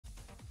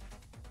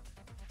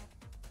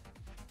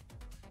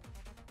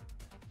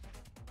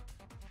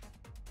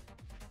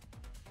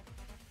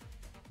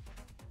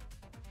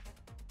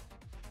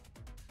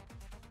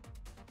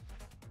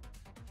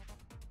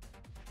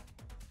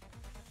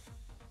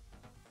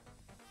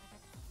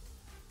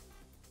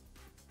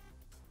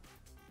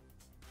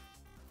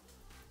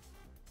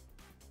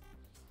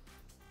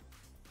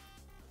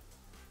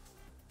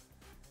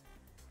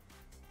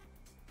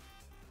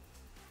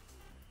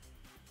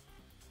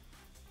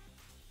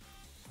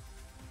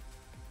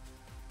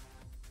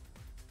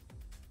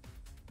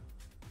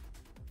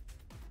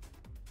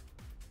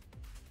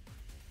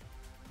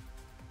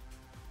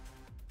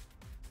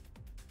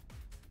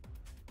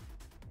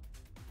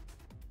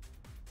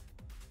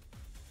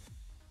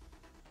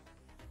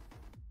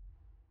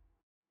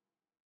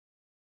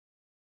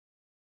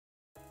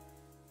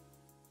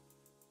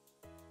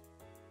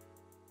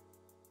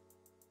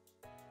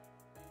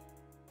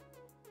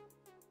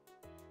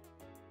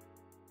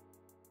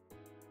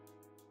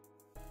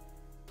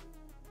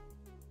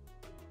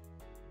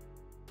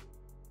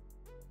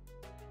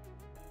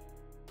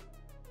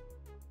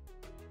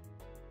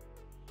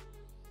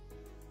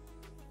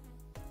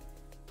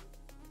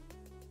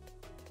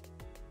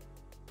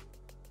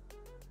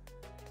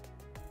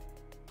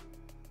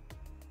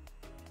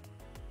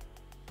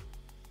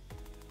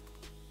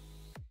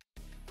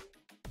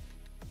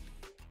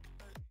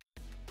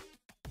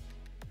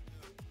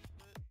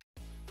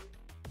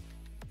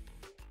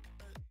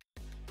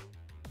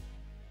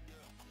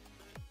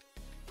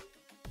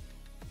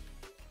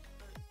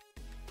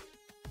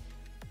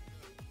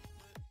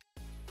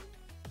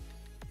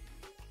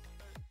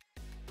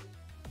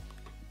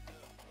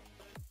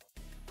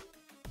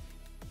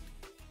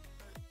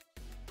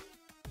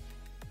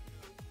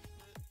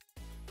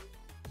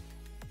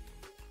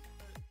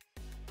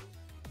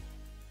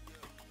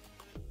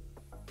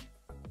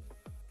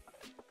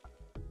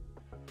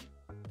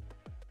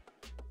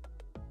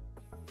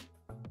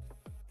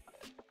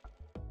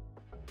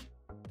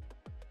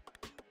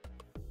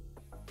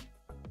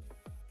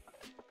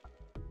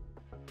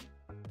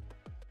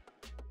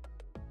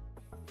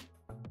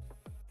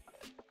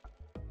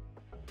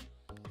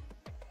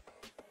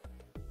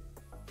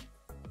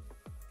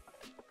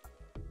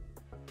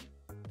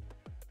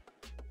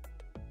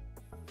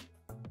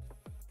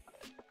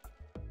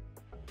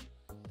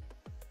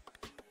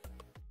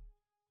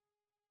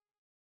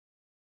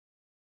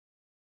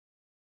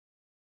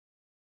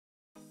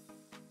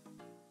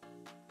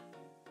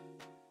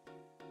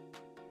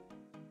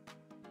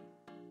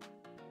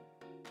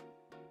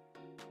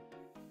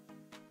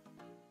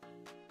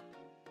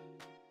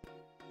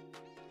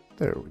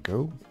There we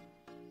go.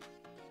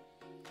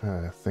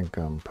 I think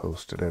I'm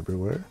posted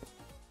everywhere.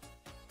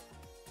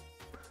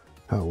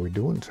 How are we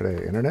doing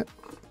today, Internet?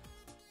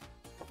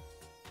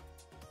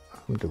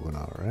 I'm doing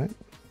all right.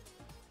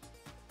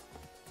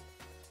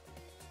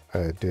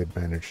 I did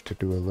manage to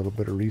do a little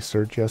bit of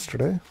research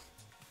yesterday,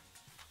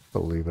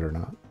 believe it or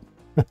not.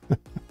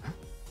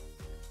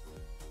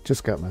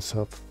 Just got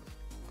myself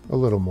a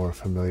little more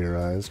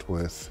familiarized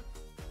with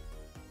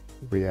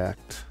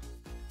React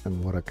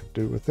and what I could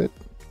do with it.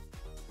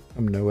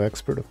 I'm no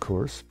expert, of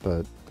course,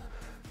 but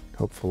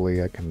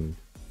hopefully I can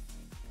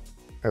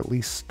at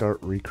least start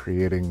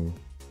recreating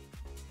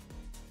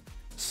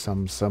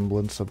some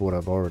semblance of what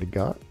I've already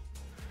got,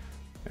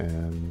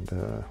 and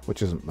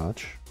which isn't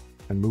much,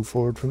 and move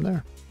forward from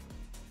there.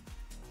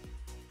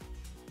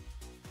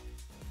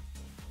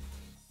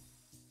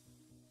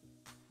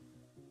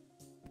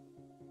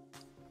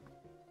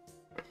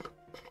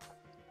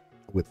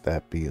 With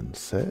that being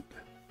said,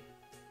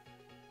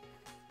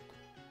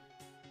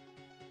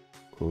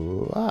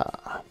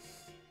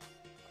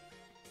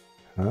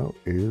 how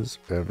is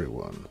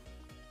everyone?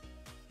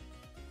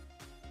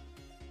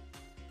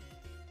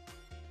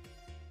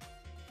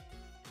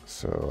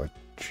 So I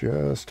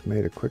just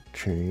made a quick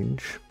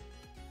change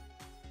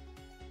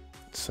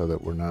so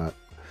that we're not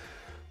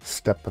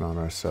stepping on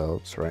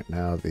ourselves. Right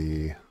now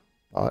the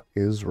bot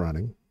is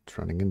running. It's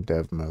running in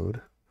dev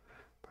mode.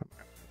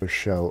 A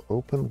shell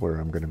open where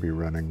I'm going to be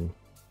running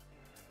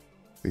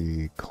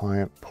the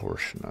client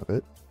portion of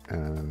it,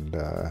 and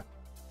I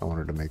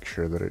wanted to make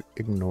sure that it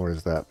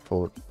ignores that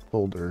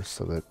folder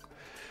so that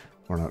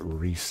we're not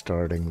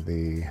restarting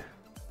the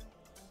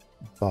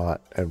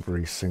bot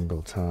every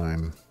single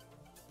time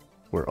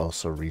we're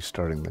also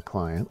restarting the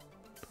client.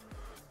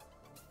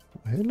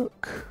 Hey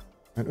look,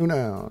 an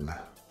Unown.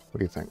 What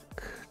do you think?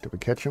 Did we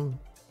catch him?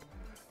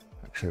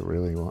 Actually, I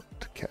really want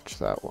to catch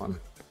that one.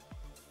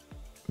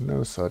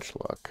 No such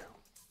luck.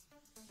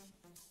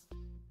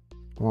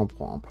 Womp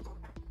womp.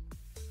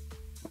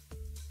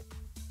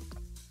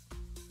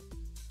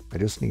 I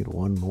just need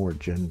one more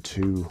Gen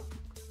 2,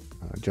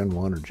 Gen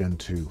 1 or Gen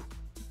 2,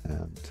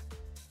 and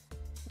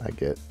I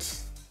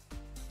get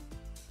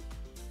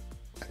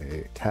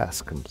a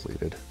task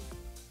completed.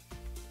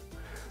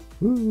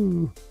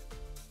 Woo!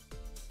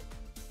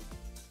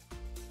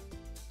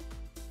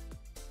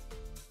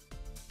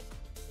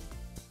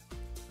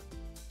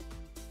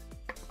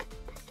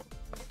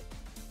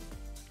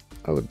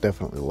 I would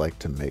definitely like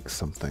to make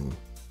something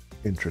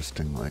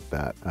interesting like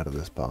that out of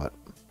this bot.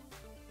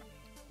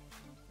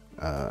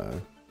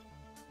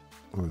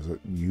 What was it?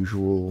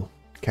 Usual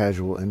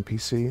casual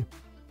NPC.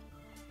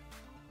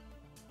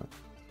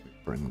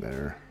 Bring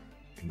their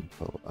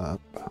info up.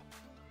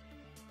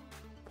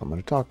 If I'm going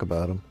to talk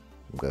about them,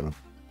 I'm going to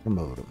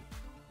promote them.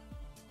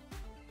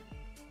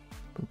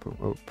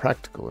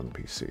 Practical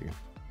NPC.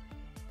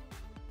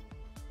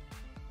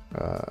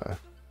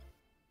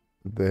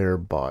 Their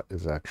bot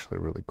is actually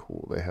really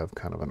cool. They have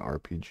kind of an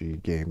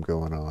RPG game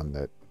going on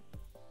that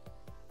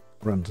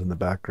runs in the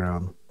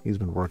background. He's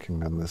been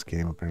working on this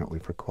game apparently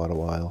for quite a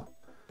while.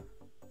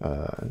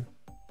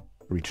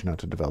 Reaching out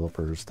to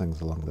developers,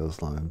 things along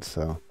those lines.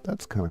 So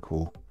that's kind of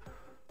cool.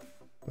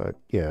 But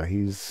yeah,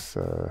 he's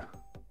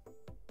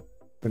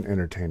been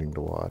entertaining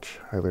to watch.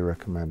 Highly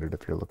recommended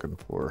if you're looking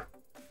for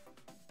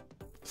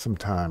some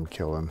time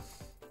killing.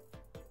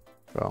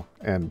 Well,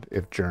 and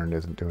if Jern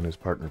isn't doing his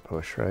partner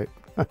push, right?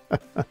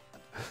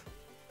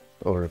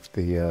 Or if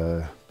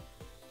the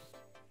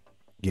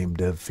game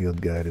dev field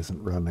guide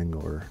isn't running,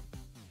 or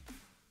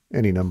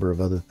any number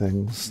of other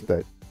things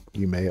that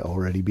you may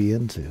already be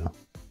into.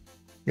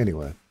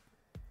 Anyway.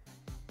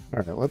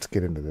 Alright, let's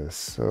get into this.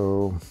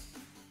 So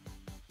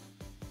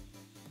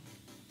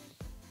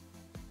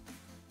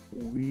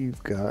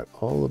we've got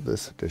all of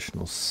this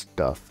additional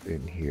stuff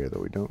in here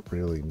that we don't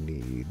really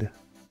need.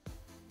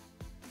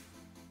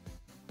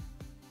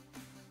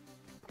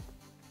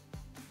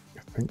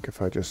 I think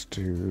if I just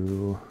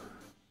do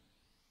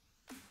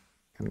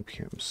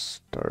npm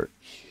start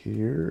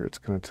here, it's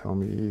going to tell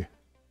me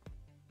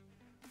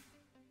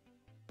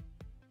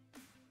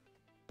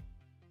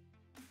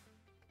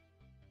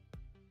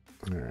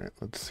all right,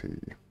 let's see.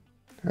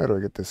 How do I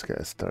get this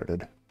guy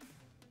started?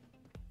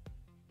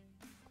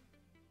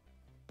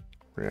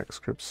 React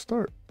script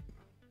start.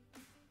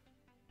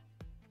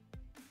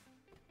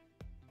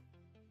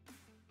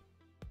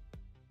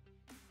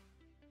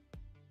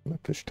 My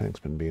fish tank's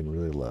been being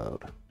really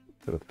loud.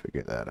 Gotta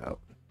figure that out.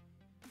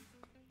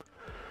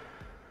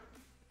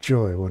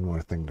 Joy, one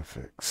more thing to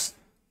fix.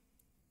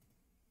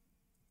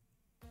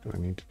 Do I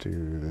need to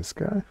do this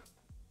guy?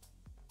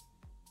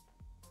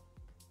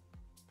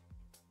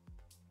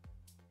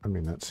 I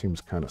mean, that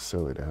seems kind of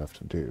silly to have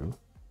to do.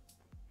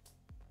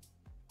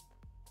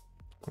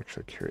 I'm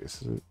actually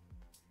curious, is it?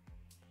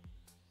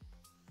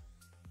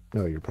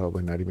 No, you're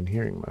probably not even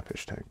hearing my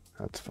fish tank.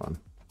 That's fun.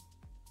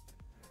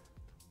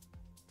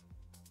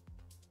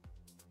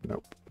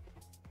 Nope.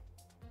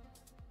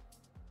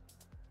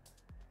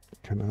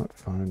 Cannot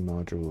find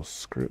module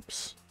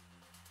scripts.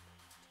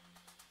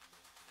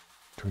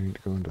 Do I need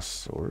to go into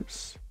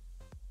source?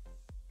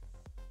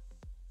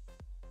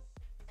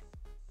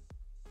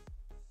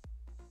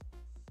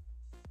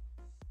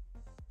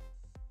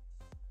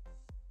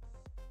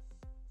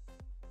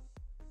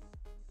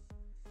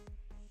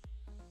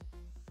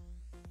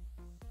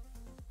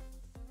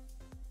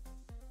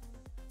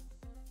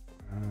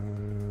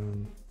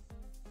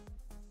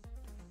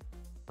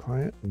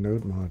 client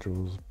node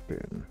modules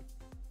bin.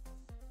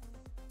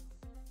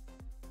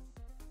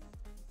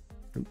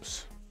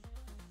 Oops.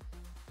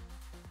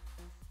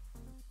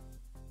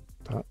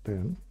 Dot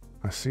bin.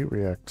 I see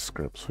React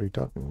scripts. What are you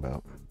talking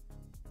about?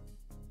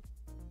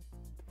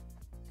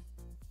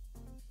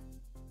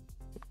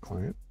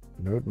 Client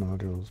node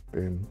modules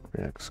bin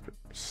React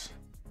scripts.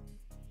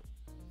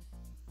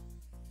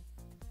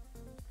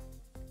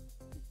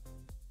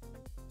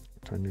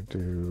 Trying to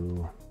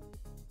do.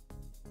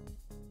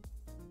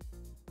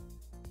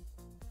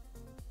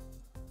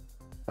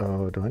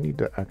 Oh, do I need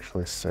to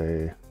actually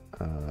say,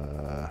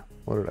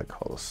 what did I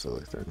call this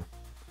silly thing?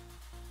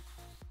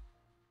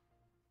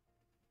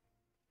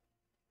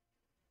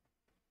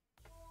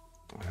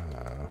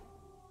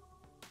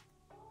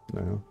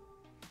 No.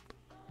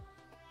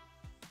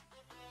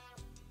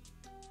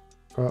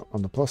 Well,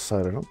 on the plus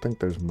side, I don't think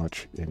there's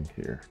much in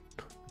here.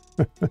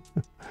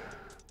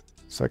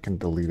 So I can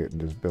delete it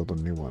and just build a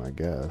new one, I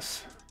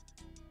guess.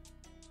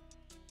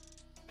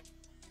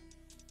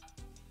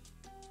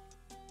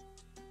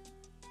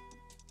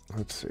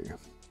 Let's see.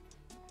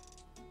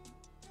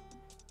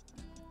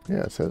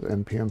 Yeah, it says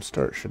npm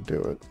start should do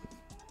it.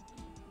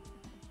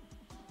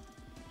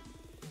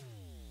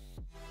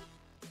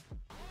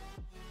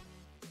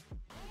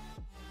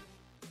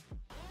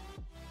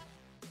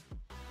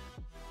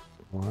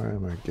 Why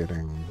am I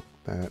getting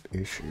that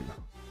issue?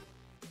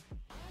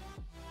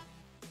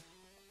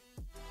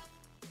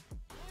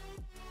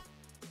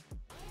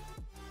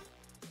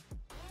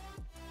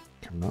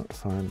 Cannot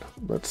find,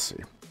 let's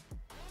see.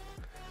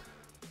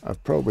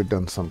 I've probably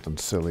done something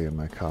silly in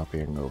my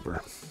copying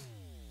over.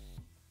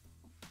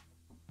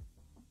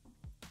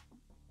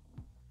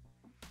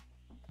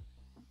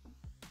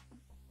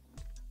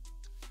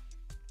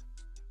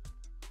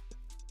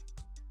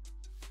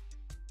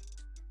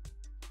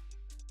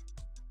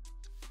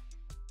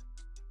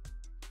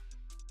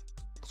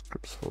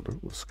 Scripts folder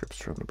with scripts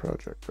from the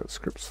project. That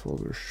scripts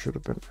folder should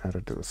have been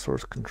added to the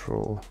source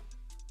control.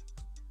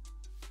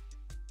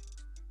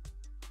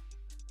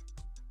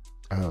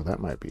 Oh,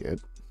 that might be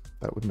it.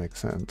 That would make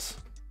sense.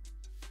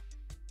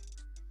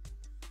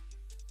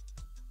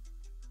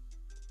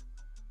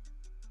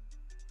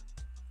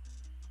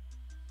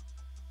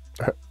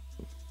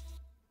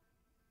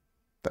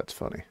 That's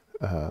funny.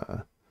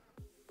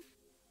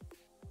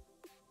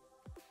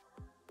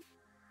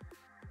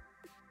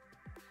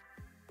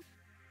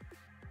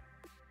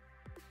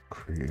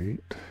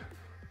 Create.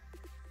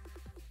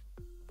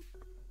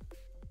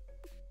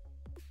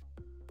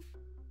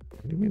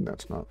 What do you mean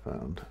that's not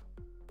found?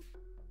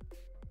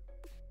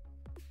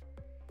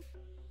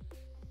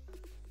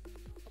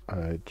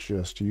 I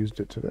just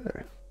used it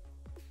today.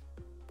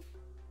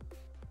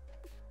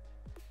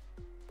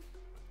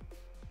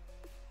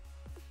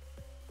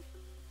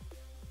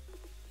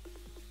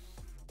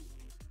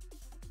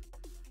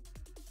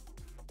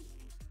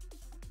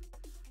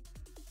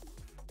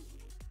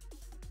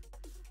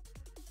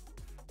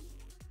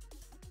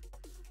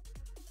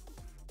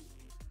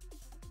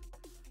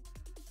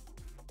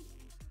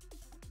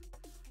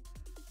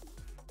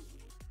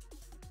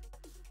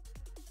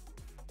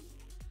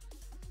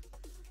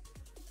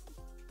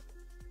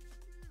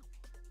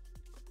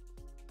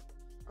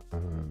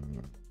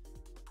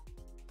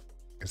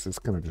 Is this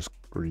going to just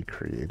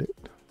recreate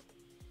it?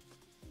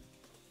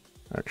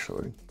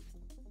 Actually.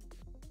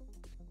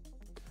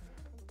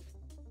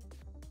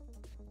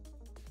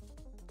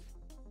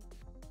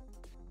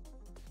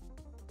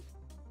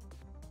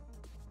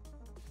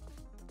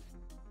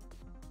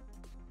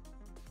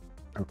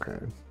 Okay.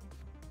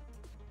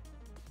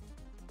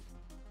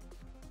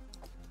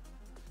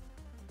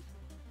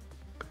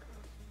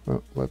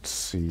 Well, let's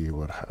see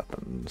what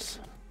happens.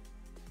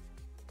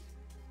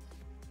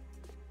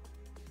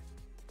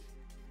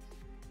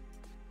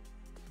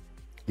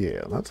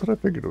 Yeah, that's what I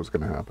figured was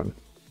going to happen.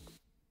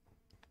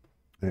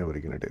 Yeah, what are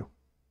you going to do?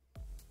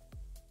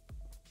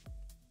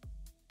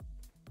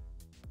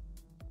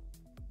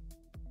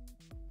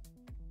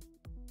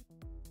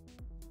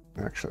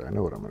 Actually, I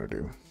know what I'm going to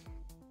do.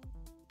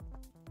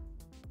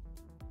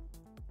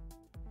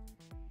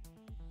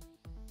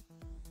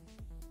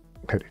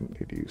 I didn't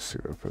need to use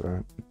sudo for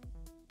that.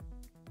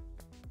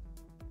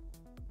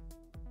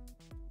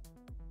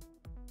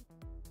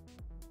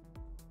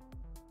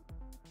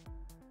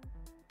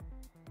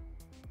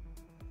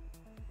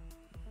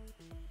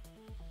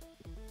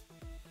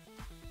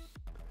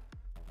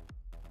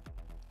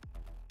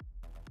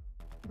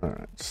 All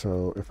right,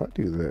 so if I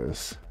do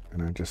this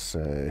and I just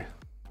say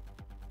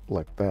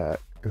like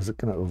that, is it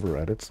going to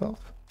override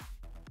itself?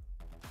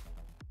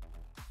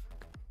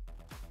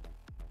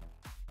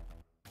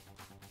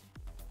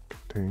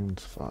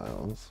 Contains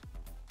files.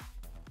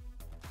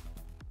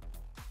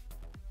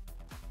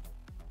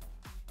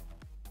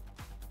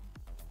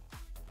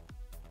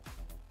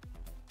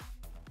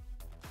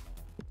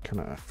 Can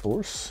I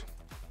force?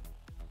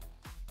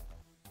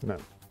 No.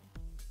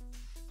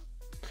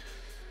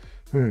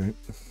 All right.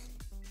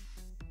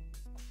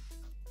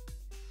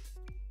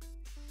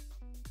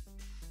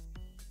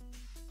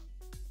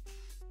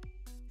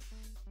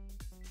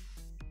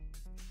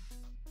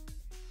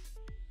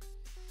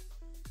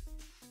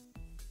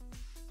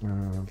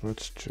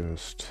 let's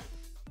just,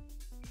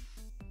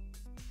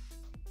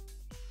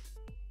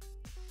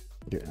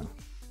 yeah.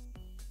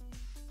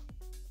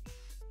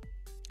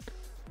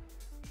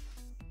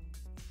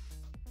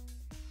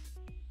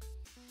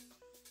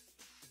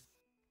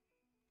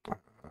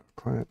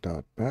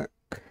 Client.back.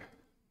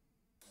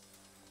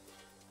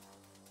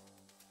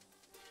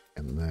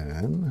 And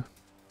then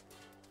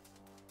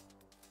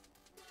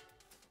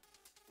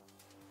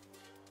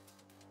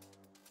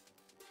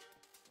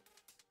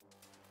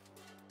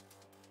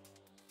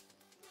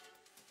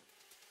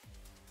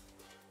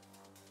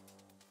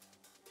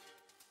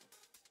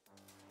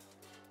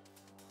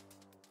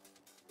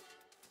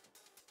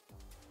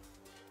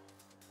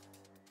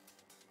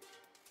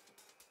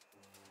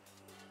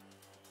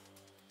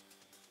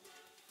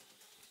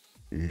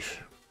yeesh.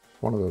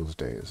 One of those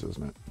days,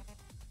 isn't it?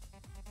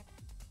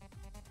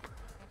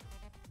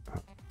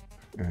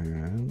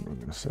 And we're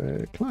going to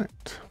say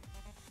client.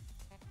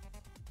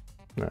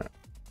 All right.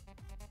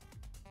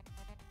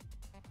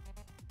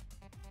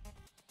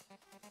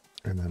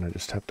 And then I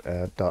just have to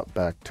add dot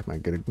back to my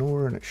get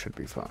ignore and it should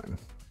be fine,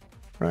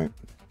 right?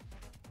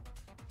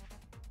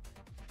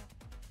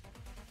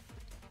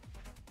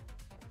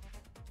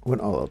 When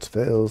all else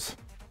fails,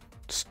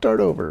 start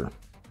over.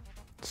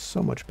 It's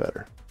so much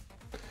better.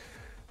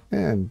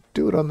 And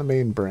do it on the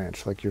main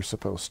branch like you're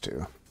supposed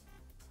to.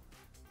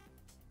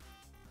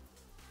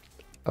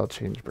 I'll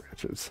change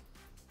branches.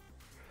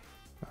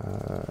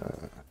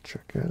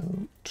 Check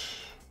out.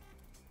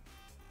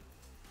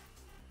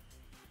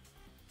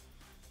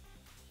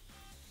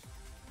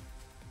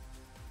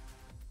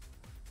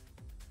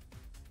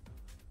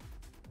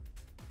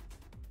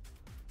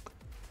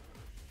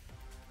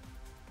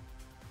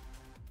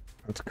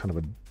 That's kind of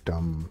a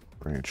dumb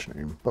branch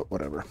name, but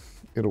whatever.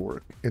 It'll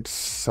work. It's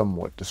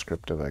somewhat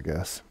descriptive, I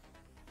guess.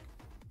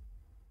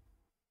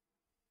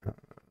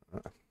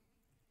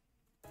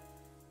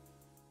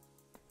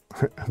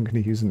 I'm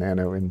going to use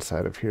nano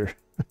inside of here.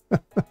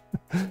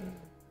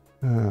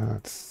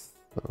 That's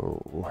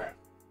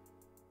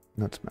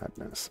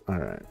madness. All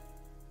right.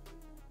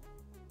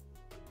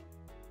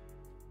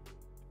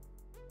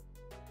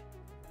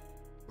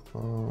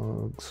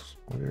 Logs.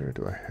 Where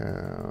do I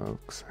have?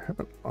 Because I have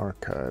an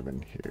archive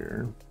in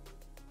here.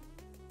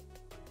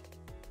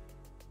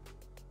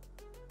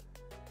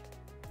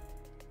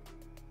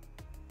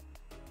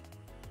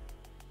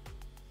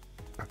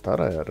 I thought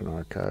I had an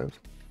archive.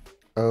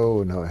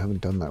 Oh, no, I haven't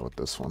done that with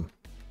this one.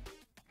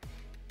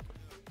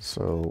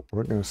 So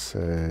we're going to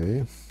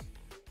say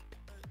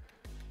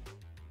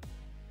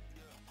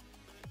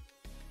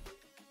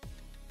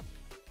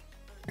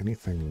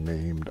anything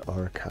named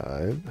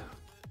archive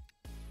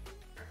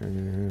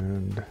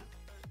and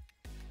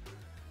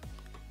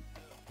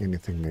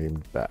anything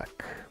named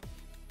back.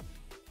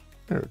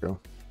 There we go.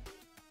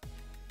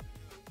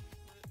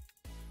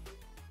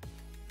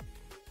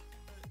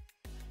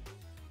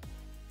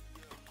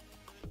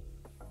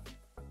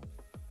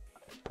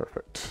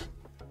 Perfect.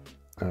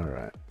 All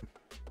right.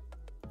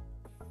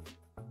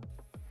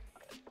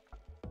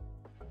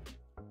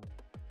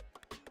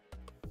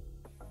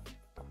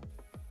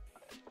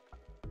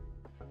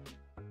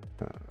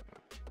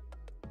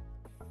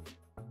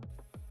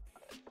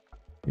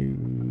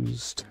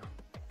 Used.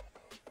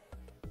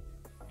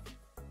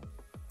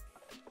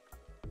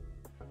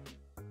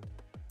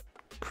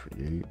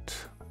 Create.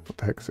 What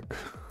the heck is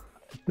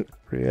it?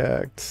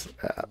 React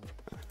app.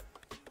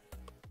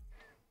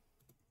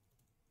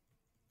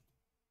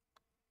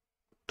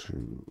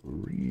 To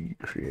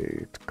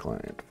recreate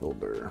client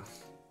folder.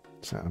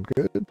 Sound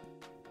good?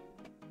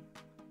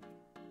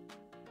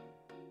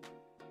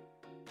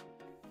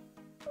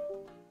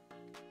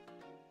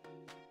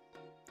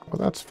 Well,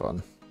 that's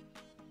fun.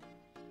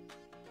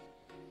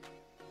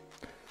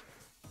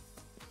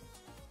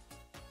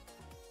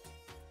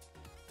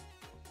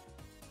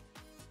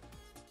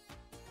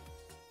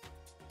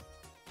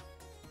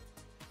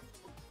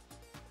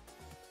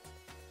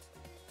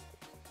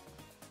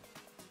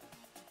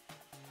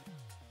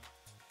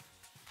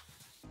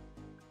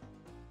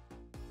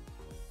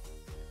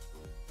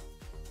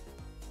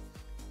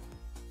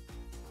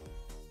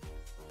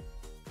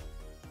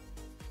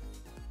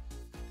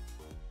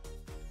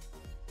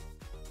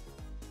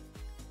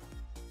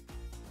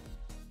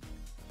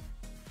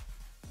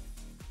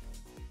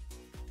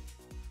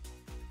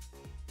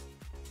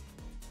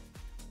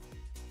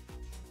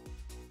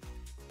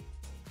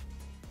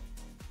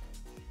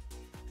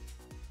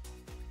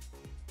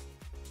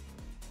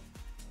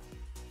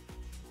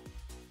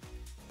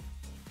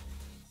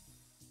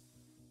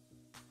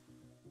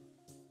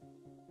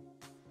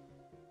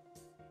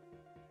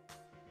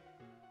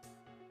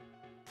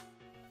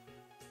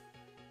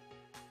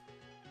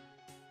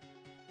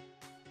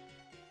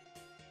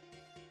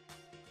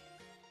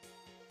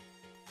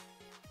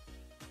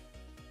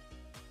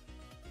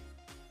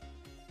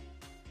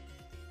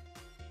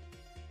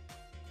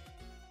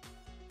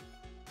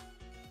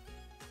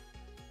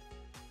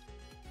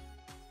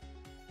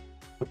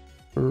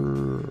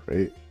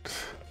 Great.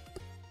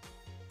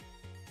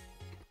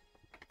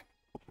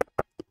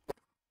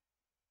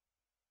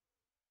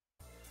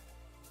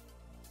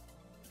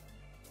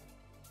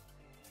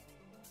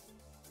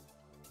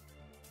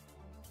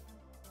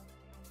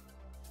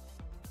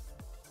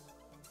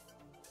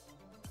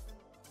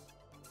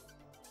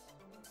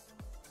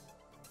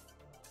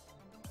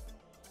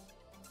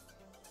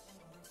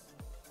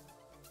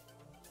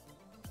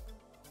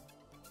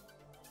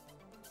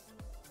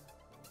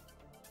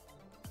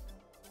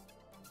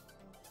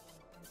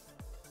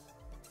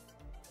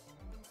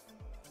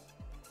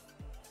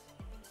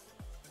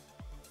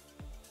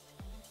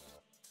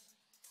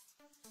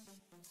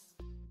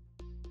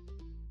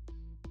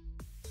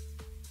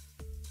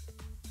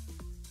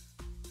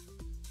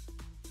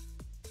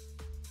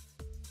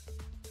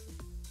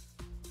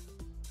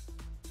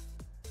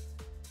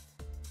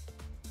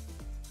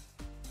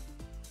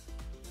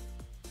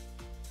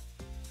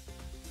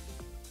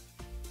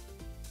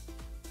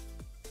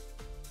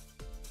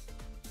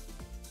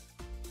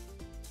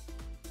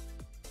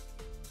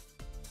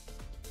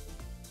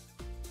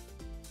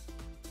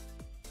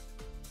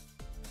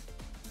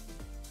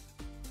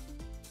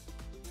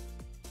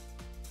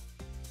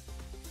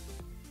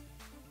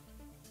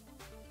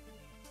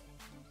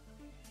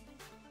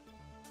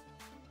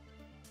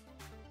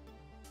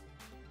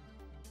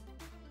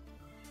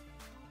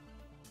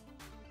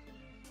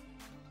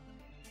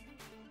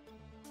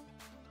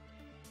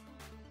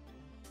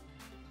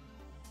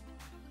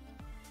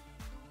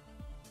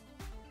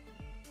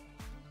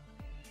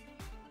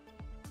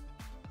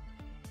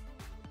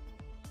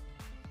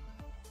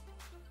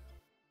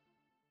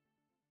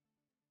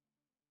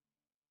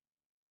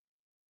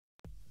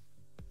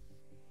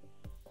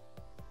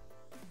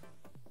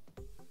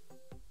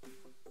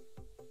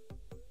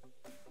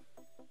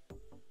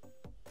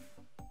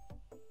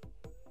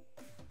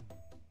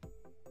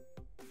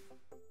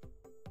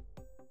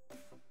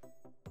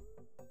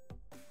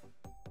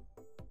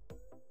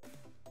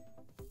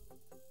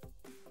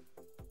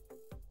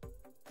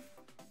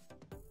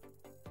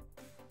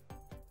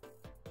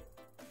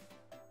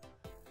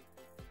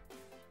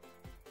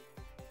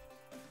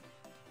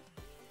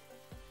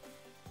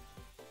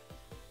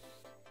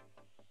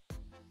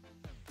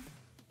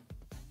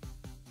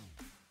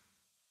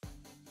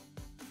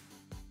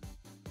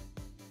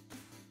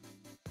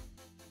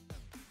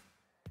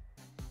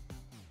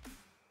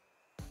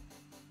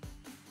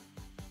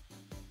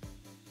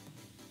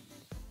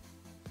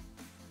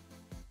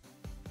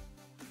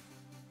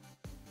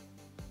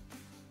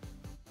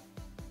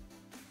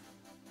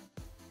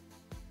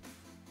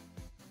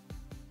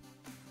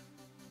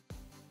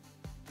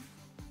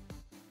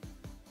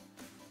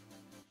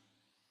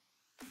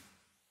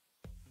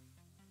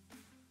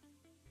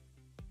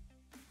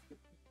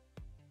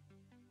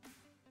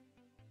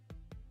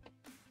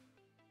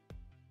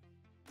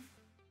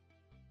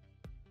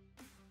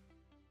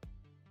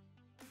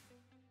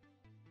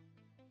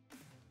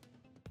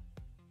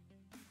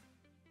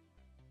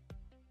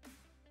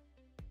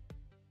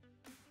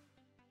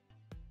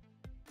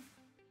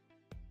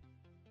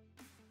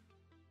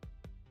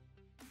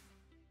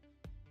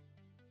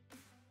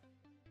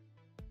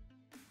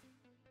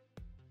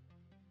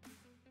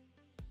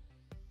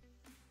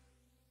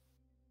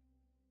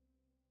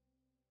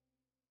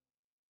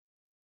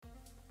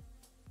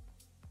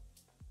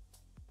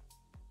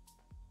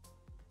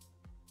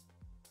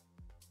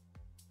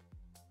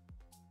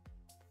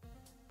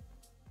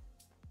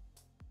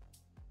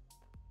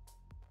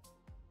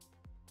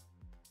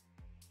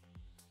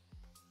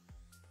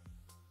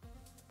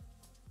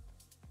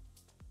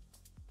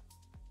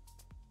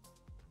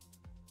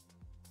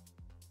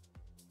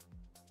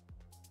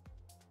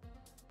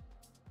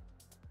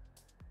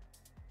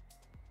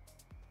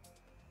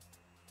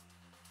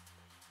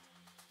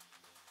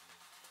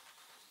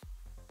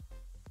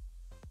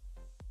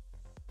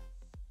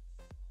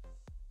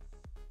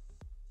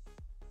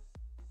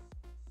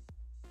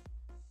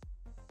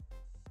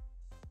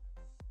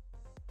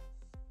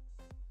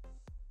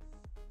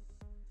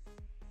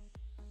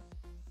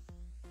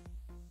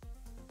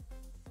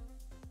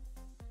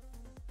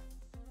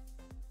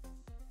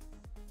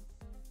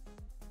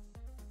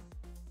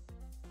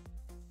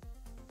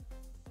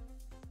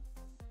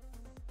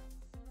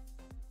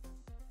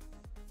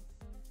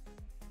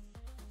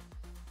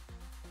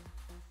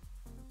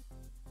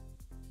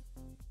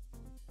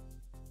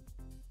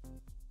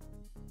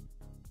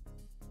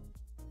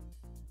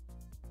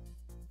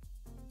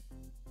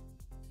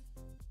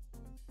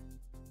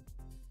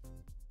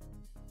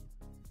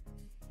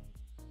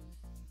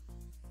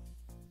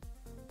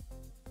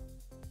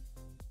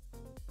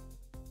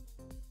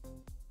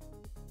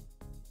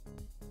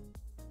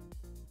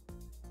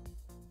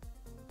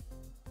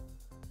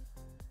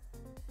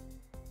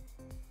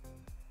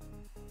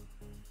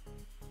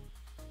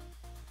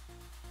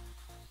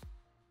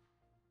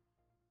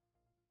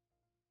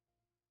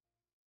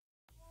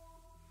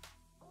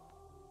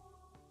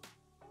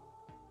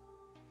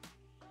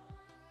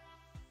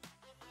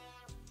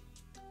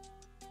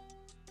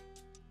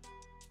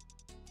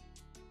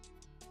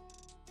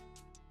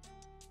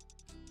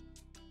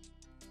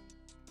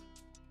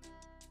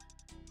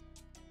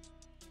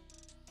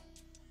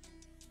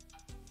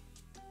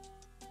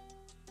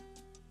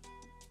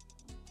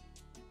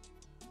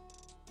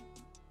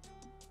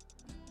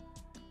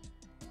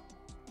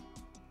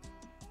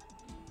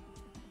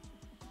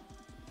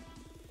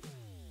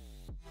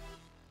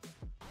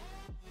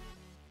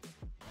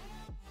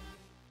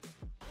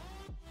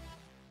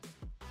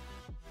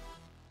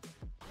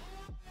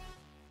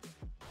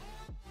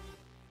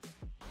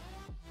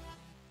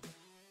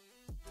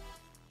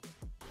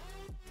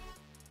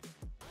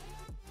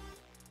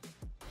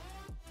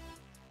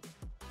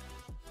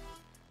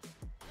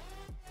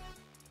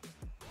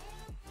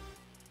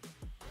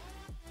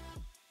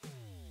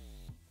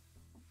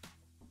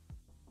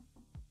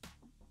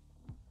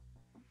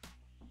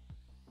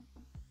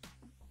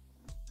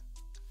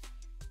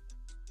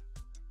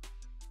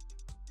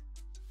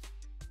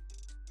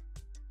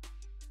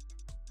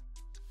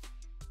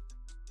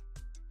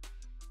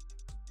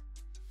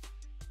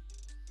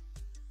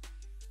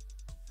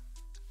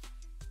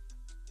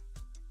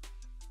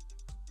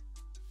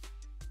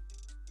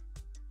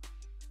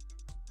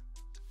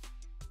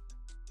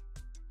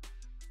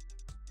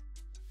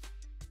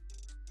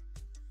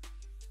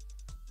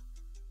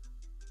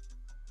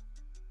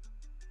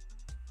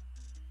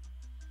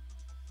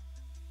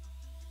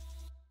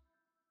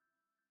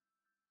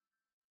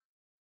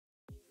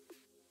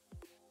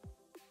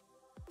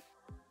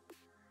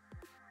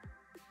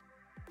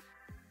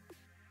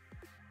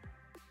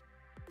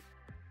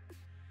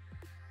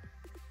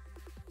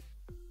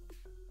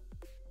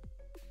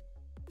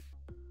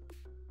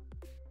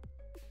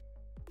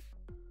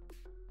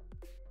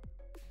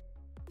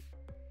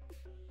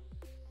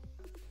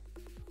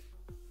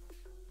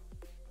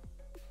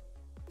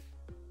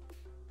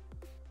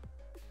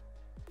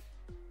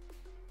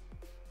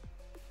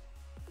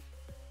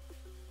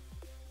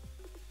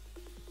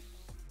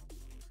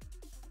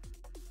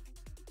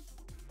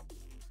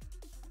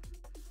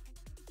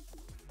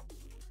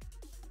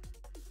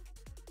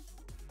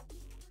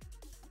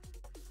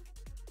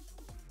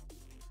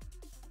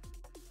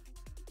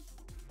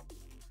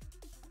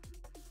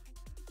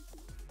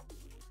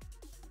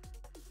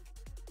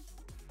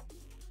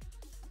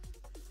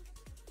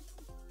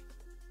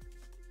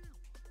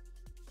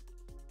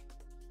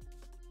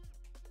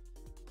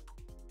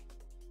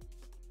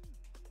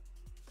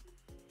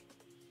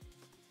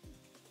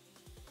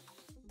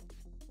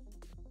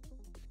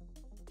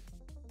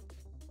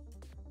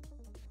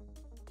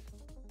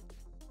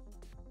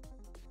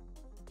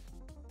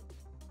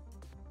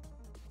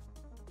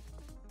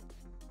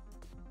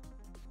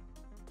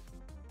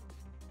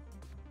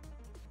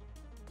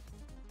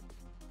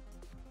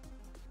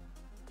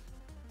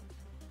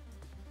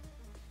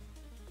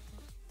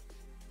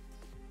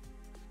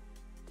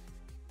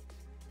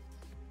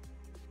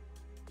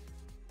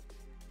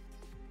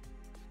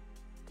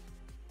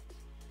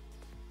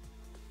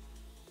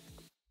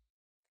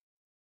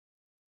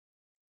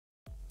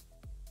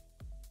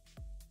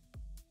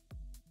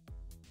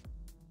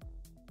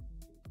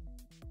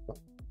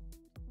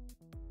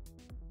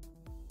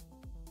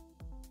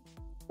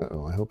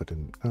 Uh-oh, I hope it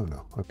didn't. Oh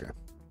no, okay.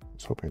 I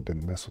was hoping it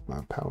didn't mess with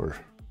my power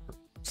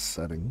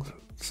settings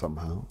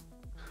somehow.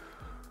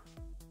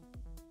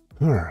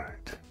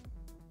 Alright.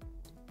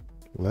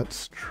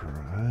 Let's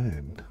try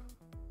and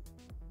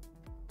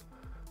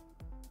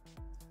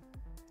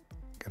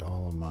get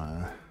all of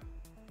my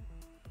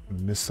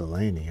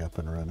miscellany up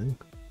and running.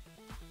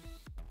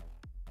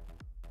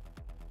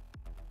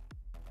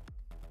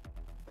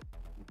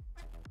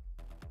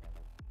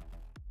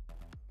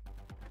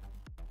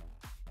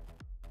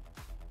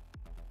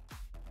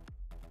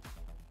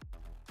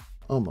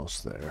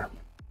 Almost there.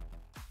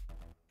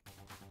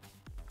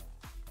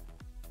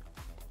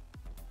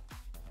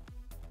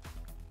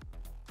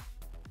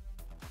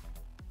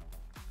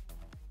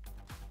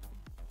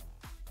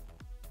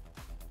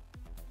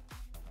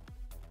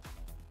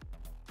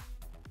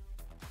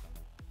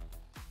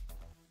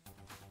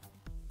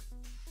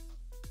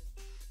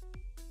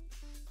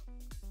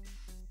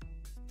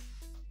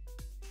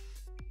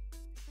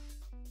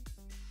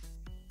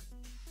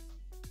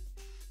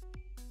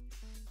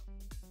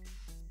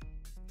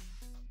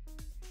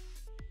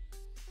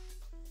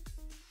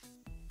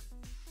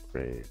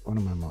 Great. One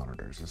of my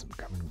monitors isn't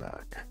coming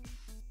back.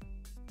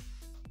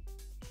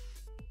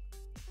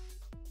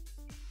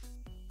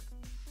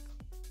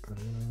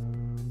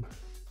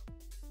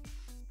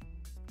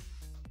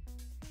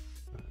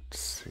 Let's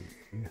see.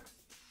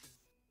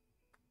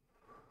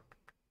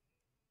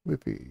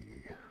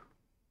 Whippy.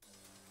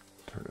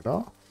 Turn it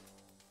off.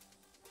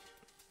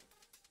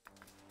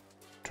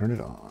 Turn it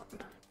on.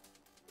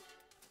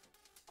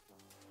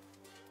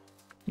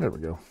 There we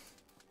go.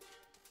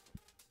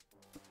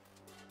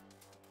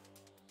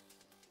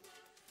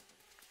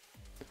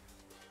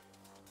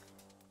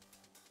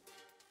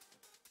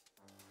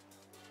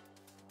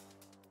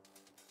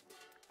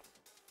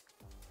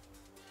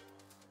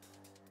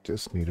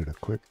 Just needed a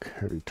quick,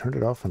 have you turned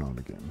it off and on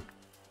again?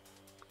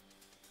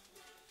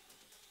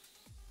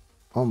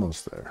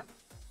 Almost there.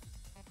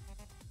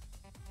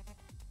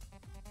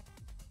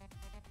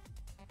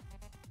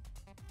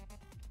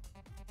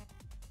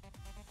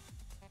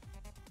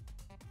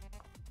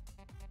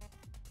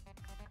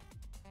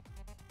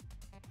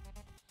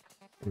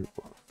 We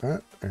want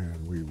that,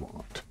 and we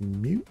want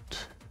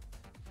mute.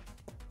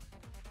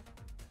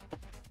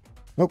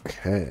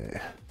 Okay.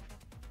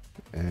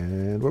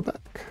 And we're back.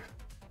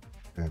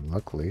 And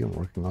luckily, I'm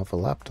working off a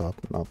laptop,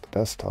 not the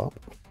desktop.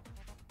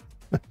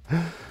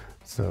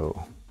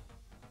 So,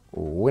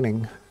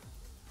 winning.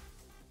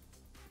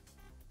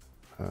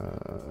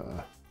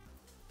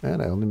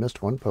 And I only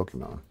missed one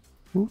Pokemon.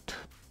 Woot.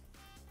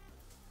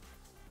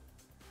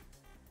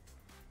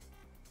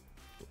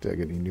 Did I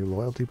get any new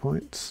loyalty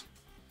points?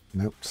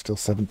 Nope, still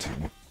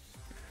 17.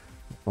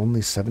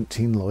 Only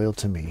 17 loyal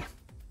to me.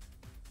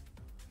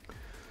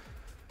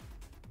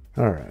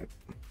 Alright.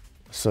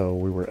 So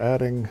we were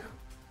adding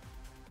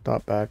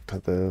dot back to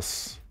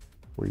this.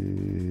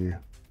 We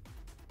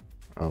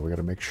got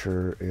to make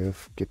sure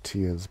if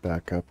Gitia is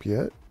back up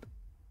yet.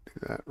 Do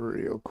that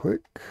real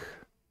quick.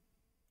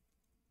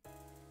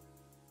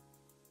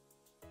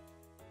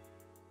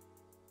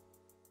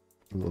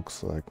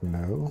 Looks like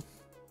no.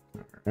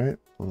 All right,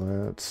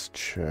 let's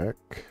check.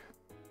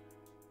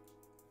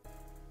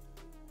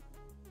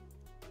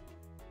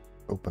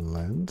 Open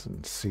lens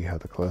and see how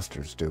the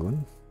cluster's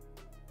doing.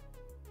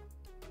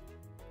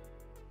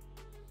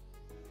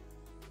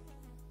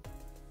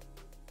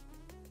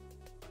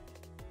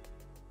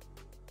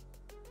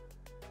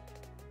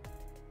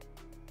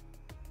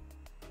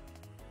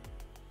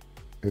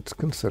 It's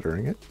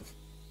considering it.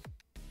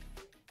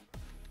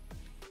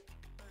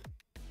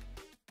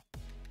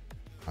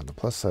 On the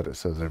plus side, it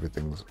says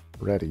everything's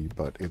ready,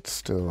 but it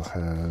still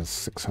has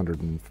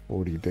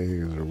 640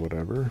 days or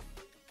whatever.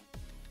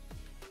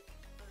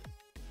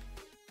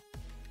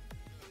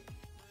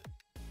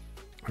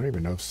 I don't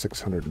even know if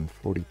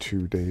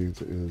 642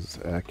 days is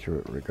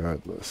accurate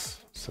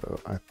regardless. So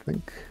I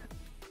think,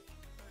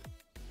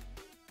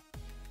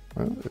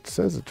 well, it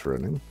says it's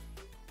running.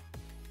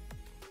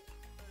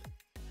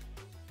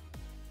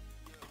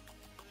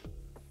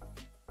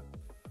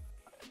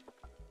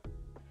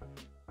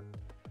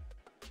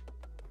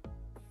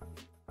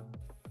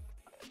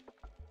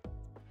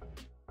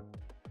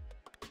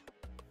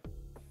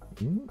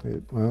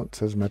 Well, it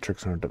says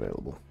metrics aren't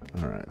available.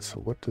 All right, so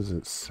what does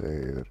it say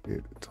that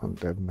it's on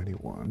dev menu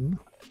 1?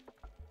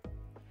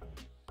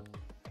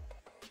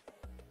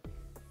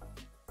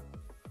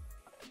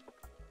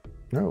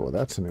 Oh, well,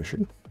 that's an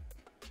issue.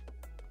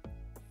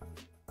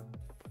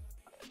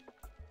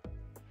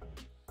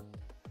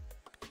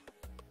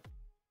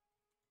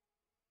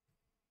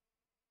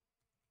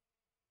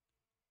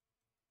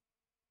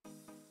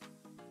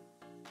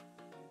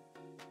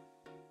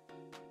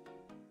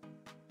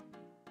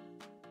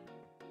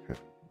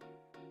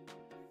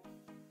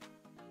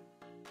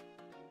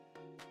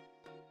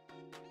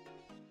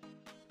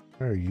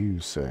 Why are you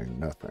saying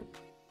nothing?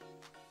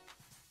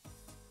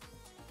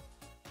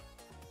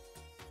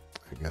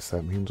 I guess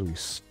that means we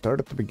start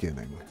at the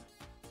beginning.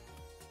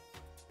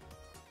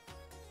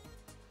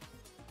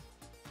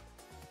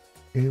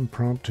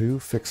 Impromptu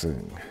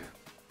fixing.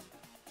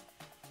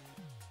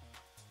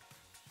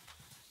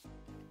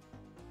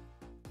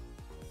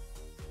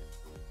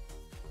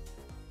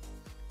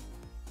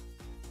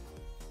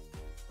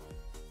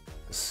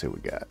 Let's see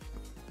what we got.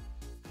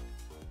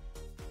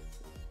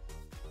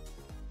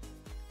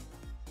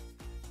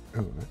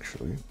 Oh,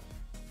 actually.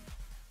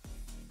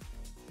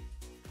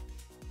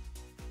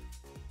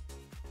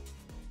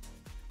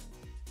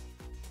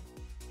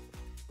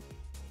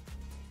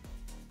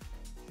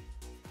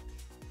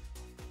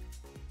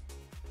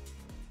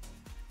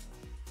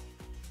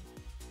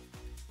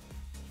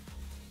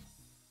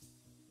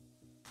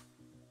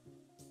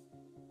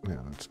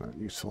 No, that's not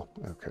useful.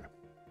 Okay.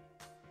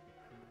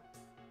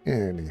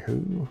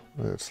 Anywho,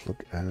 let's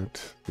look at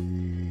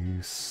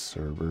the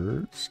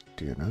servers.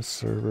 DNS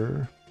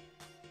server.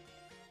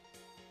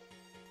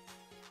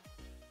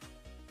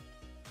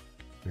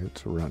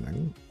 It's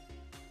running.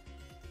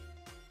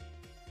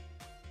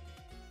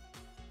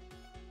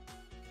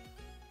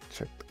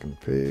 Check the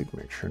config,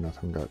 make sure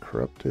nothing got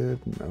corrupted.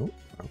 Nope.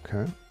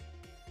 Okay.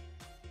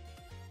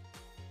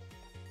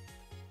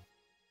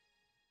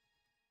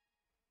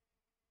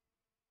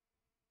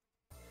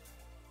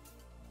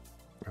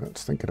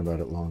 It's thinking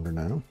about it longer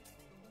now.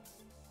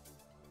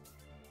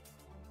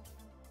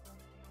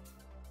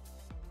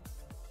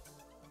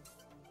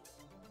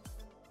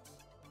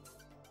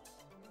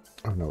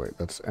 Oh no, wait,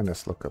 that's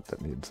NSLOOKUP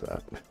that needs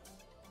that.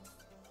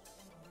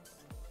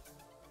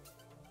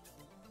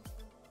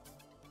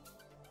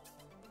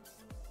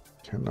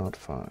 Cannot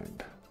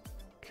find.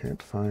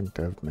 Can't find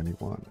dev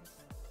mini1.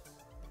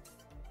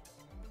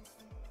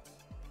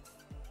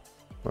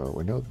 Well,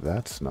 we know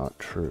that's not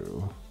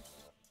true.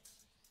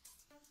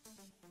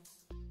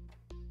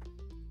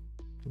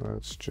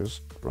 Let's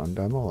just run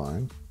down the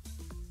line.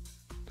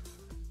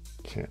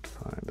 Can't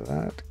find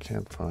that,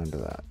 can't find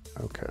that.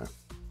 Okay.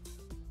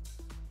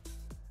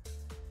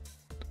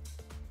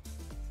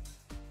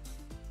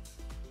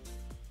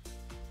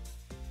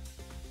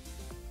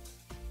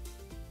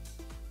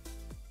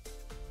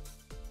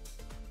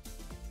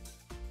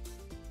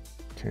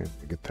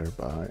 Can't get there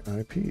by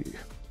IP.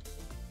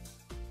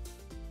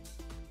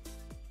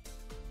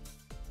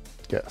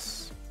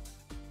 Yes.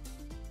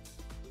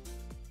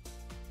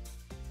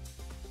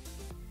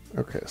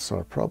 Okay, so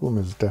our problem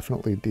is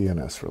definitely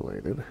DNS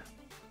related.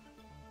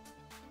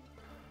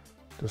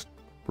 Just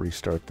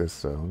restart this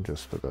zone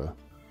just for the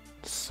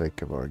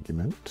sake of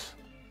argument.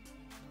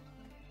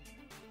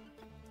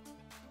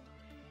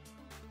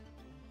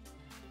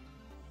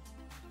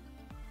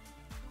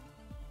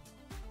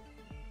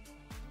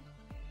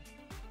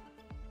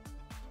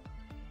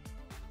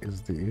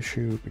 Is the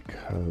issue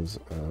because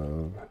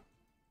of...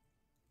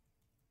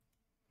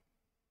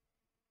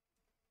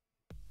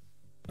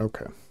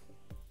 Okay.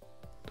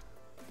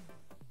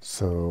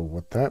 So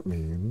what that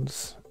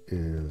means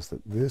is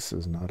that this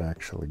is not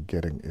actually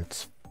getting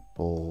its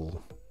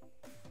full...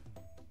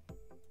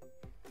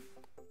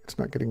 It's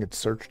not getting its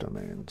search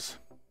domains.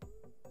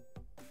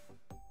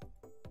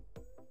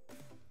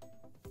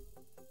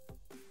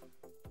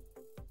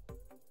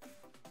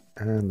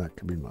 And that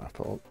could be my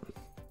fault.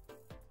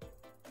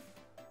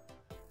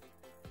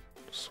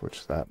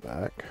 Switch that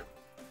back.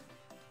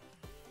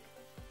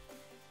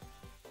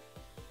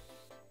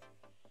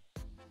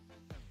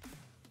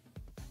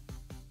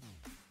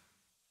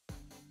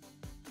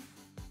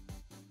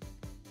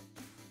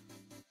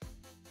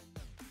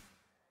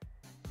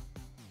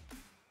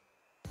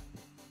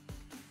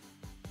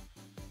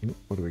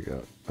 What do we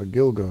got? A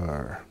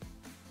Gilgar.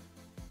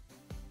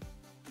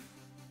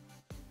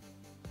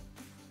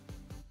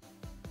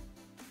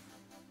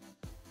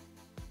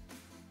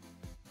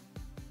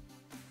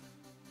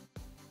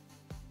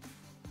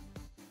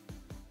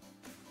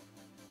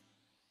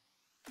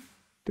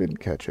 Didn't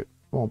catch it.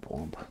 Womp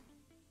womp.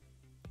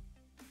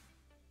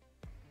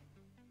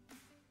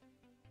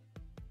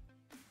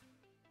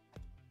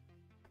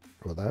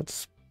 Well,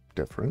 that's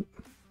different.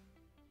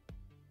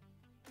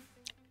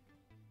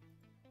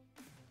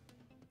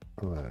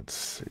 Let's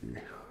see.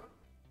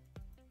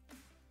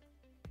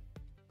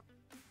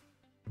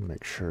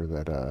 Make sure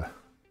that,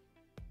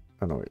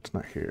 oh no, wait, it's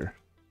not here.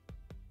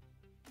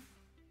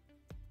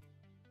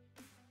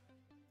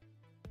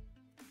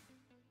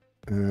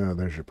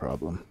 There's your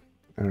problem.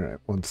 All right,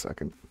 1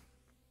 second.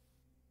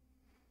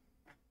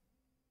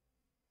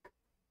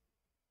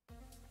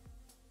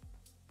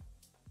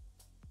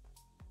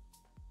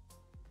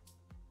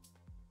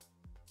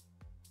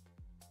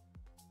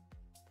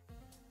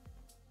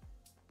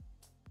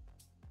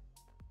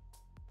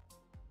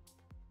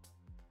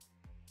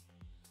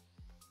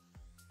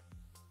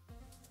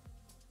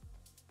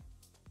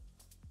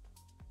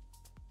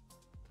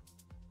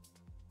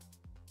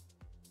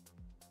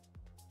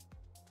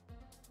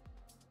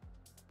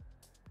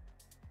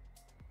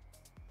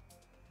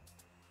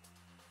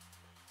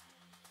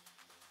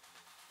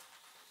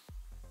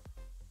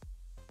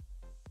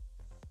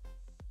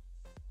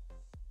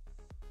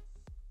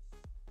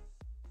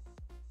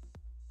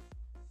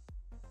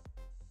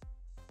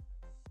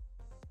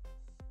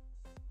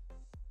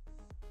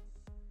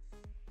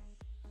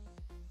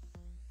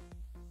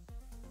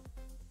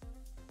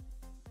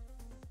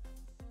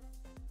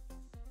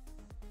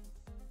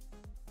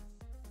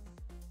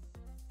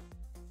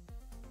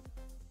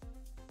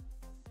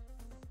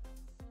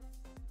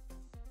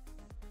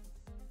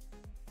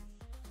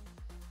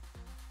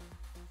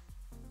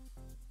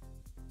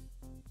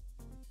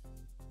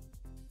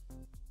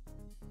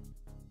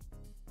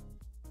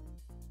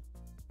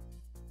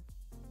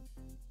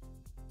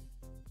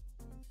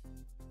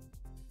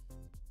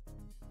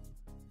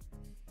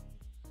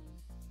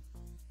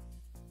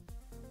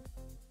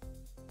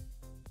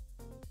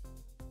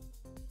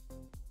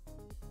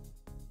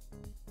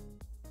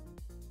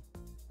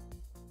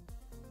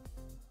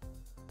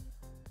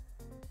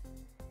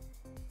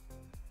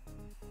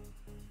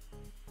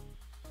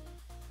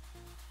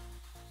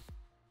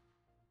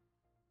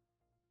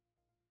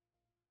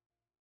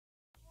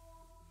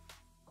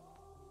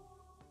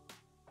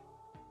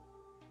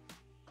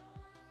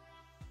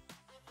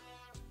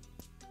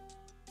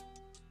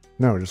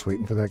 Now we're just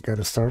waiting for that guy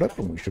to start up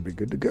and we should be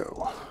good to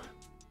go.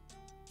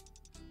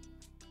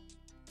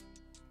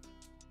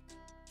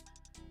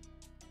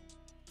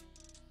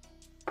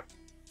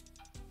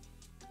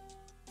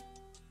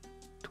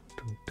 Dun,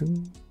 dun,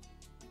 dun.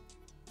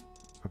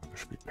 I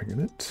should be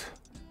pinging it.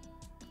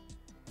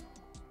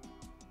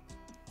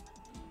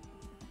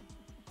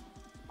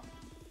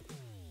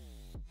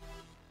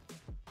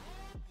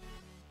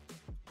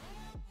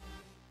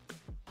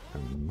 I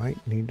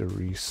might need to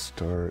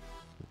restart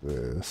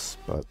this,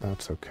 but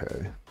that's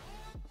okay.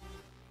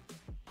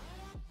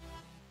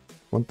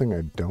 One thing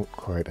I don't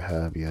quite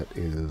have yet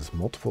is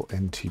multiple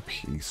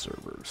NTP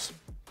servers.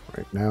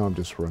 Right now I'm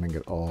just running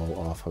it all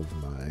off of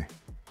my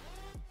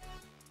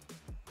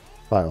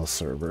file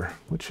server,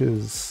 which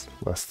is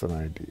less than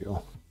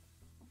ideal.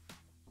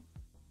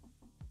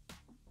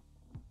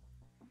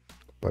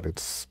 But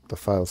it's the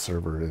file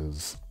server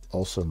is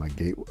also my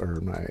gateway,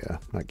 or my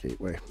not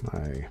gateway,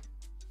 my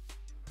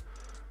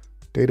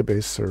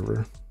database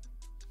server.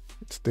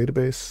 It's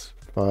database,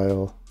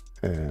 file,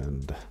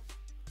 and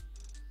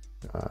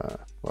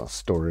well,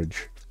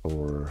 storage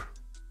for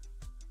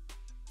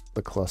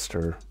the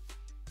cluster,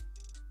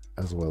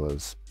 as well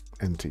as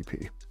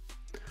NTP.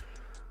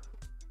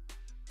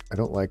 I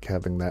don't like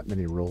having that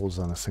many roles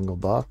on a single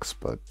box,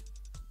 but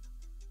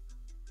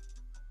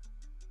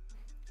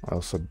I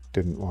also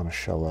didn't want to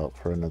shell out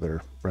for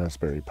another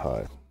Raspberry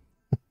Pi.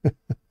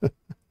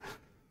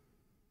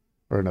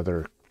 Or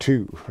another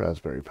 2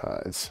 Raspberry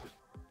Pis.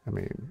 I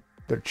mean,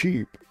 they're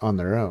cheap on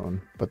their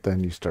own, but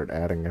then you start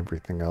adding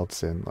everything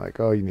else in,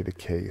 like, oh, you need a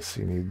case,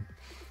 you need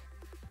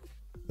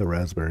the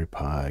Raspberry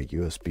Pi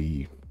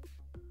USB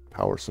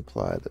power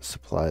supply that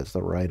supplies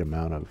the right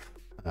amount of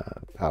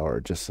power,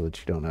 just so that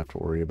you don't have to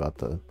worry about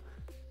the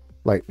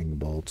lightning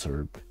bolts,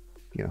 or,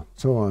 you know,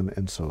 so on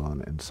and so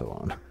on and so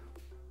on.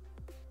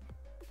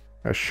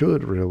 I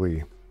should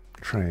really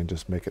try and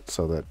just make it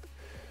so that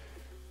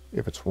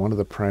if it's one of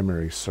the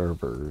primary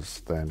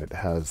servers, then it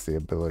has the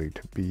ability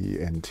to be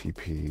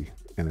NTP,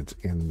 and it's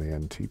in the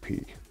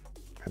NTP.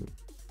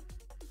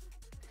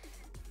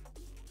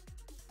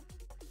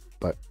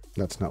 But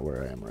that's not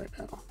where I am right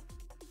now.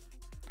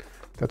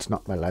 That's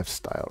not my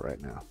lifestyle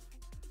right now,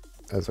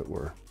 as it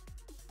were.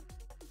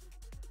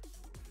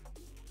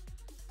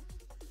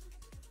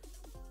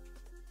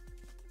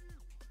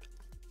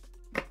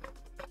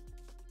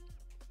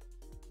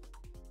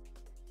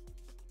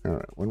 All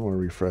right, one more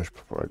refresh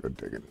before I go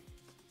digging.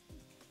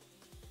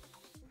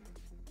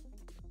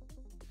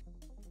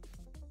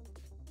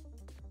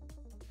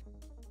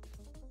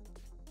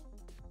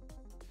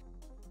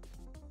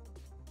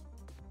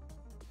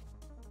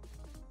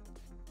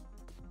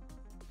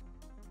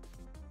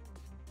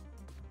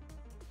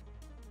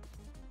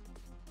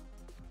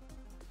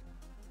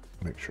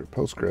 Make sure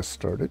Postgres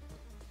started.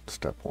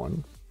 Step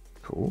 1.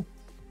 Cool.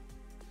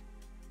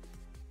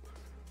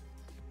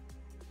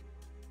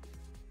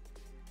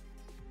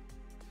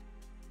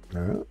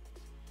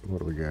 What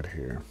do we got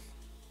here?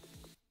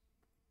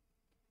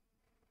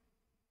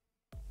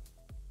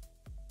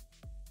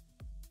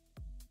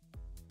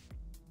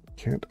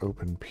 Can't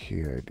open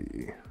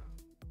PID.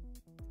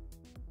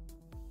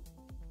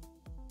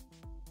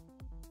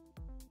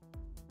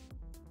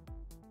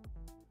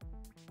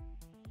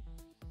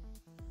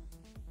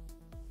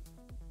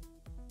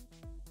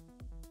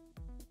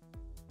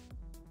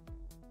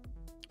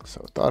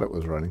 So I thought it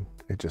was running.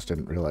 It just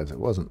didn't realize it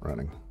wasn't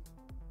running.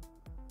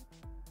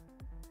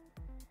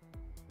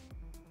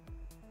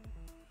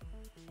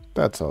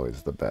 That's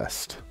always the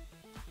best.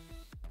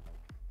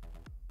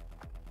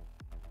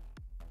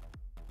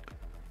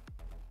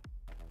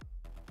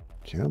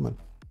 Come on.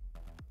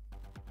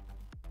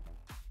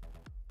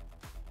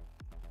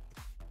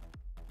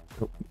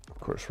 Oh, of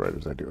course, right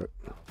as I do it.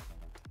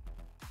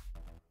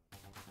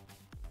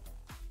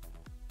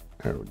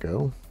 There we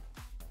go.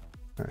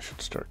 I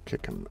should start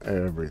kicking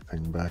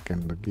everything back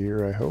into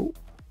gear, I hope.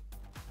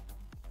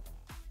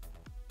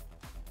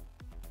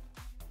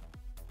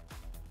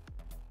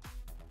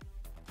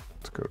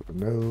 Let's go to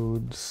the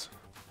nodes.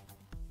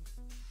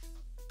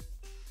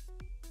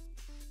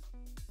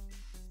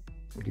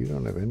 You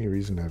don't have any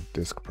reason to have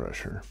disk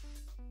pressure.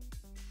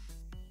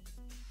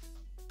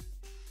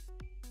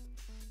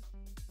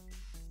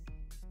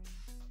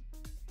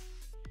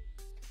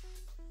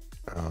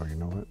 Oh, you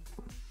know what?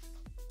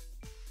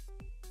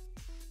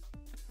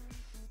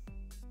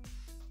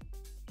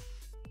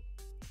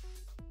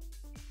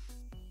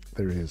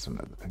 There is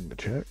another thing to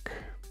check.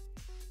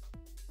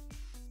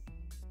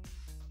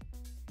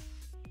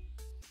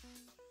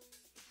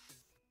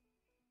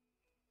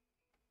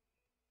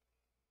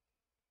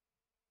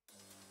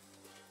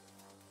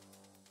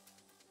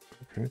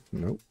 Okay,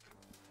 nope.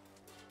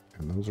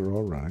 And those are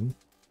all running.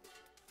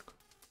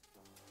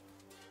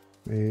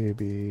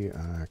 Maybe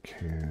I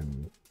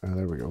can... Oh,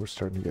 there we go. We're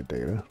starting to get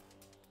data.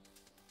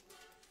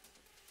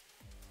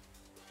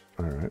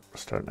 All right, we're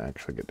starting to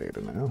actually get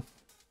data now.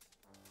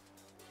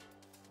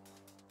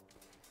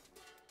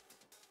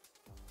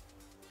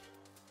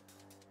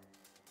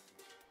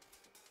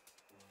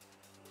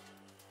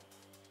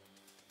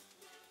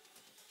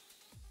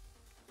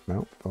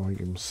 Nope,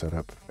 volume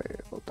setup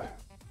failed.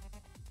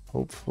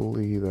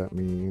 Hopefully that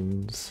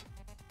means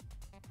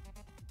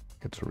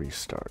it's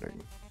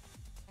restarting.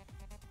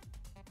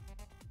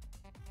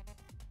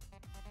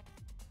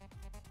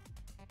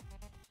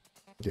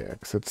 Yeah,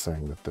 because it's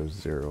saying that there's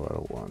 0 out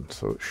of 1,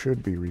 so it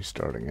should be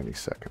restarting any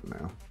second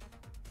now.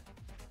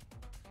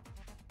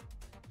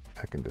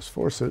 I can just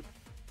force it.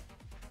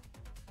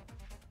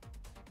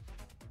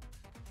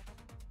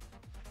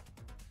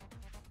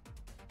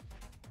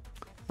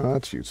 Oh,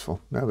 that's useful.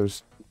 Now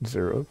there's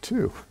 0,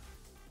 2.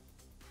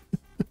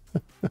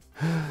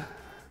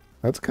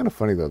 That's kind of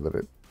funny though that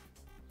it,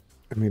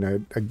 I mean,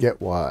 I get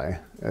why.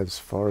 As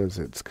far as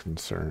it's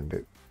concerned,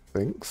 it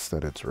thinks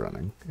that it's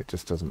running. It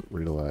just doesn't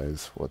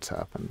realize what's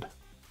happened.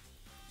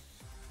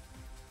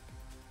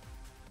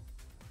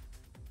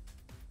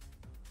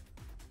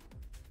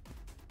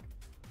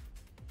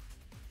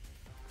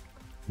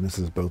 And this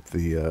is both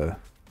the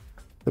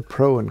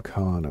pro and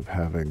con of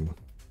having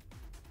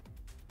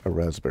a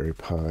Raspberry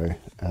Pi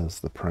as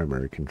the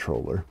primary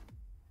controller.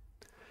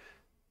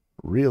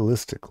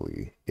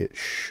 Realistically, it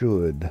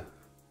should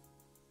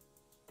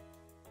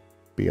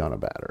be on a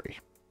battery.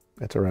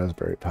 It's a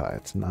Raspberry Pi.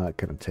 It's not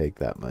going to take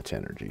that much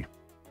energy.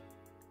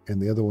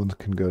 And the other ones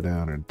can go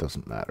down and it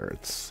doesn't matter.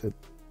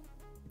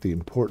 The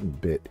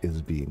important bit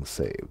is being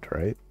saved,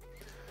 right?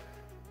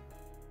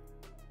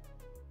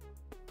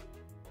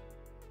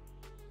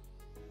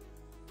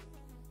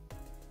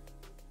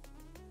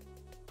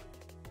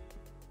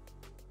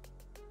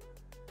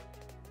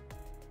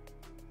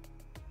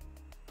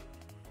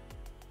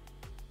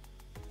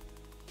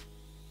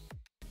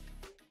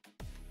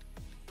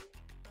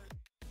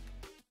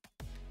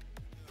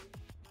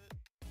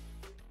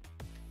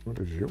 What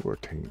is your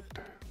taint?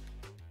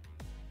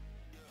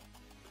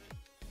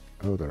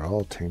 Oh, they're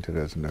all tainted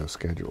as no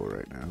schedule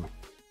right now.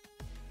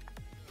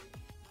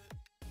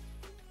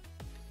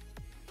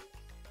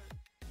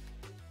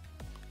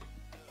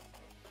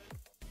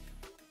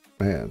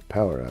 Man,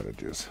 power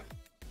outages.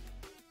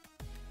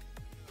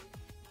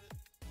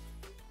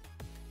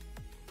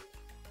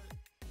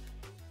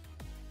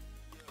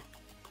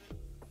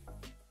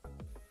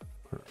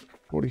 We're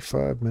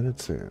 45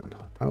 minutes in.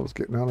 I was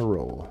getting on a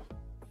roll.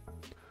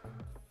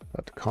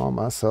 About to call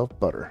myself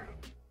butter.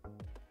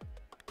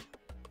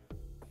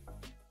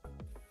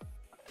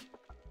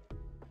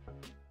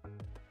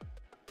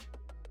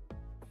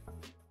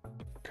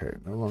 Okay,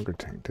 no longer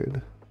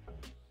tainted.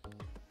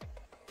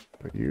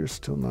 But you're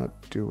still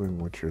not doing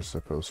what you're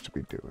supposed to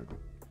be doing.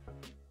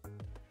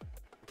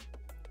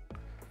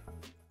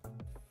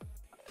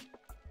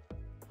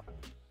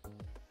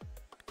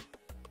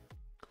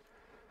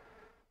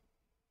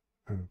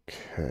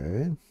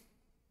 Okay.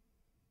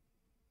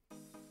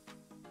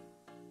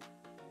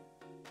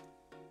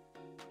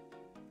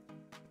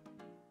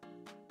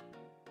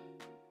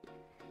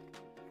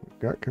 We've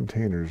got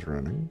containers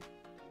running.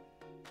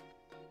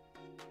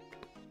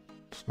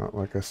 It's not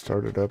like I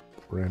started up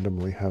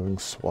randomly having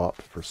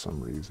swapped for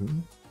some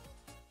reason.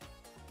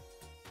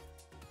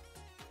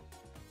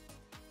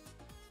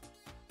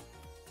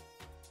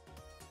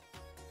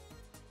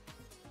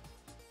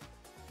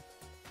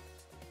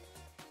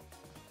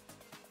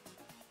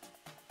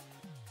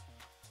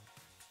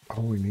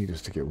 All we need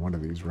is to get one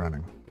of these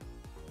running.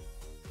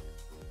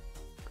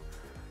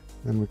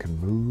 Then we can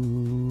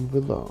move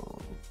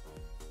along.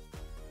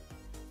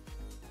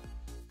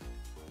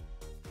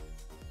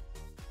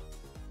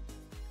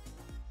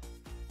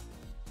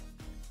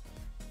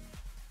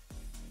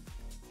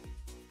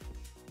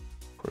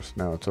 Of course,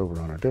 now it's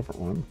over on a different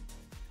one.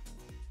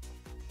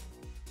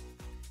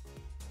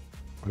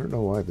 I don't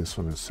know why this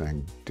one is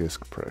saying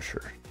disk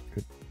pressure.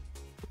 It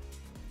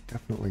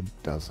definitely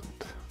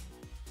doesn't.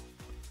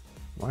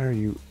 Why are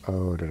you...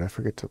 Oh, did I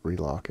forget to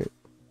relock it?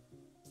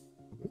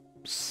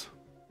 Oops.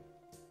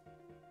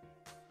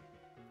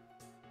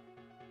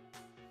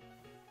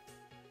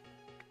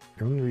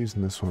 The only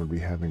reason this one would be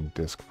having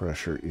disk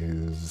pressure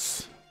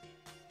is...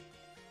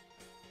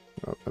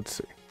 Oh, let's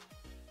see.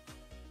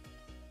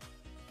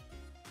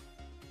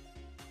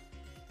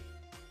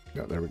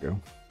 Oh, there we go.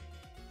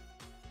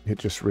 It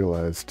just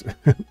realized,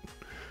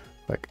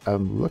 like,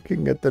 I'm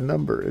looking at the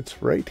number.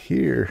 It's right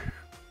here.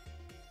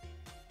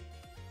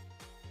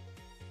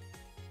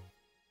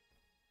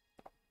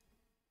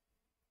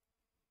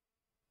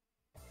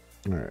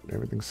 All right,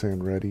 everything's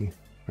saying ready.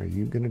 Are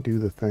you going to do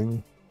the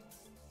thing?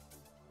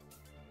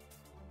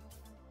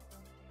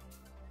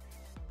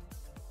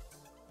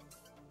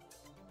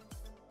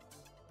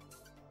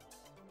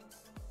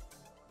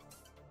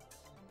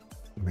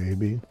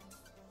 Maybe.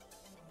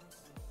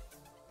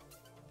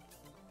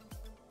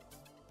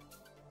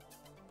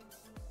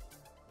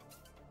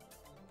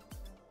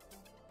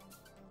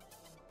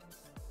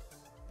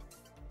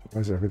 Why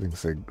does everything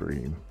say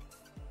green?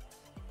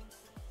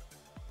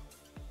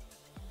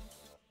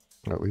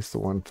 Well, at least the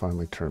one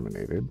finally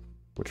terminated,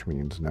 which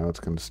means now it's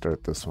going to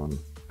start this one,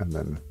 and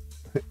then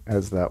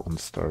as that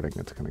one's starting,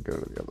 it's going to go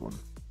to the other one.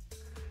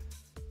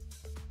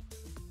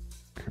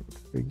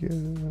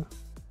 Configure,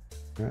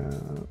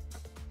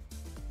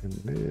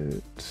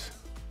 init,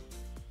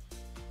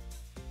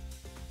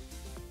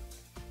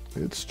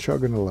 It's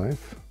chugging a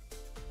life.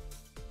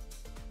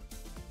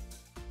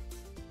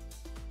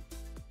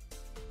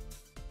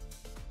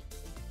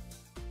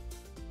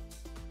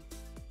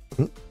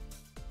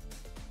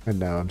 And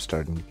now I'm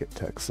starting to get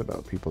texts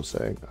about people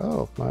saying,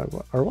 oh, our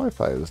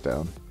Wi-Fi is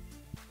down.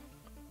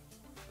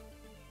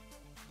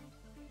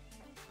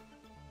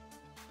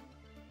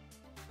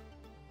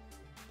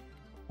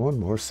 One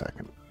more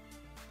second.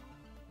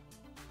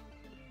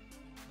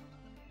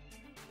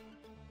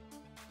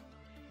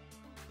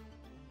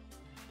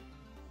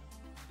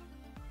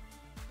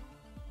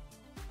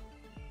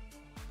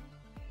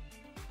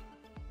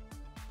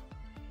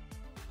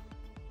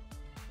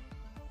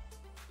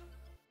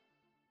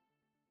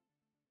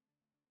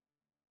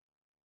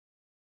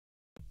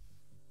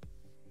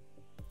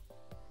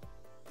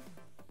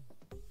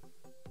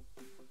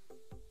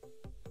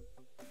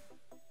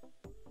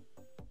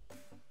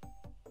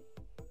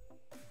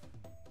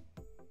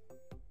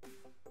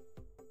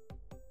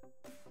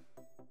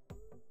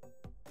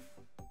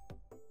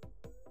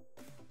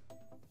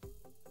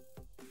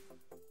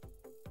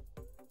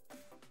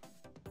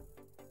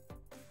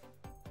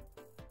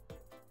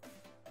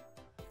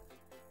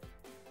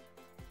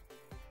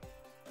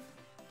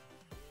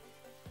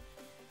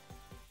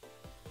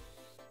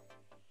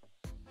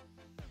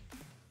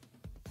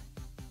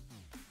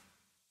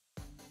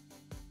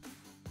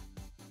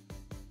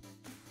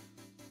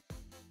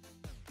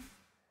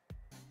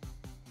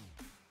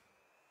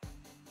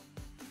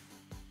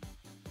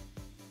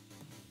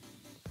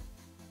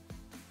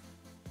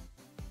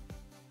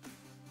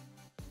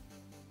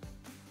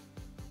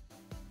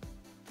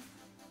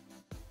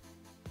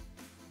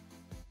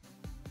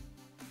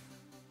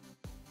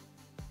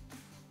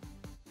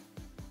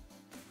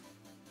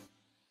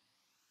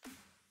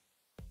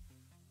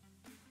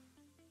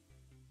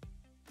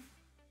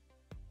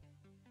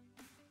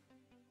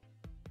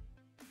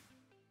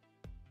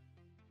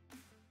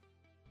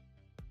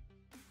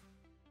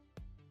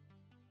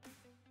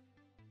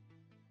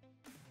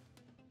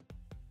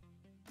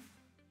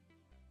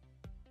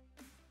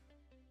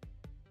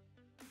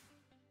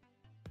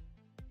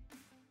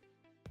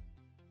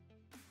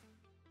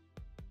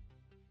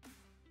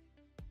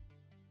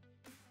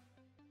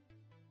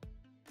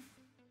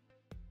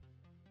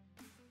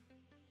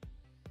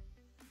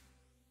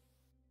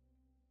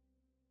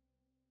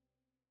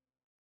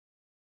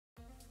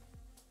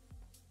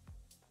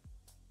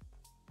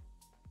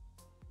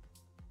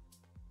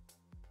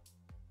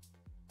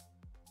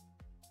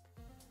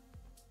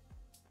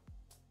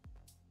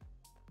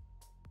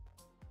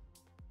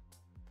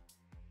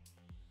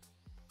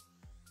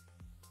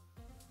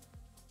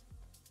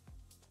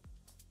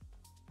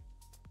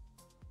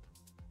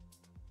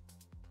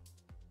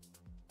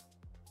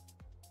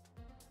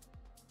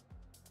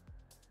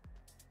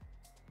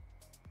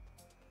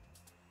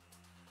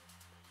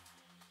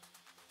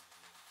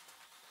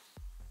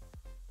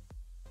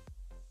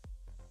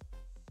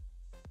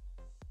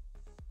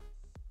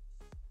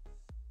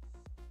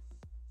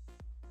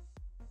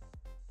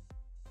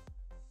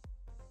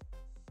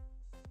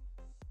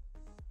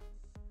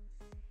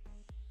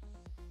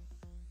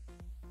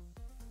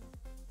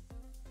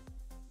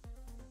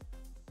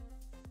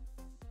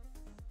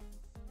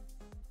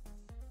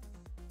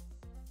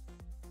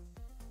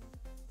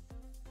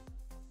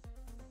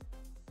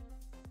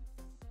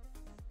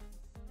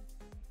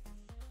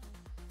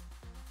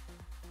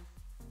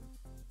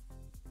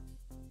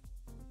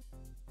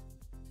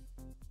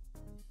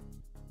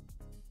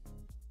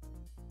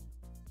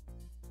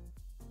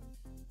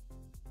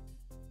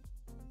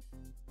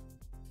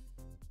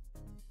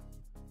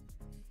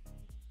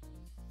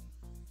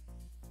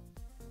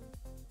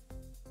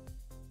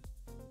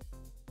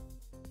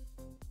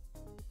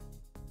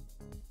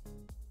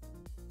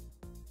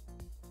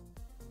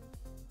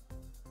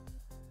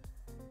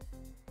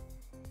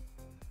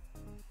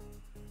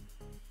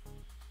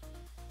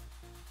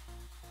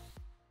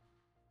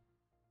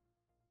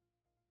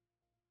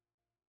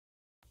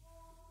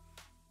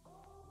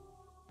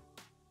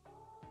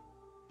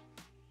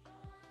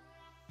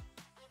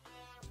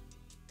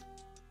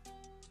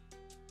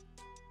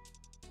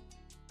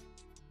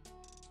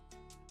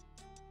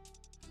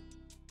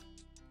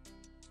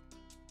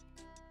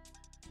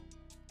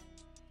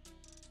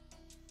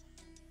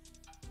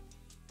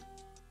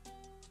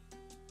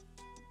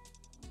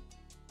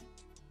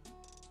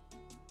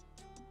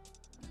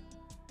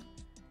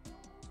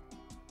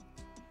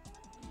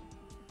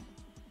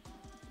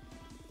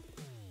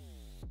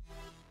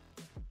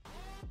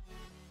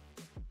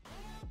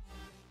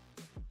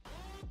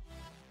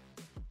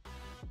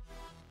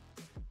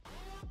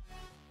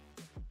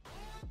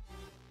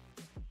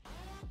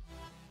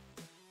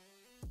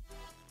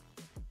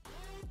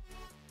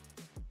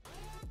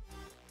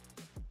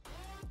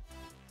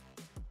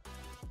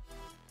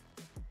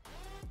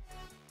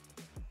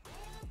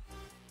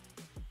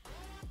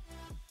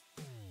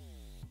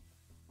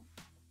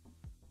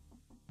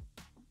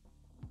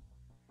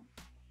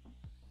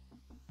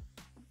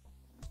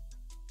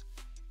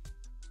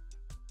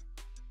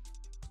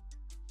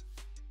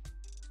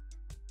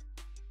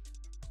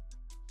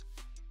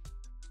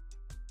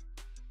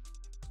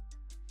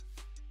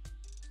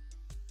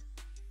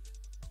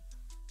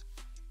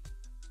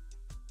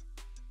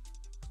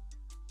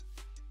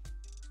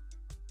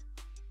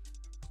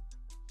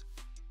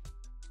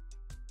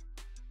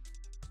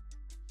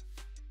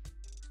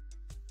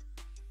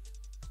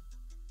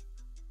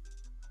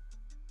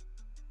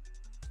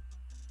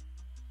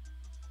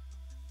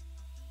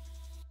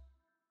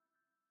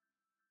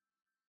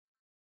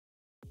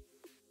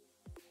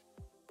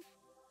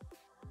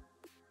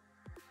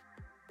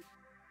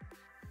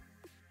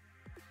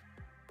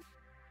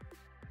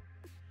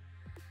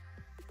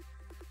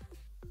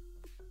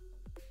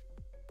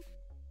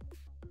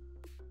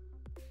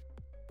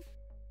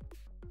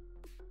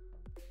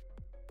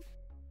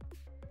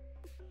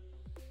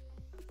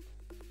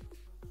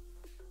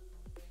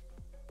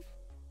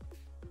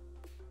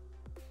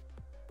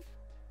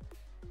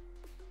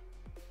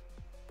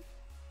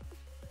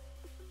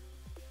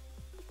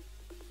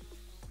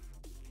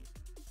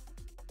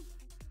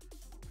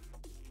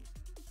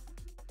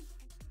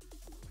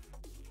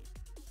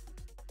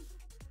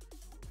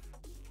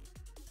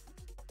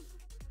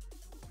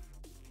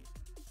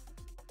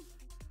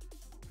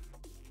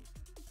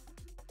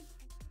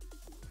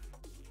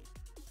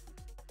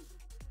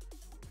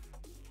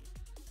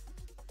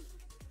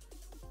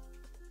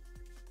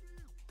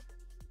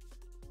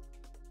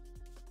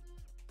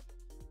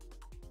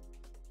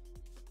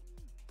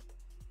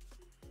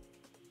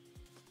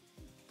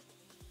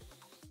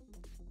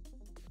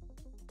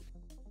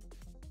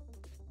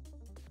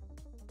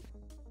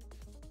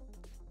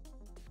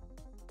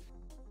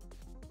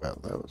 Well,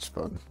 that was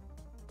fun.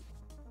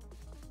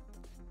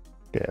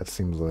 Yeah, it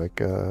seems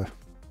like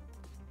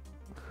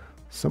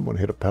someone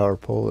hit a power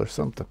pole or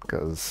something,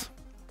 because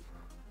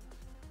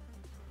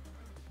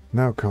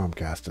now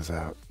Comcast is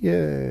out.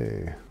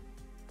 Yay!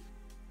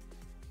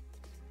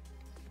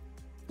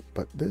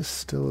 But this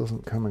still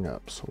isn't coming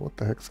up, so what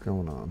the heck's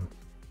going on?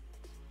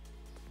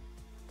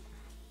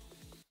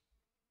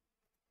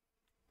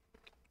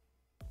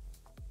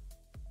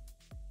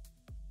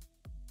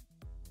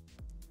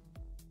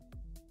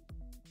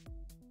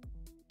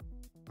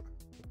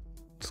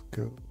 Let's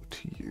go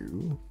to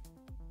you.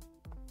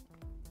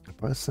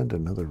 If I send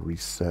another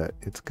reset,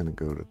 it's going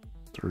to go to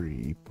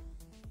 3.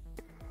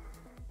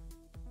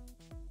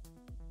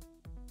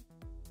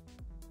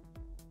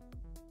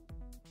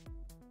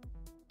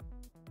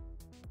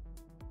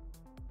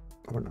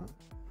 Or not.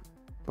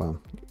 Well,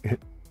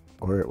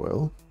 or it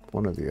will.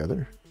 One or the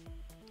other.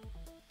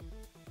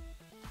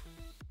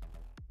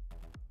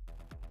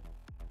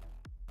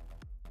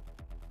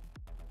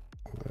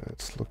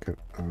 Let's look at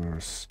our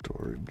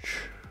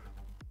storage.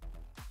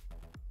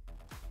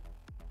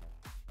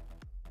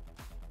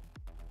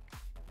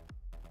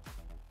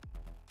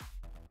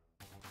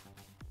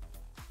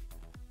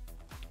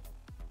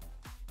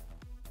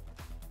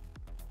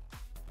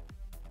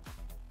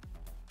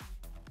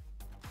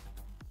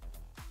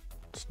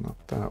 It's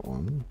not that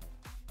one.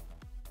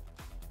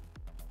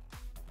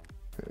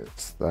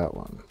 It's that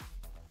one.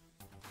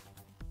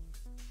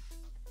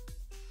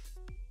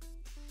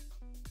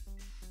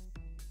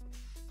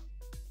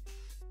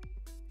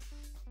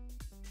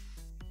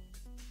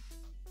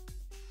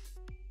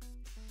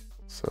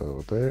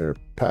 So there,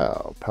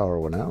 power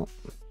went out.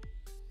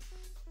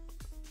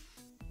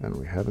 And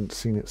we haven't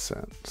seen it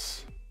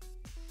since.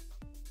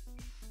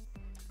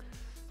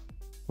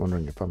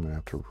 Wondering if I'm gonna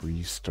have to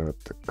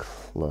restart the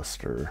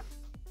cluster.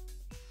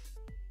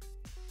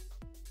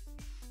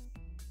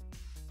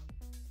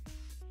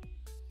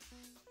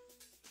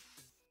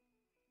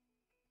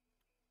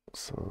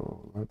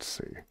 So let's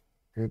see.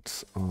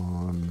 It's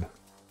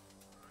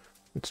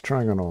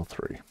trying on all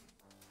 3.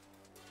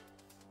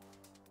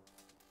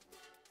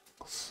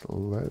 So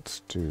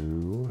let's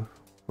do,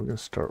 we're going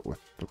to start with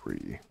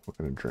 3. We're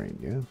going to drain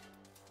you.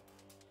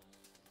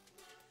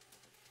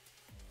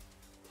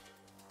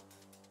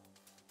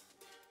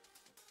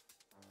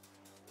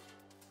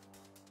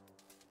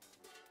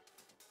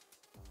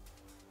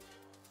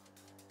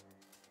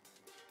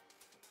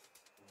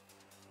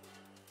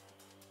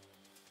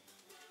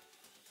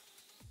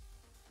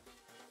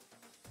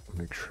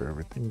 Make sure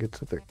everything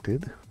gets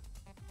evicted.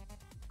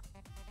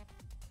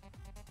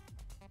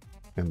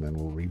 And then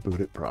we'll reboot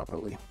it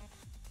properly.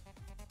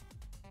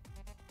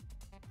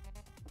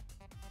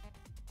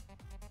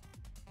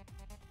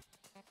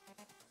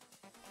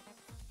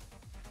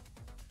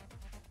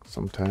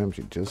 Sometimes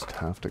you just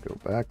have to go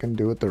back and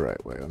do it the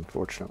right way,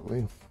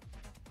 unfortunately.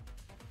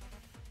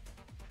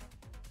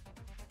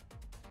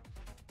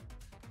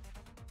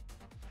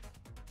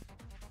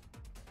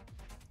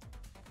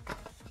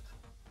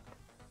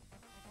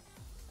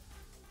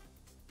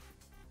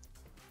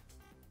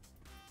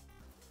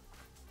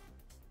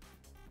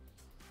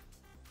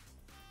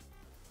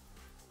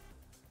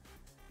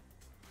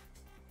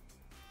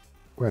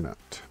 Why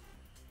not?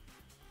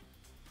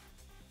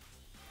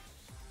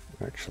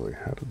 Actually,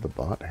 how did the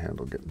bot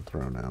handle getting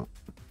thrown out?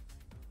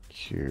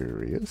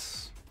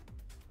 Curious.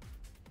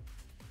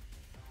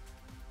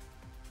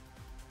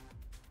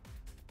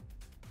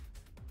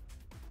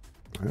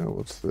 Oh,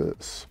 what's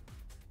this?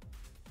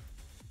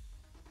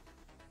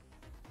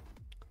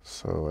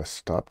 So I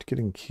stopped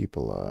getting keep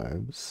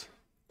alives.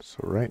 So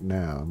right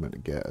now I'm gonna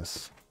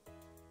guess.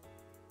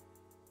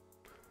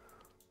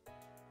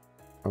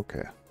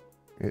 Okay.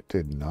 It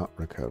did not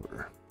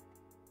recover.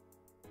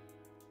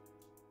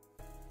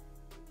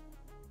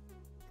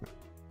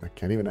 I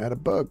can't even add a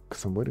bug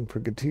because I'm waiting for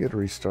Gatia to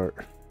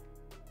restart.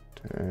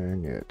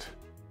 Dang it.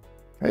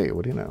 Hey,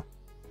 what do you know?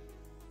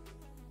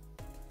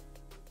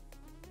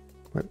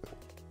 What?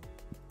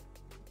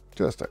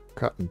 Just a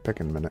cotton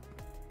picking minute.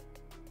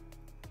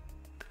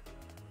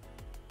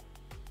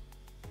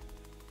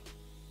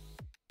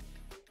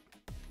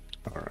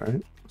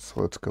 Alright,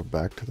 so let's go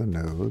back to the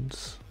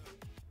nodes.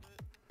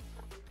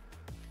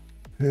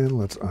 And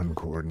let's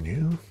uncordon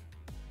you.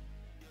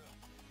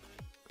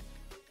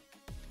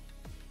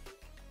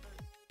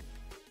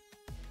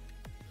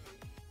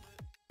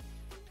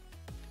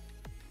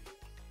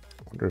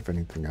 Wonder if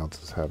anything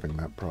else is having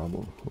that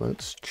problem.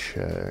 Let's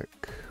check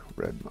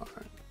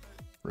Redmine.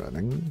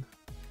 Running.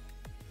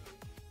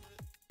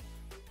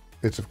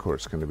 It's of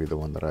course going to be the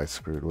one that I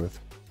screwed with.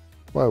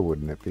 Why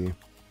wouldn't it be?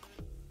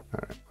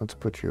 Alright, let's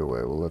put you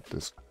away. We'll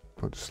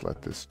just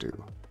let this do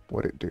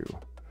what it do.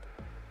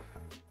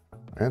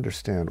 I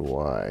understand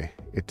why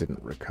it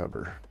didn't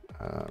recover.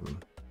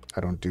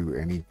 I don't do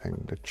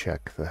anything to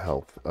check the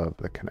health of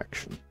the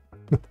connection.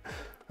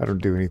 I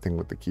don't do anything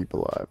with the keep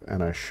alive,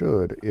 and I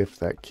should if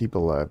that keep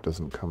alive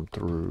doesn't come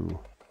through.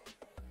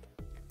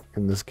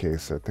 In this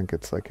case, I think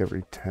it's like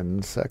every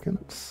 10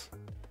 seconds.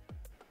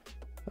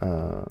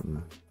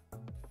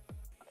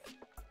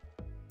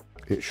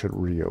 it should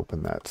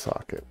reopen that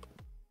socket.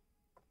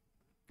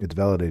 It's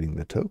validating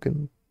the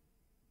token,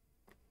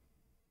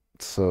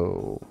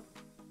 so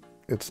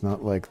it's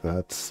not like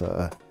that's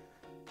an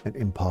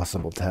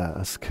impossible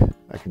task.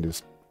 I can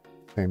just,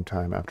 same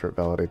time after it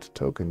validates a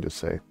token, just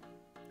say,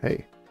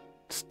 hey,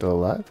 it's still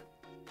alive.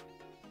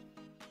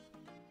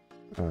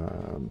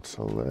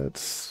 So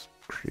let's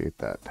create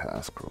that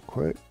task real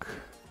quick.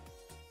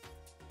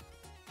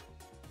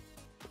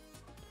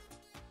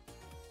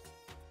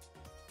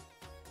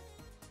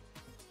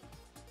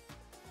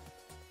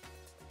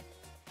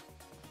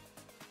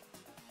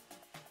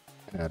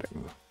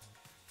 Adding.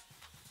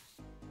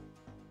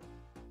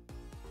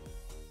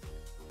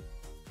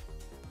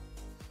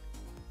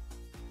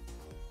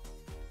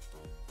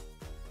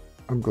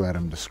 I'm glad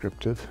I'm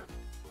descriptive.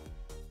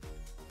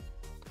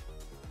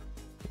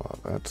 While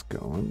that's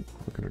going,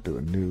 we're going to do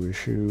a new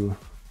issue.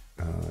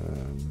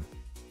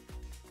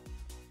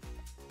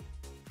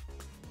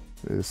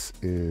 This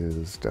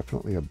is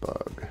definitely a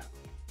bug.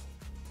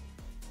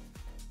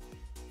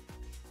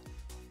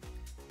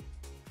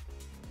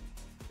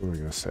 What are we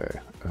going to say?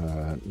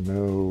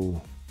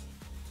 No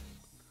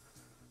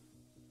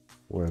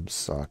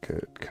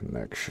WebSocket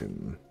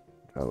connection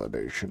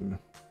validation.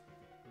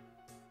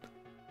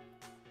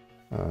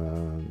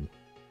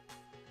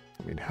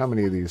 I mean, how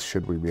many of these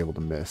should we be able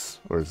to miss?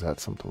 Or is that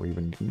something we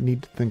even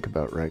need to think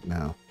about right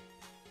now?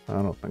 I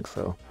don't think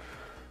so.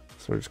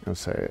 So we're just going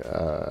to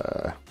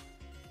say,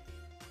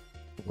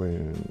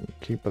 when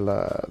keep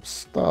alive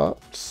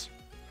stops,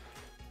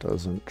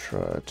 doesn't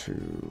try to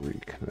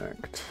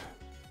reconnect,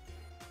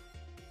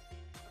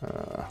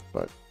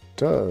 but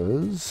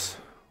does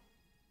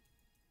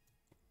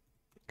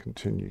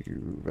continue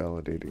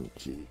validating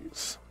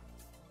keys.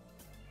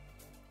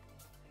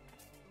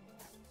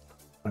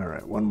 All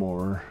right, one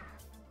more.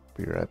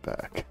 Be right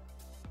back.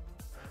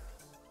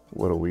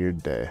 What a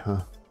weird day,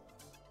 huh?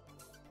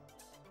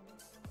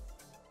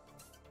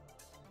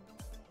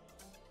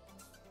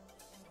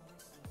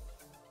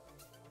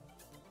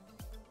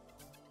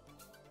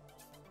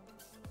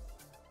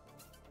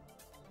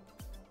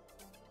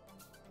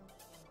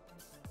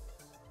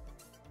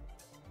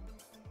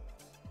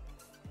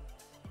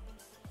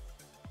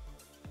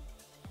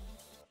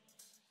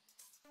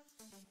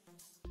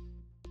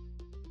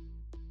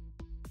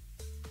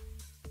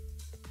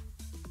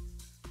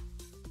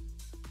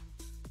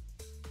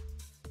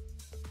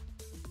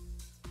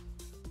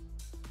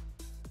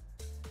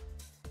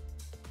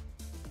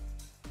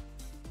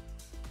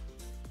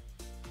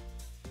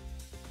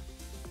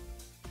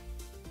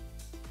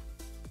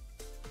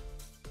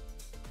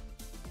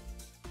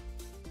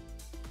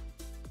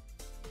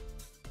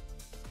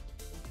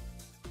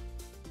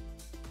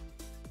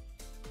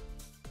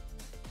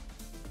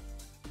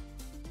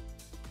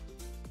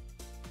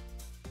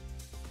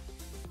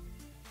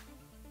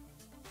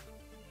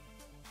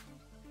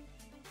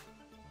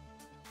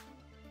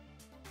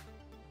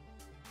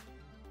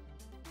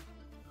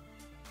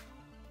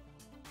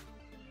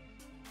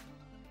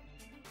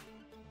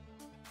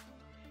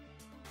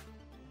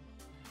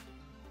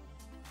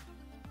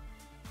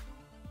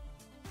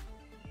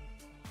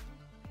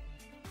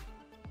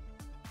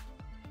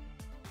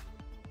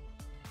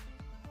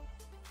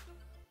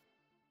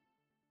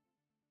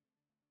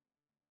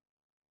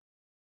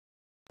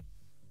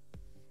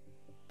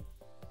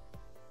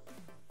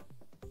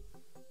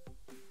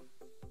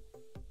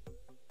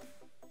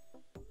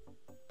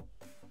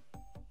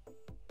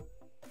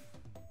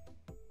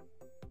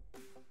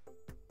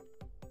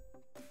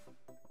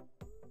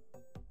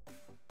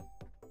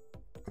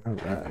 All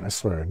right, I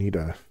swear I need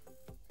a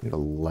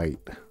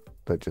light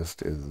that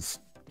just is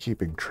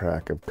keeping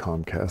track of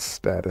Comcast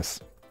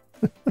status.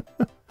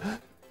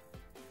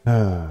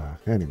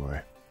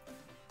 Anyway.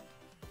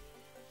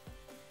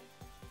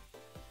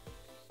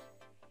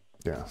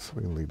 Yeah, so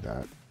we can leave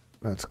that.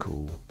 That's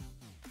cool.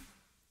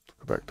 Let's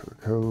go back to the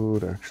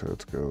code. Actually,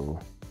 let's go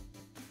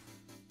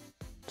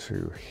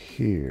to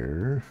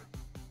here.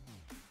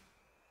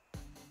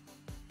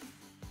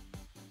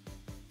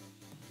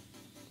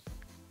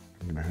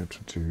 I'm gonna have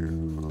to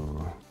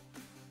do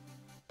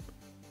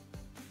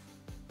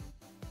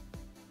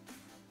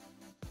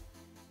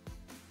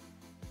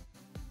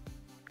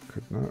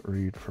could not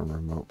read from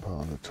remote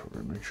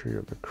repository. Make sure you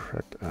have the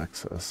correct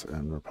access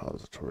and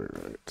repository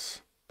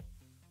rights.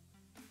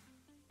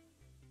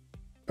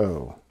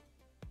 Oh.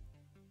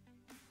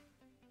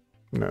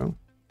 No,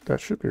 that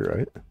should be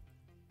right.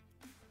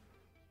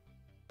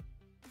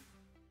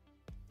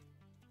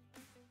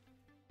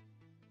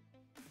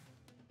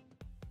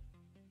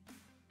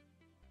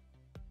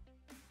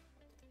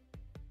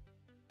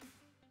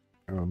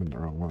 Oh, I'm in the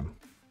wrong one.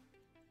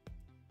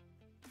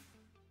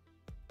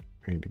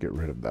 I need to get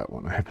rid of that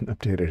one. I haven't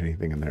updated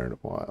anything in there in a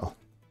while.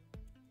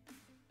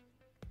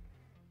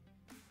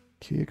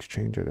 Key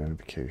exchange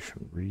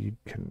identification, read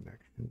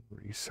connection,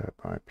 reset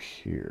by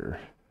peer.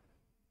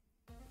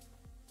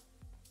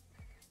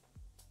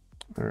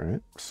 All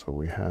right, so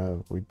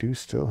we do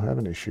still have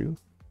an issue.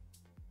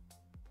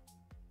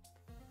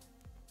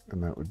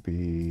 And that would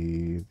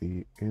be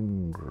the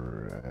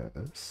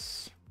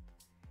ingress.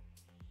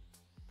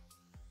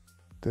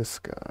 this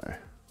guy.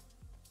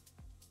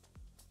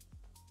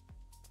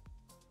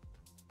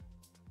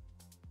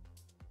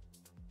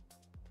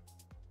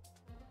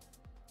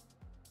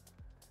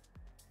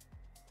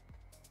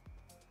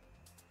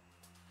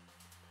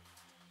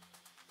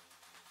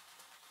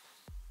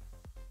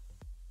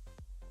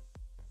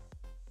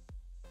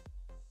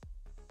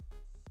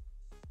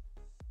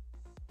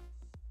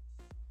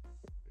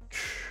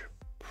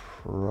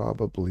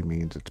 Probably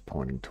means it's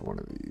pointing to one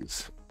of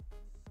these.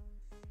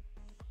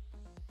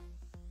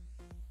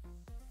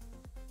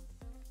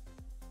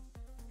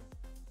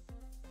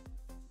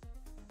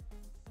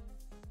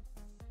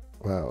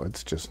 Wow,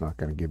 it's just not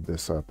going to give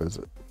this up, is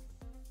it?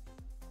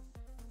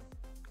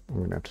 I'm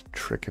going to have to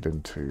trick it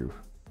into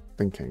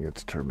thinking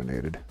it's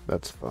terminated.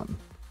 That's fun.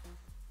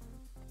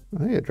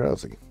 Oh, hey,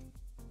 drowsy.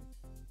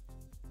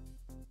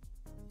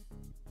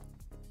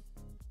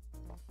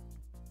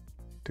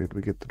 Did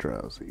we get the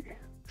drowsy?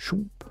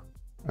 Shoop.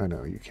 I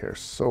know you care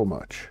so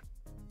much.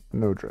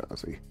 No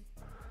drowsy.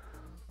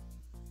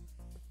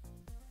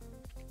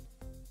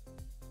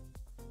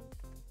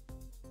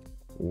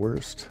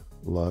 Worst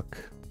luck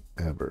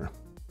ever.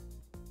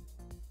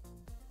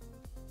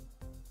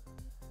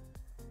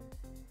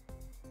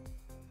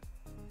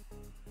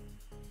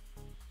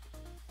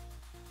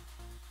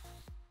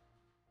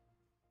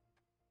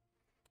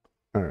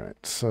 All right,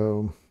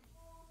 so,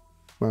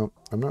 well,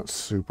 I'm not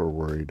super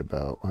worried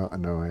about, well,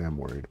 no, I am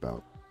worried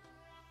about.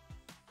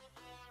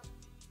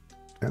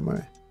 Am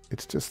I?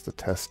 It's just the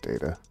test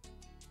data.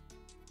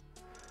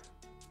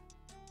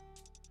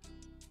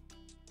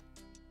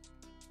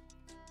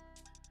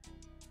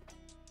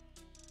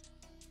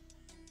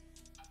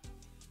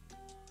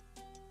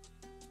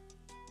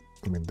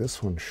 I mean,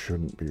 this one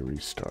shouldn't be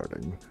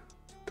restarting.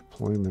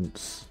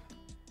 Deployments,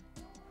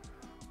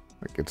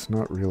 like it's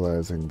not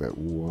realizing that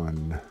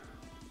one.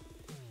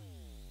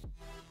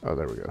 Oh,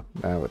 there we go.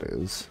 Now it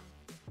is.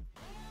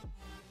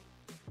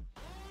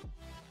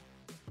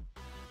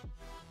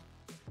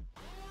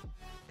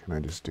 Can I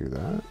just do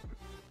that?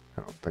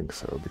 I don't think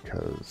so,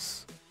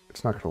 because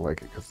it's not going to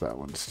like it because that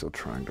one's still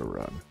trying to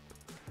run.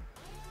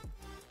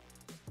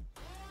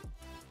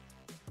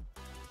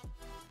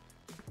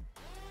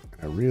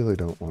 I really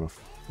don't want to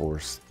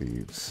force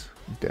these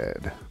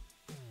dead.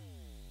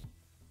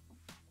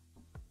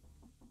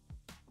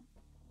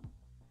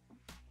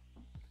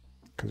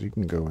 Because you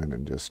can go in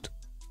and just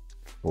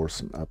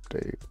force an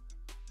update.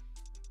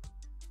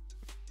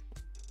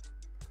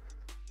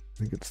 I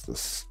think it's the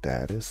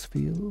status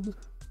field.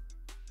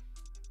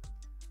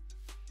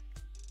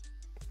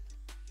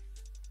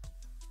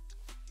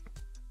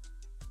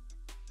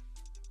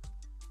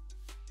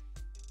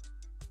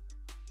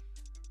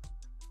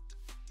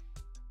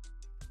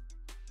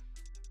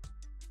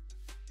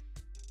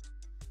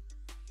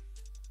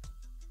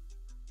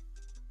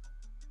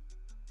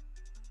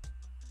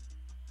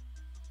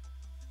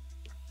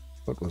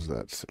 What was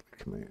that silly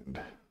command?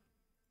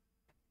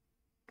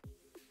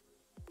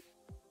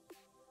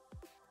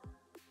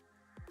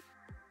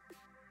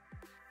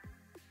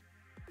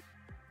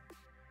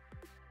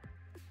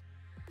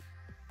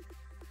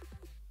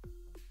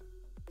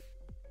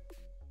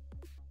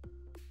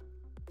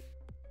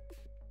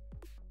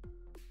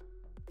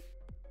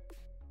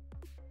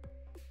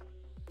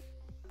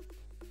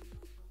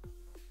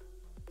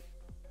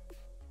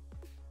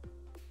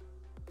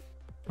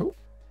 Oh,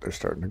 they're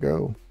starting to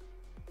go.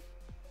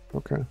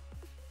 Okay.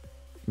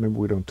 Maybe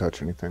we don't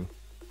touch anything.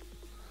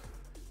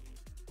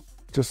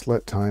 Just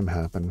let time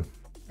happen,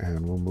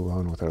 and we'll move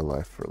on with our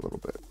life for a little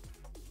bit.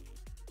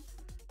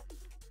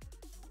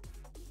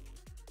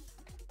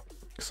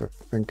 So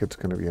I think it's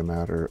going to be a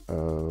matter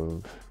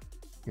of,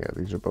 yeah,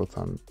 these are both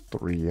on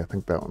 3. I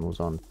think that one was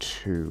on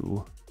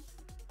 2.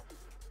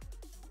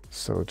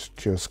 So it's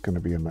just going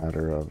to be a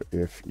matter of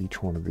if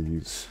each one of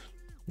these,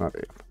 not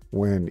if,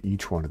 when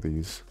each one of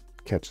these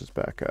catches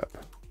back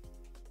up.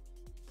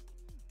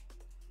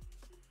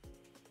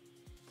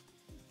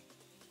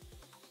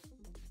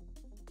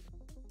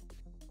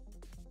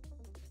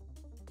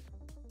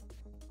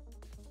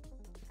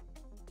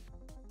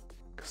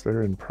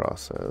 They're in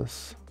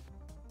process,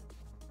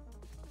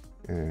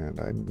 and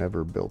I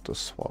never built a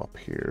swap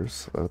here,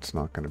 so that's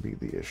not going to be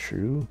the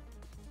issue.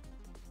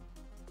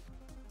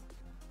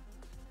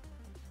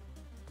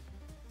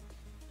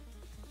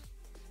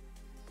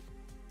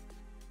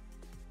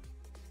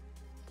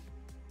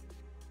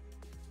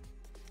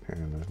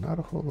 And there's not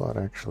a whole lot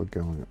actually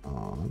going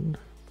on.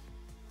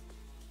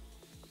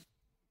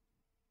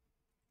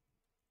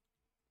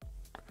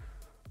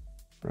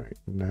 Right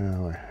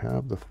now I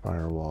have the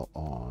firewall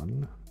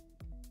on.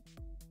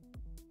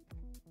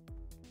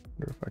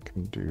 I wonder if I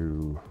can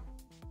do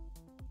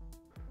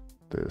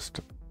this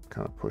to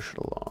kind of push it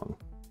along.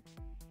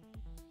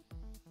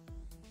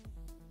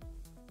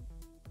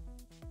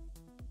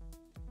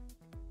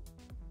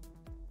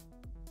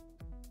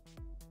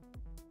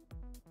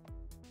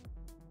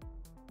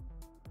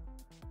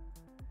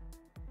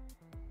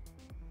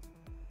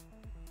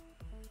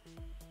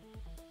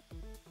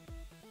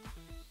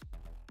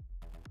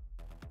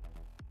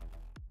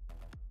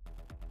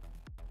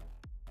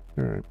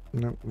 All right,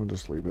 no, we'll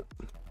just leave it.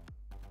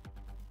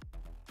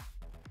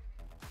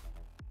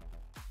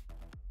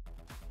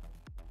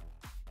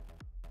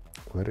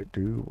 Let it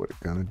do what it's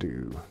gonna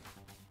do.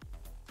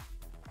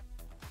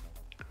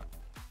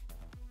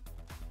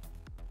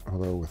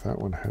 Although with that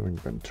one having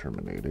been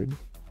terminated,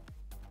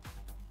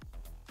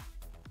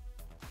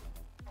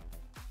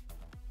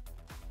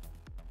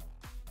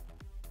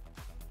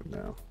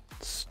 no,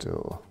 it's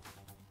still.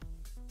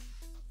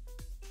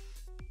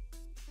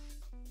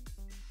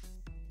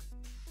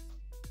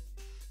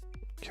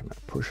 Can I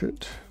push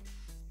it?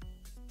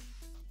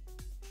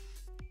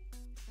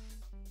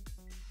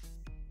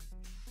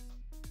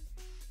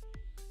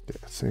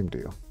 Yeah, same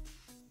deal.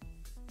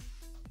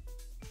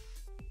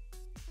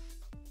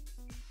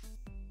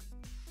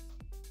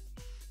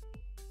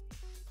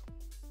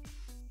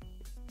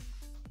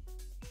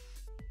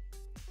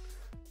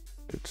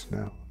 It's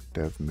now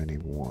dev mini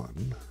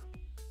 1.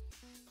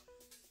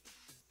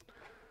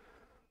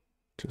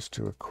 Just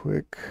do a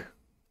quick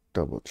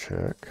double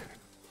check.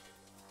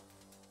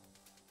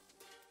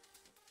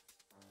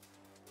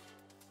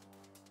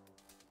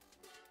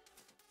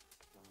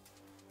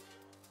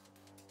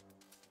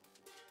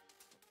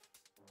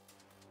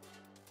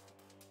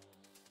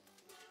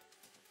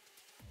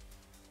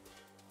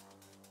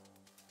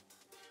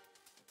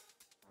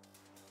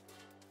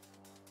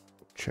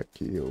 Check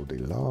the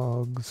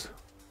logs.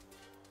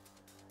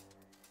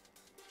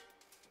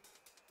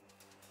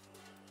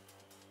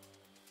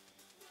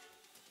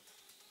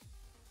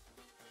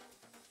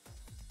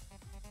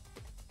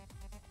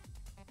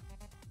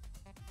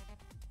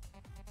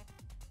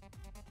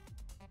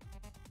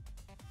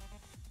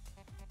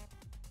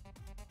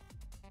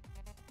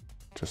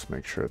 Just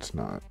make sure it's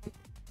not.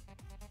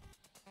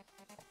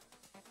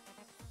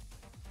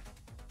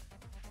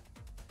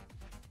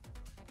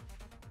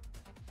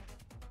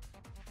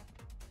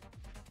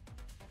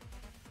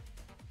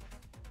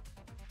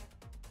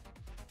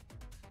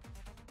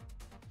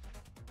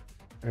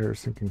 Error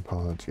syncing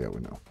pods, yeah, we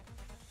know.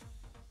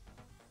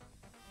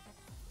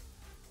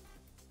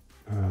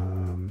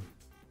 Am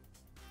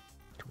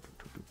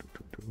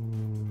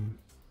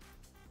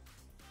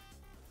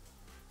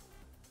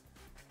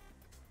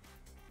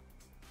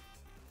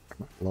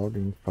I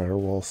logging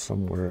firewall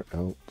somewhere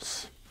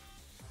else?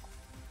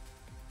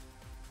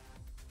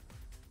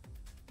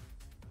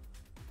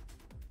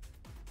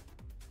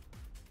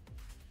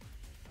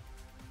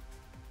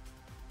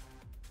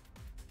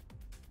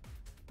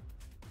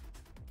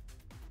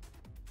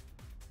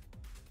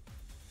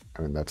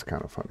 I mean, that's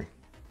kind of funny.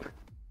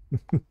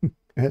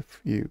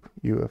 FU,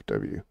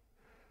 UFW.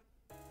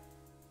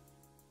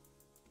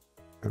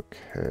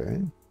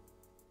 Okay.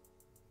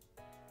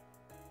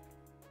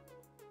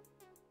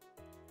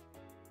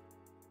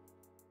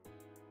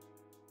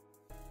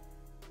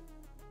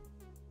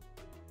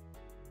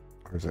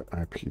 Or is it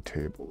IP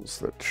tables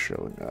that's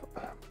showing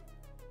up?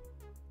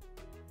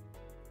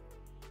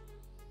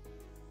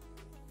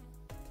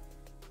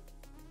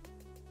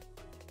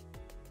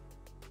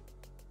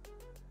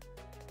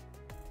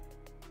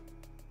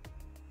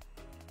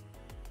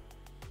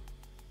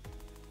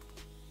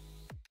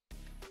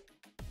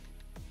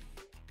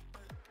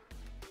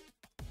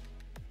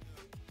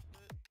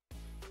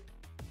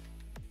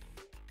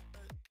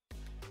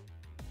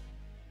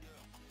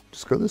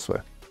 Just go this way.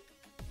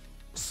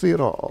 See it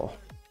all.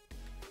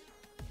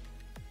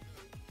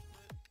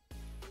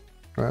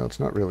 Well, it's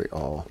not really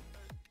all.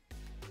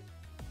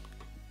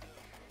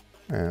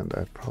 And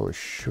I probably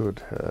should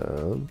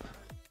have...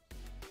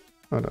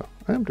 Oh no,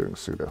 I am doing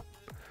sudo.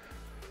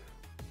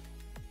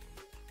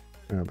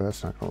 Yeah, but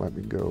that's not going to let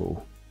me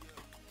go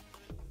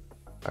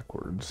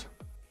backwards.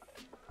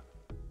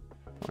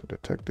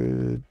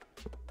 Undetected.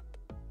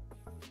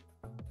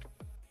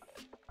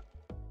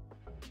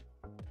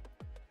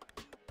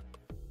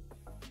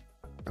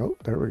 Oh,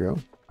 there we go.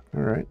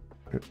 All right,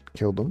 it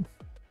killed them.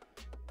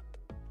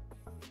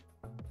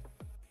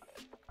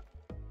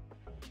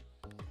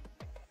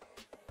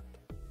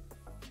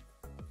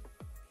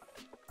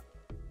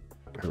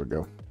 There we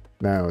go.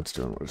 Now it's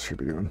doing what it should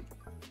be doing.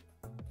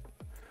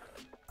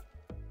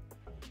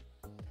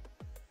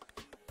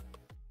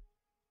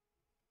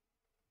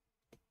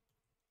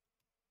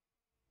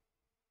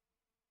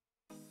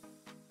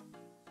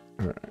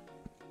 All right.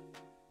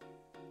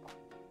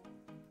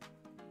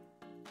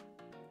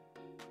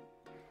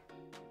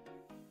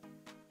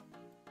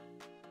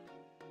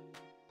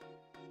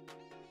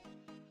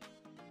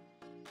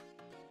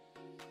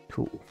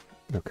 Cool.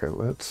 Okay,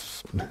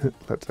 let's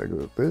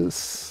exit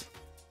this.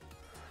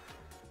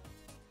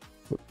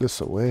 Put this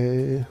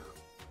away.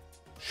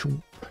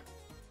 Shoop.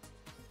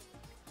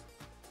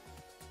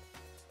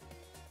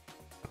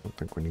 I don't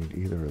think we need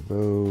either of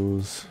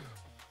those.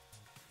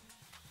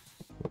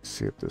 Let's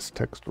see if this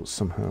text was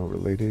somehow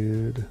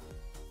related.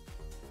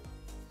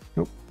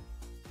 Nope.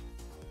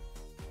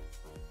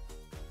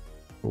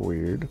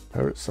 Weird.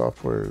 Pirate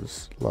Software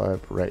is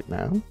live right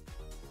now.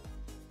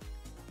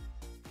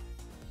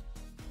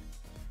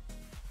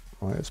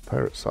 Why is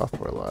Pirate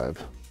Software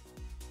live?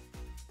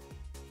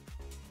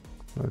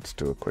 Let's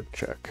do a quick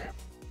check.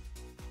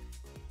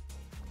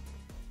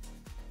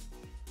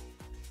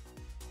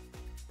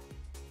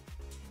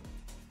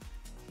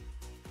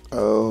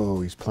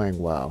 Oh, he's playing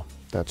WoW.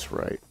 That's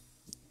right.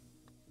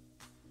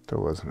 There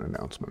was an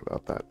announcement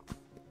about that.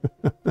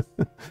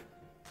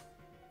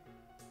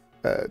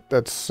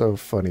 That's so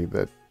funny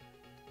that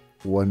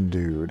one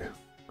dude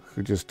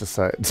who just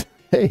decides,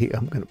 hey,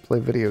 I'm going to play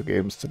video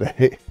games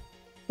today.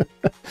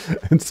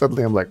 And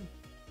suddenly I'm like,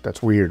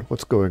 that's weird.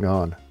 What's going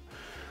on?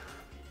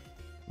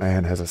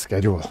 Man has a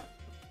schedule.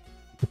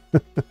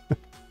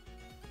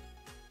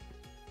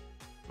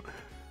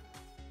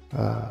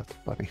 It's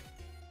funny.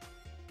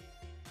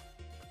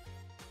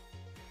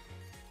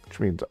 Which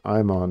means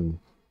I'm on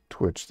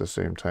Twitch the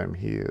same time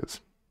he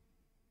is.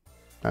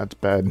 That's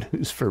bad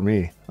news for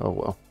me. Oh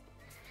well.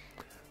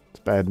 It's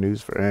bad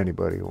news for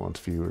anybody who wants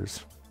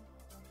viewers.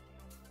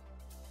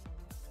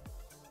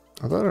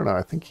 Although I don't know,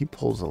 I think he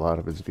pulls a lot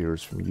of his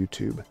viewers from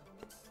YouTube.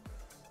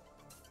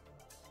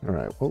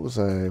 Alright, where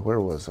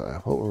was I?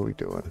 What were we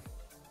doing?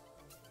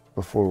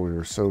 Before we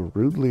were so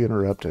rudely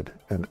interrupted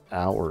an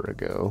hour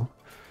ago.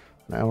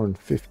 An hour and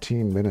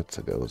 15 minutes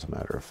ago, as a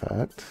matter of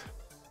fact.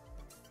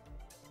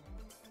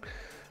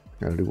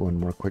 Gotta do one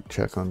more quick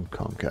check on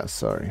Comcast,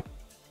 sorry.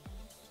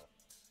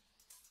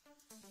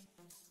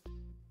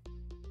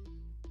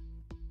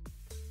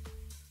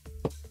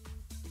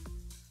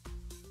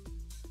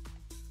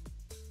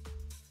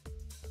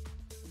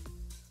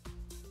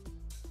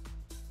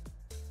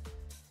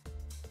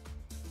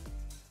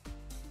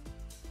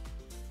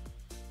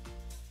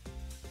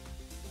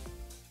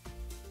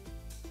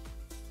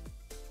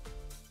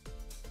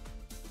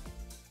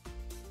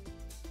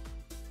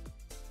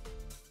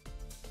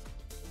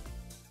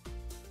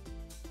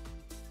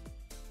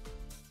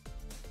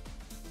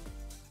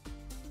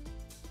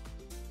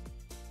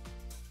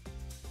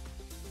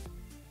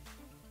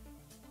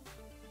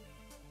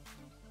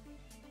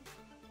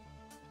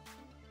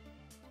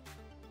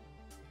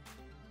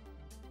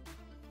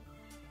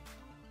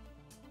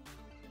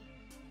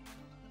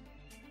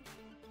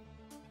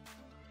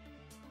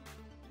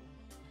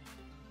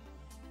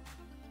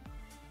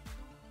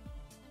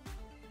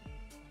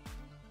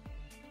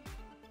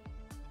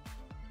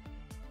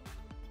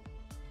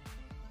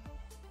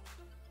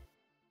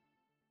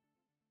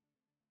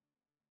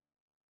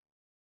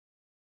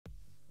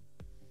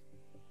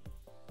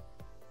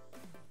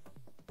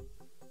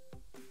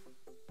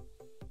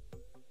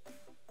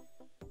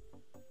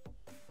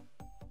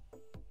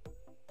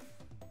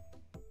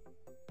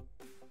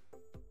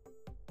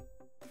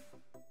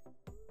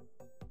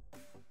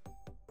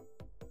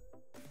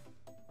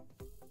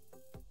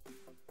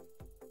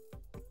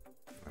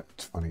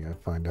 It's funny, I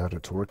find out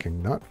it's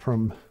working not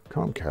from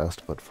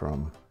Comcast, but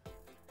from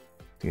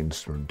the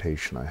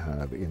instrumentation I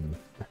have in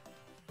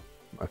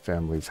my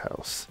family's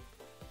house.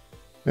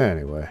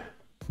 Anyway,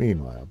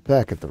 meanwhile,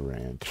 back at the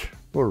ranch.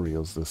 4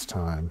 reels this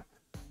time.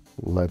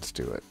 Let's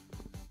do it.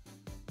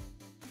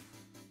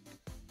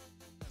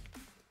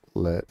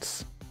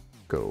 Let's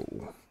go.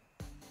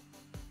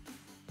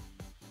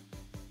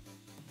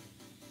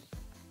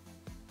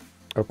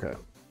 Okay.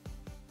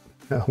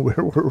 Now,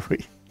 where were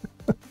we?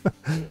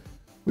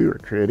 We were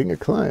creating a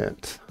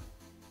client,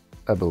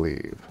 I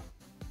believe.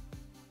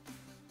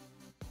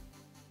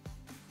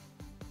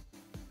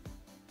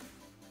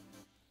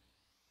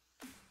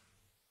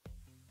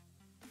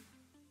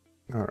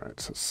 All right,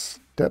 so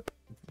step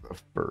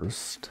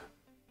first,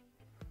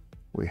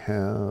 we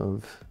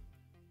have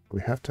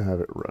to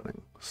have it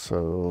running.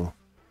 So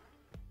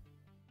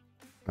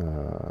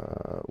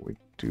we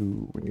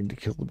need to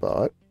kill the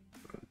bot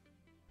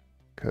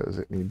because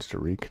it needs to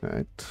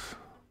reconnect.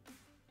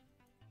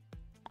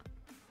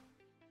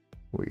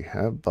 We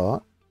have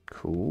bot,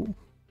 cool.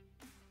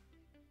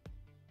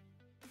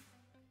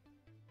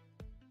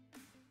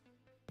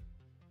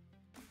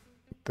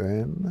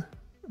 Then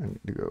I need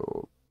to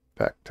go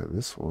back to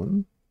this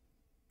one.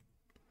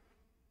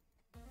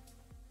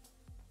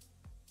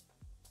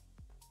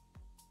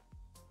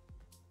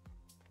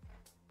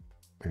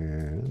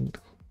 And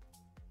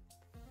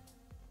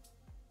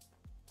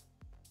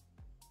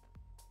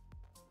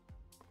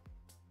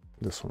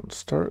this one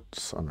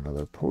starts on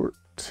another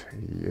port,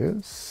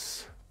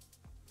 yes.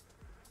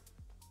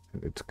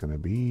 And it's gonna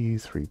be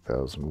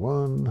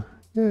 3001.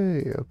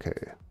 Yay,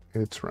 okay,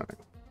 it's running.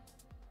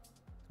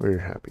 We're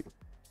happy,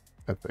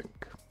 I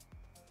think.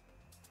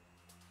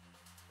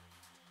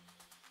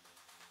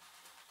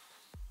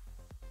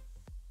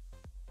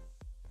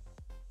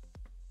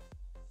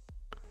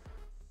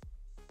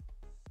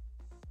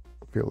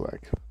 I feel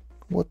like,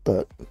 what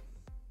the?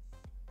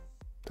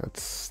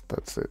 That's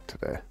it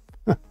today.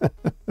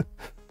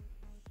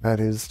 That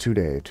is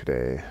today.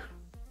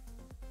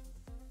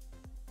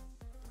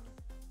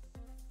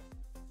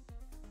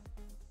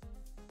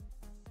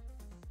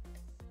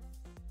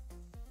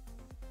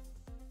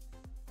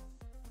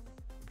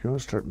 If you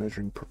want to start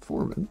measuring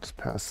performance,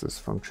 pass this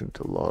function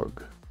to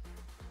log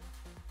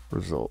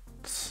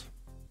results.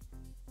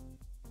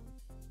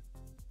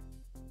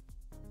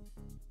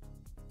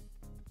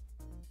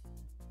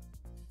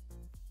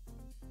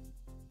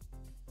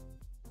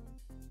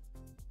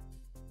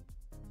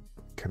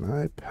 Can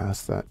I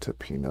pass that to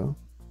Pino?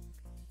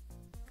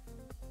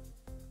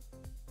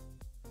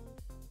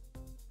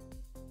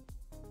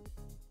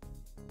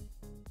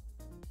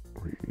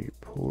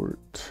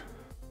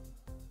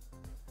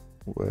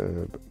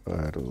 Web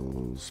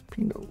Vitals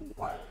Pinot.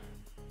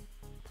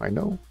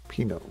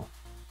 Pinot.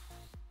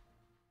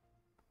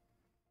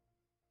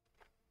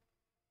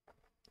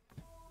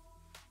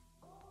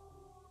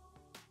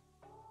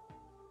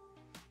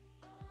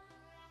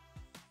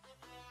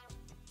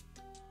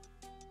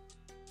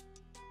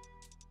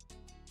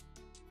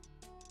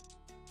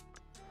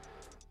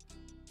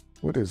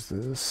 What is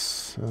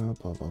this? Blah,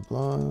 blah,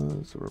 blah.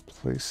 Is it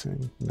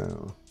replacing?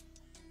 No.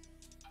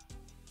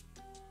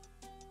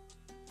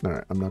 All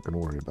right, I'm not going to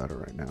worry about it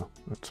right now.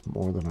 That's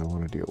more than I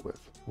want to deal with.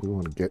 We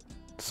want to get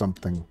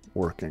something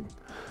working.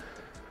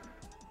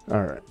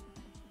 All right.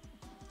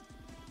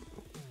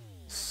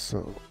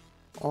 So,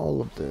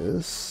 all of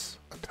this,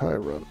 a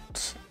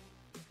tyrant.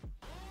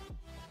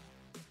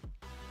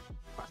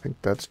 I think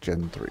that's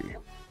Gen 3.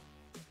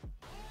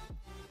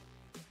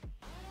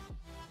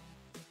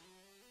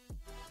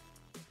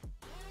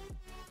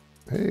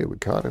 Hey, we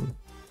caught him.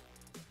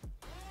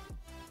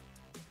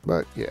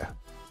 But yeah,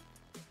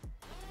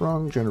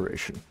 wrong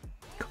generation.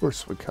 Of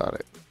course we caught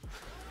it.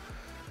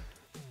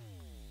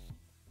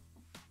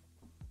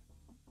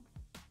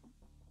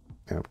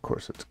 And of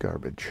course it's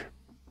garbage.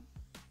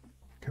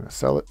 Can I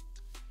sell it?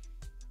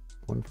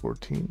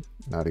 114,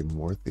 not even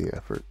worth the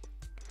effort.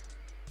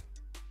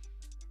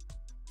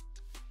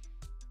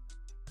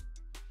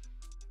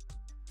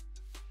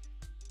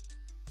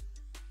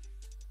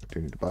 I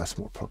do need to buy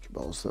some more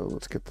Pokeballs though.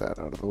 Let's get that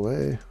out of the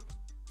way.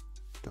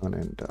 Done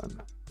and done.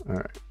 All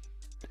right.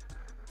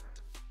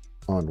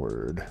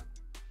 Onward.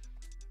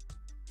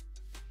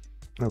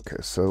 Okay,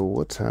 so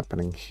what's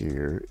happening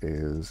here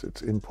is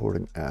it's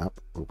importing app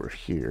over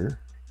here,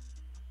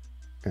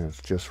 and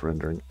it's just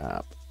rendering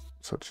app.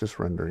 So it's just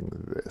rendering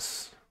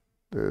this.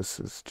 This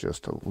is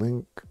just a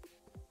link.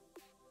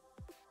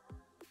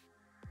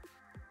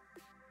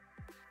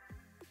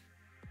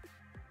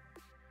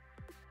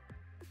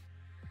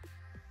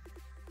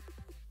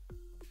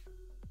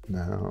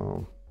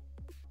 Now,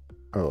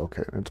 oh,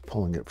 okay, and it's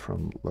pulling it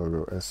from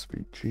logo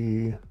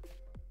SVG,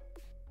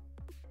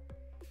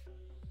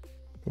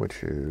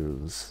 which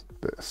is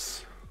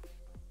this.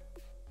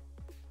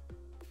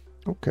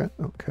 Okay,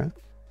 okay.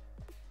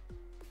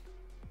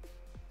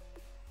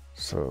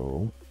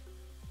 So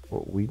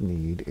what we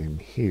need in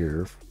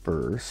here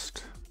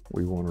first,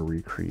 we want to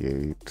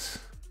recreate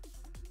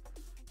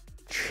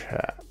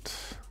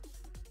chat.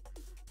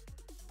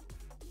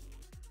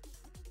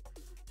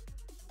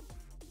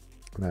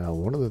 Now,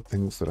 one of the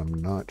things that I'm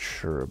not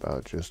sure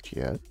about just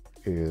yet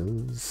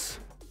is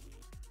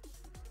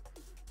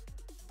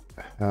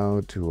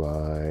how do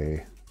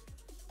I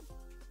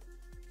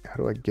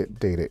get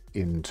data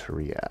into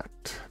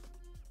React?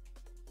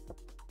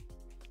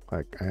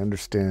 Like, I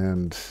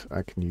understand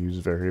I can use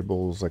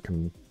variables, I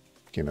can,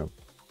 you know,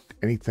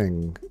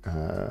 anything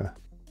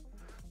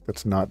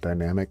that's not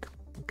dynamic.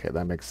 Okay,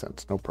 that makes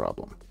sense, no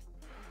problem.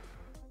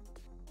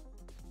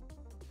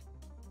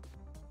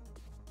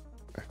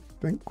 I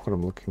think what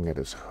I'm looking at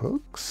is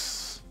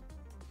hooks.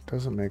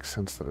 Doesn't make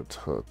sense that it's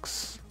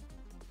hooks.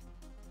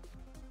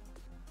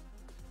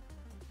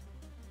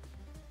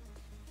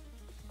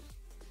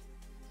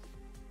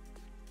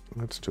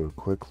 Let's do a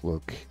quick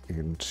look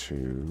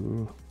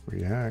into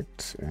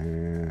React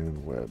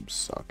and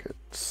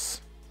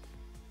WebSockets.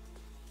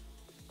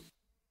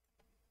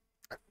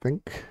 I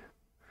think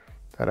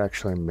that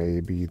actually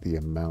may be the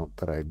amount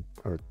that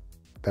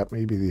that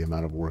may be the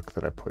amount of work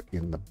that I put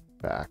in the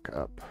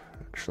backup.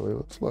 Actually,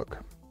 let's look.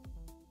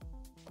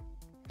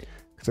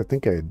 Because I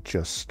think I had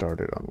just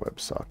started on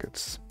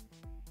WebSockets.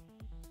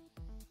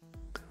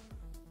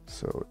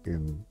 So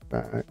in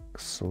back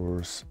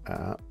source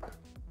app.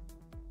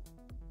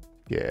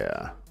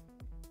 Yeah.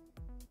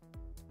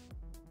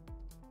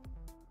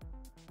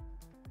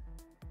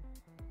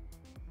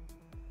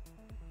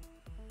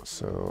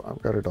 So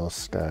I've got it all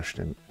stashed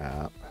in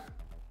app.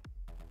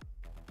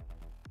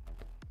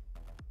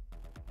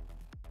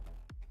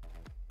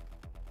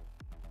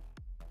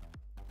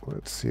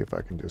 Let's see if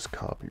I can just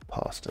copy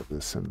pasta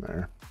this in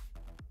there.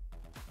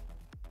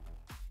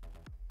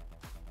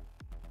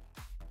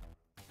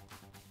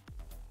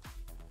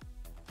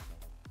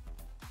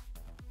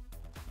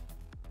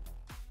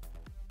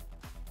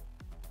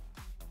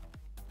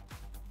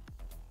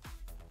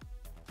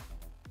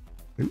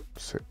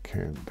 Oops,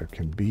 there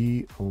can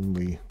be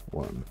only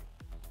one.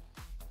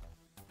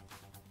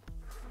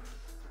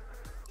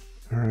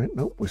 All right,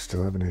 nope, we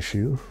still have an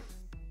issue.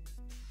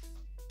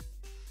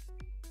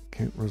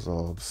 Can't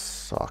resolve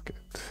socket.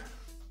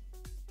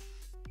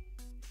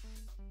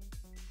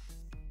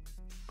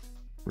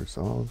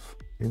 Resolve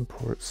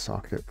import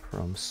socket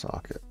from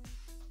socket.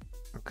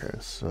 Okay,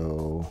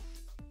 so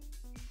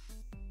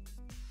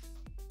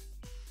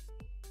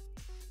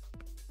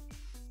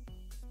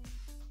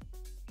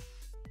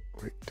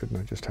wait, didn't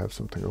I just have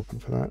something open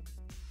for that?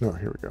 No,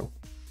 here we go.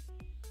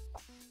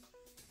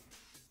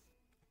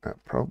 I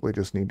probably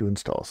just need to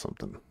install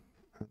something.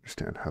 I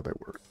understand how they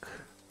work.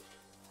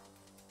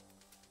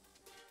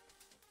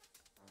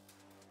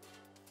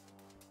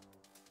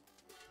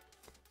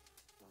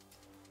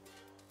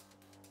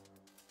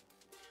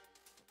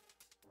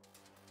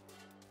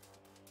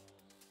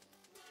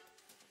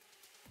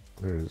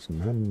 There's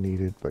none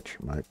needed, but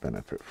you might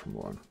benefit from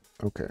one.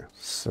 Okay,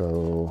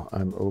 so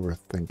I'm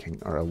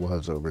overthinking, or I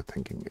was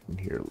overthinking it in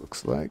here,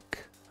 looks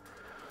like.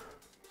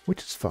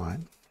 Which is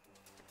fine.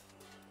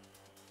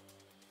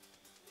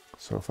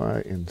 So if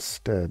I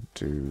instead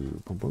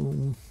do boom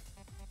boom,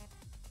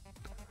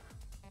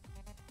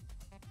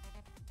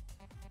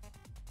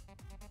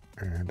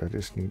 and I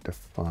just need to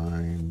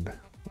find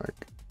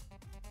like,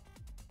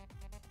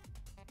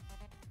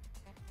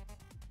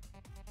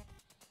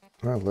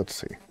 well, let's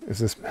see. Is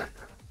this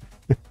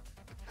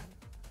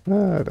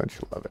don't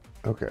you love it?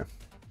 Okay.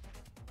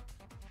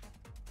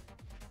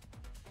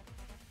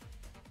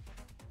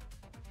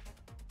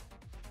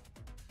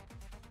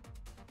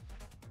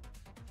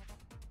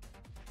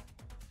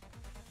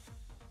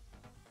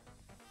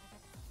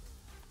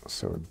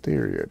 So in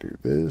theory, I do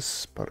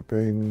this, bada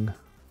bing,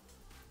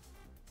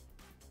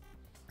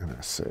 and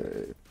I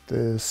say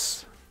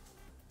this,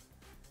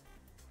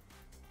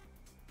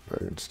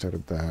 but instead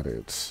of that,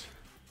 it's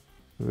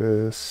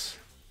this.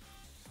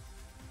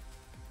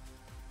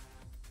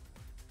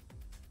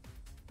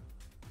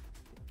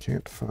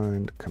 Can't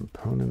find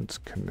components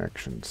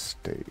connection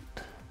state.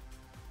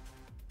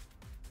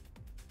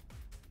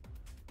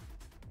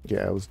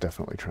 Yeah, I was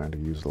definitely trying to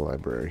use the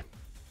library.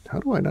 How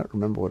do I not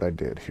remember what I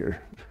did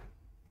here?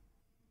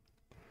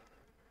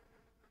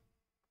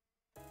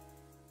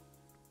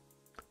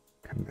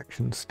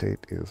 Connection state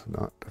is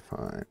not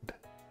defined.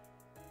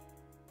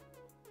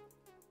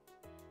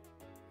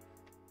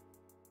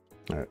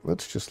 All right,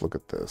 let's just look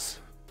at this.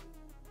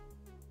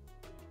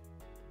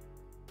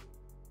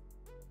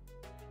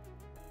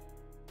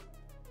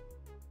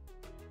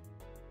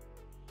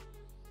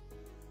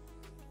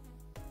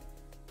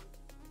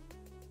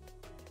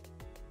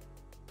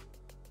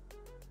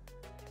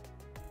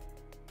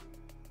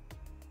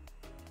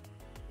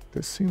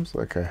 This seems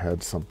like I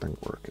had something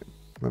working.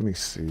 Let me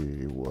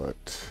see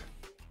what...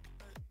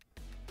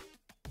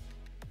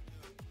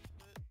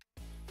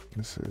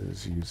 This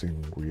is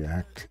using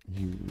React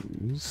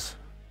use.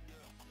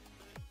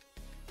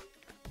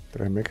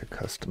 Did I make a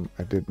custom?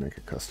 I did make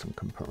a custom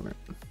component.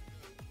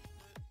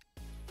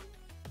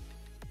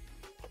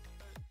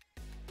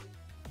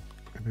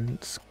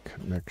 Events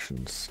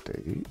connection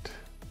state.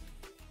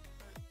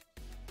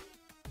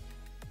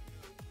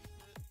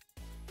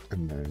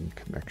 And then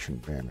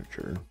connection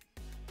manager.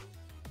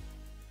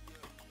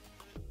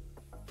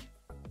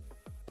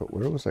 But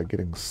where was I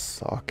getting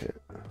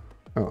socket?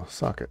 Oh,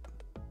 socket.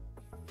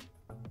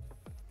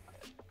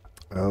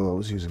 Oh, I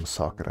was using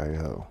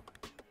socket.io,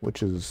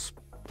 which is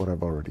what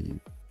I've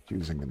already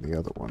using in the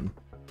other one.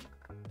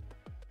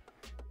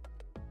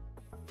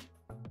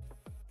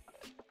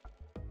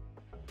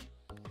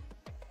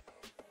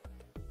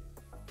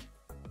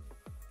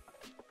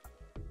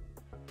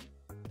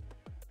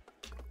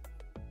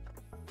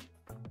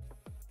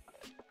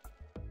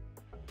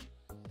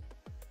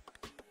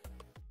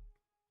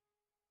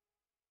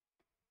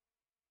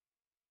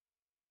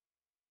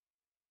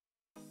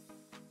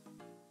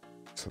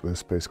 So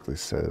this basically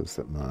says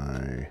that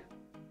my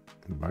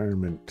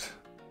environment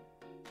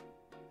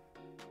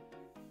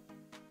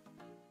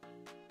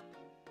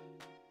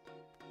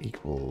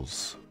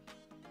equals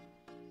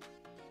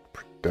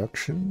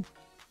production,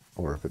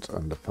 or if it's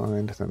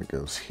undefined, then it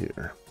goes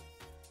here.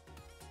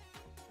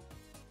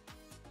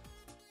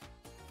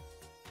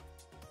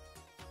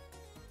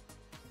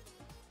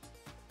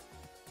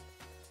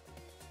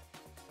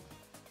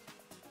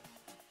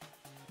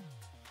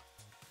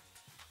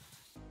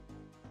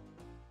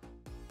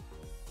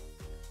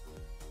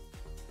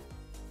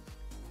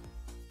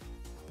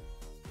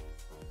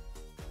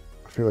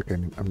 I feel like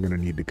I'm going to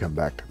need to come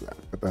back to that,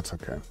 but that's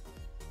okay.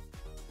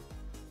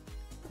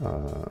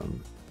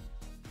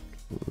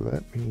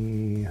 Let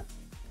me...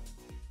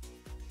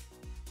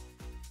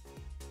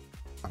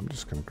 I'm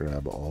just going to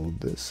grab all of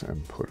this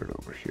and put it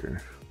over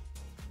here.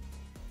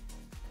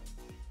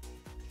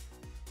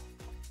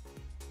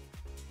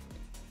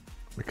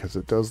 Because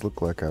it does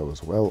look like I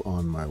was well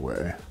on my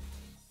way.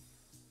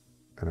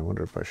 And I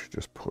wonder if I should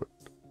just put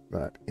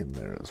that in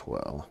there as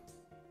well.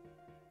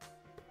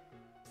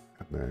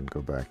 And then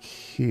go back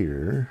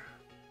here.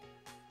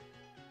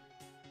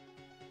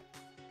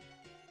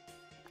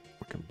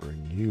 We can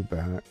bring you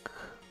back.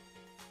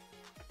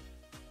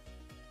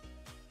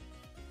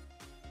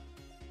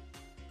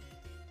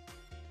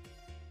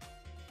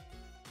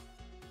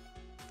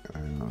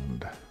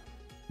 And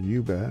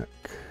you back.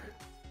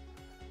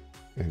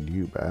 And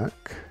you back.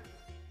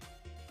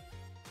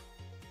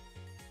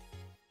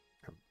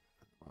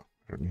 Well,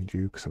 I don't need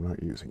you because I'm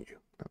not using you.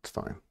 That's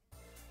fine.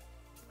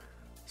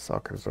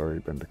 Socket has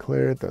already been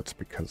declared. That's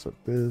because of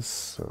this,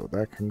 so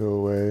that can go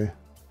away.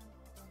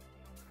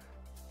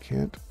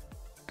 Can't.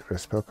 Did I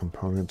spell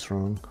components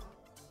wrong?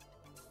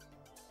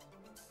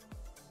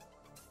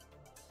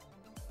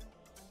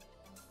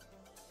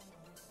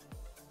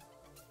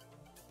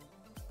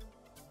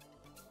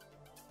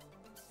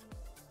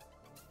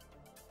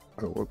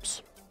 Oh,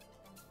 whoops.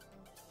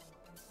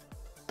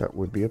 That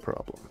would be a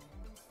problem.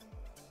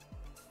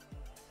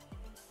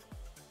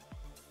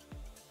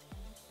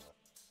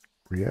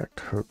 React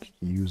hook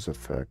use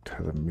effect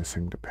has a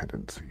missing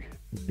dependency.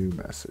 New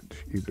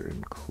message. Either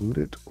include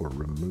it or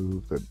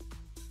remove the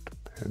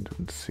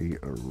dependency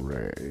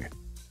array.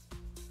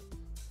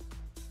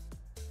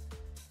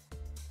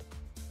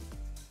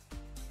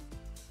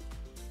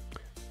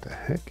 The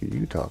heck are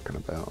you talking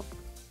about?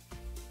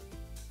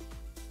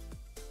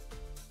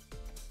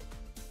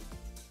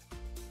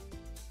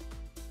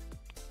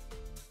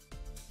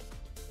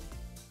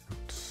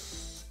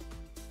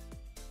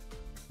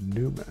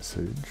 New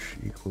message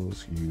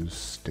equals use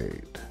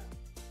state.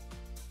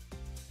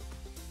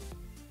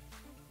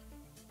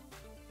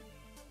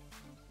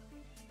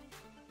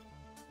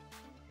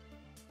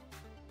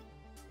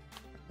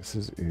 This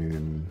is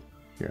in,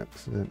 yeah,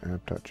 this is in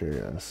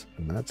app.js,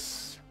 and that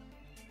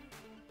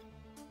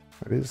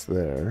is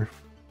there.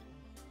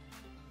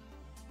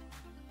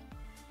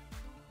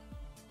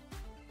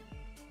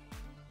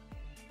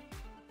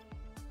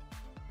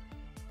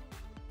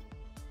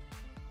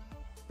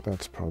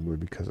 That's probably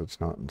because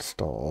it's not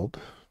installed.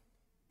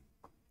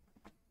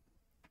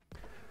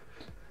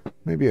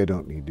 Maybe I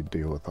don't need to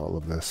deal with all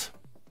of this.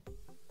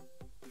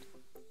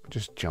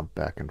 Just jump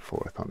back and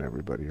forth on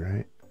everybody,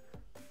 right?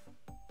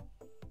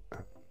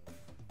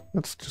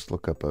 Let's just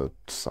look up a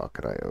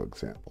socket.io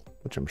example,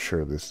 which I'm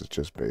sure this is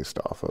just based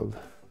off of.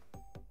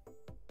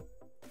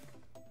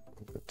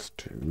 Let's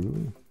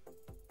do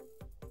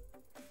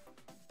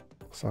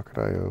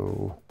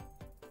socket.io.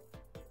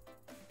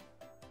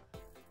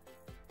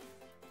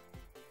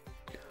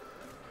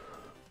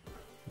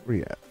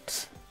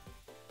 React.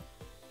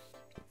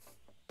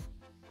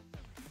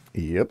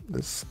 Yep,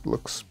 this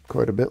looks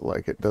quite a bit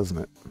like it, doesn't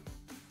it?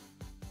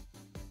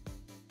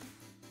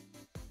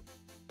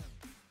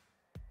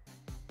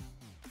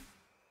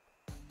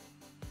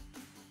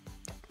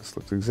 This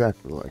looks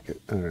exactly like it.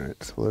 All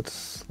right, so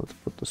let's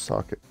put the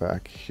socket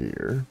back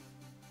here.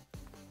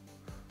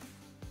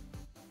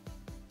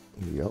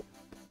 Yep.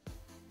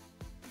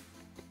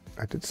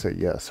 I did say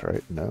yes,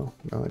 right? No,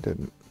 I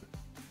didn't.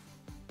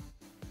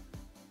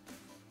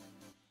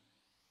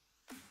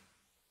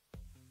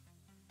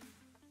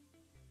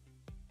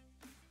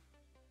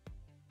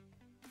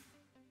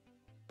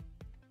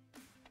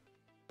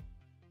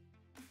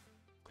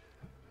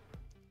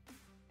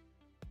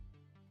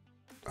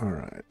 All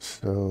right,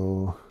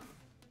 so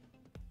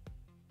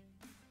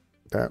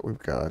that we've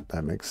got,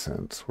 that makes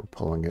sense. We're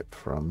pulling it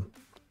from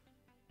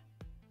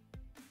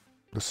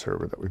the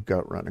server that we've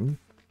got running.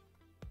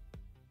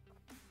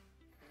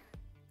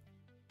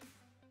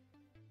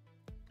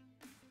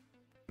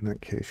 In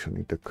that case, you'll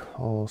need to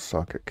call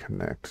socket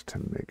connect to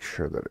make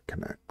sure that it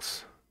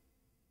connects.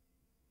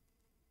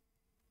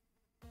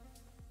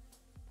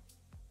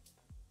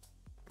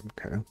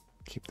 Okay,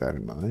 keep that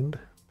in mind.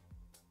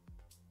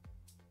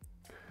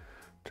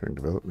 During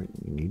development,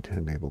 you need to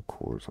enable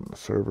cores on the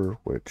server,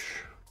 which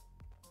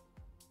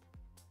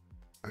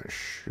I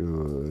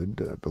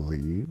should, I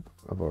believe,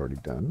 I've already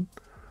done.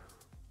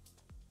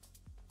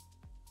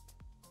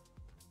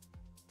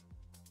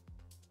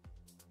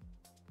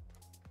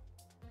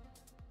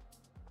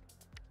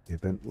 The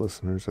event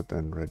listeners are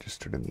then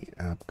registered in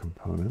the app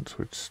components,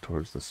 which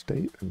stores the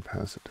state and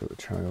pass it to the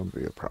child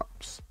via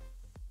props.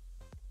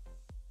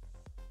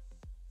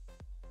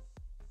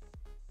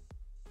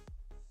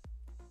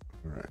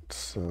 All right,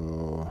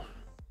 so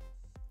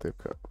they've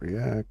got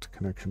React,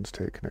 connection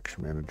state,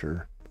 connection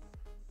manager.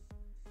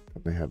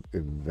 And they have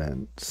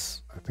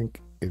events. I think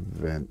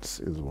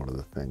events is one of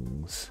the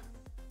things.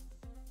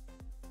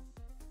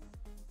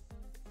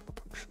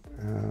 Function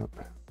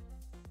app.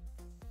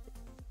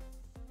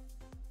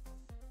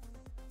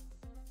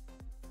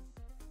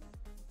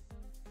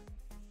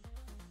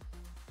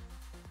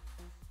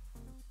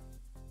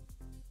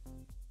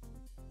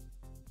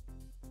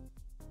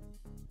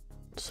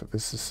 So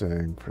this is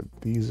saying for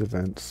these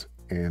events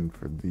and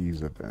for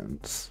these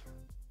events.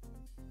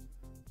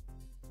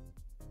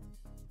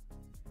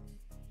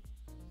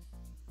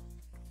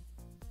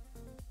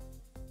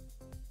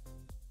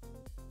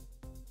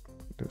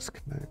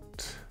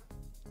 Disconnect.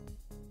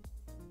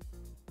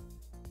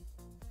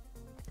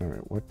 All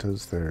right,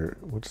 what's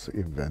the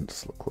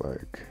events look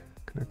like?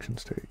 Connection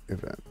state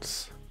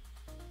events.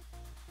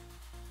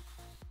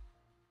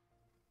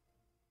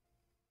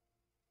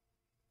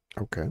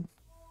 Okay.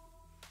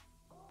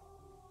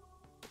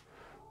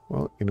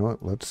 Well, you know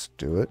what? Let's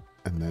do it,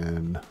 and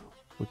then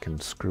we can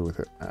screw with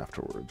it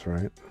afterwards,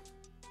 right?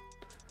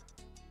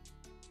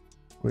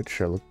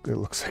 Which it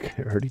looks like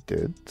I already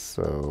did,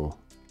 so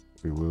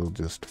we will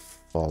just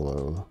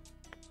follow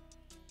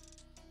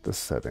the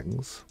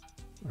settings.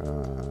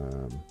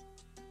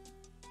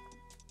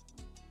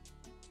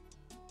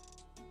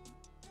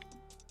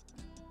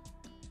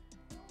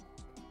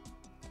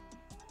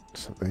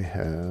 So they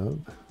have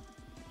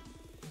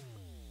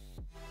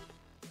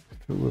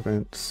foo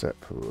events, set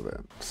foo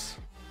events.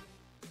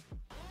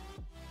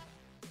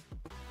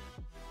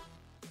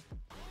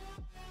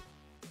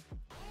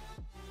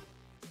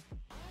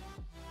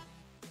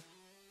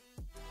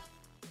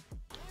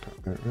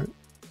 Got that right.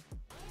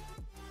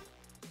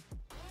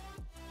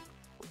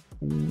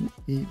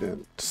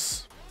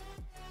 Events.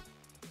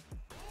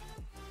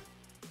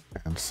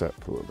 and set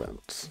foo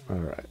events. All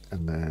right,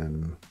 and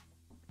then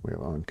we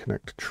have on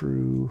connect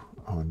true,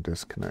 on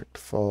disconnect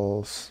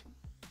false,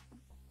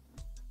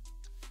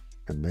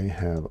 and they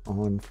have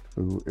on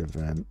foo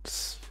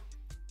events.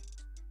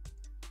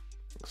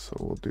 So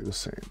we'll do the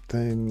same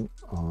thing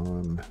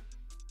on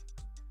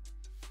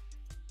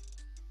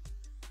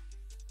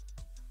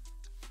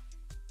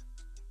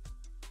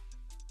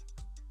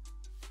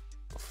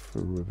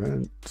foo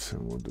event,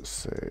 and we'll just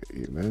say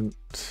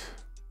event.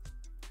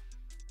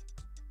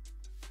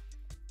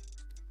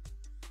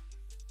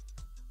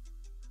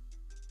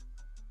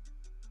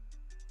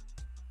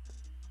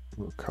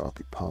 We'll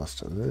copy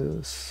pasta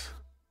this.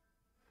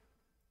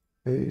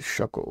 A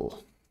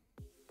shuckle.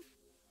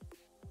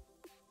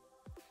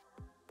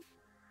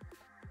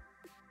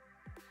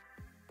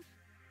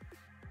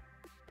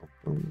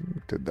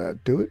 Did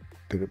that do it?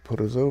 Did it put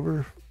us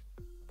over?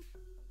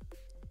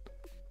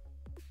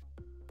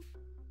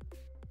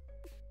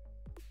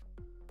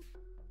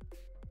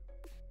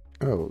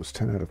 Oh, it was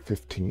 10 out of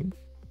 15.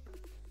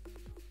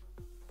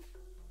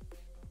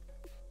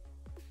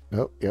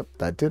 Oh, yep,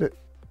 that did it.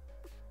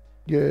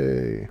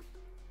 Yay.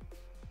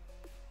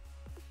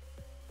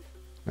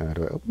 Now,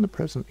 do I open the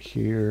present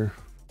here?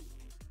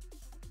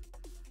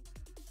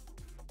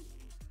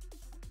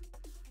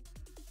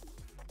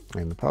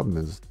 And the problem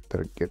is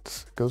that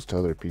it goes to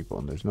other people,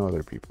 and there's no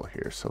other people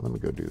here. So let me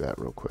go do that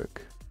real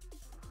quick.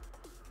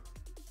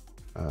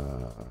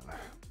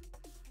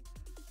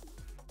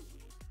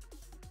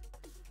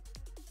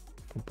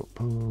 Boom, boom,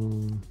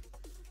 boom.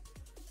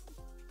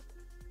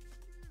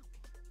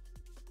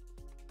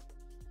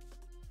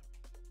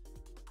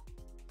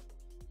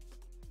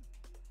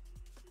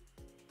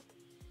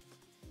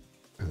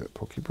 Is it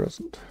Poke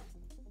present?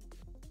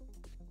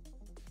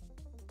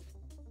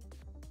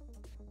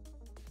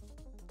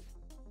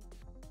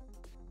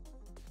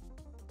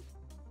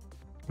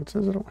 It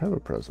says I don't have a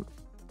present.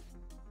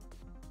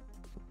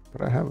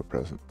 But I have a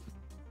present.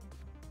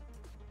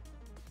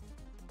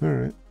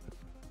 Alright.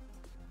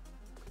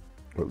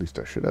 Or at least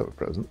I should have a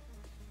present.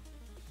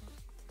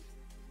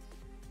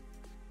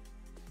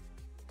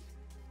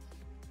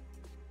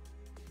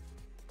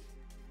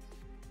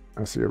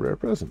 I see a rare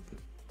present.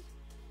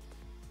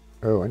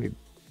 Oh, I need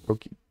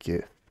Poke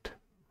gift.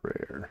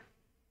 Rare.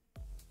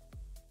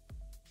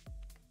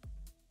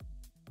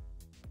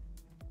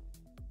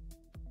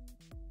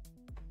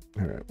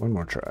 Alright, one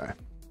more try.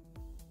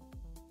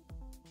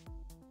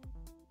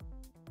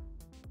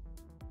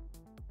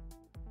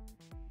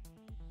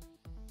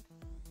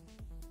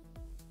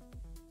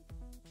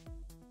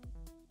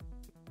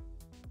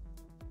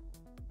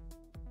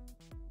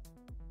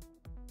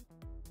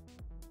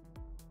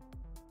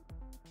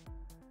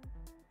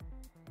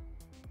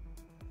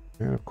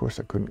 And of course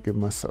I couldn't give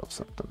myself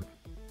something.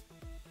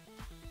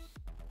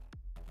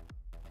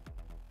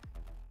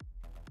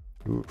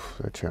 Oof,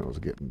 that channel's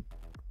getting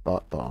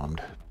bot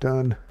bombed.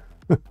 Done.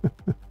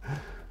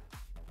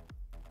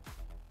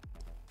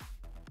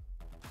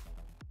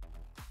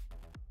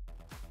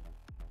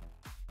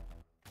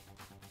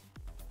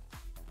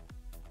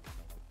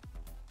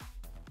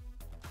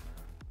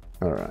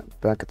 All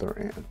right, back at the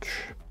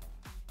ranch.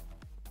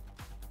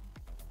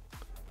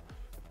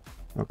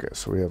 Okay,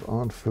 so we have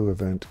on foo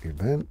event,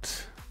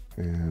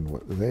 and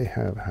what they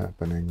have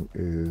happening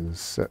is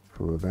set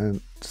foo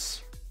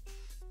events.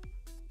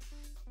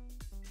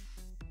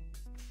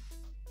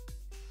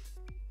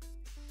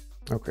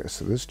 Okay,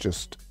 so this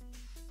just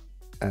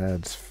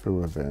adds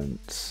foo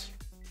events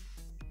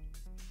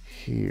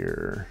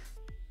here.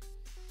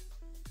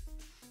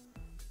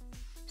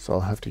 So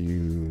I'll have to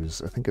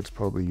use, I think it's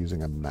probably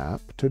using a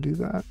map to do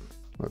that.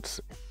 Let's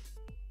see.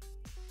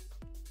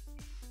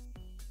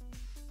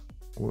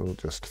 We'll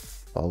just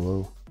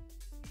follow.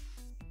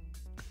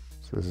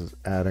 So this is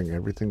adding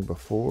everything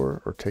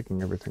before, or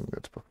taking everything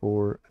that's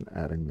before and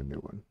adding the new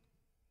one.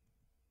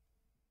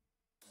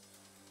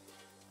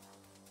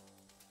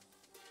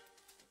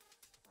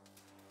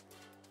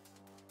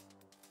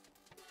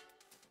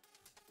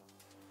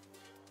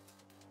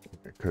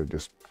 I could have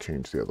just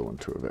changed the other one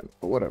to event,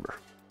 but whatever.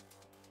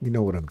 You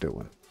know what I'm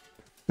doing.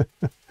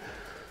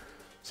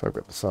 So I've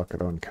got the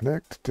socket on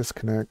connect,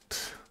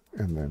 disconnect,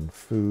 and then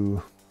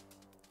foo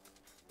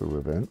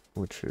event,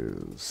 which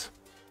is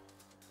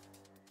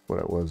what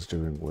I was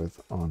doing with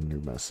on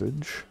new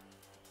message.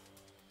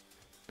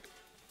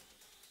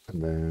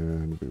 And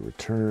then we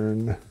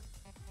return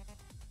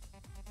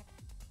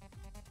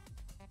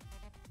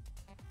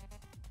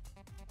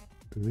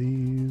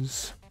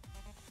these.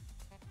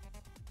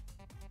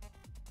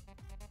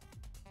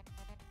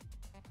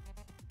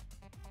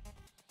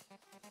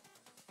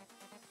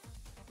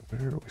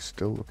 Where are we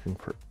still looking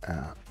for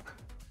app?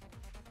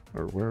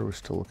 Or where are we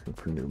still looking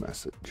for new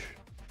message?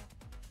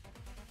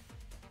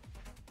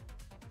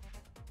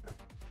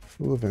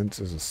 Full events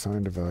is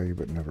assigned a value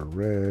but never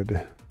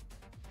read.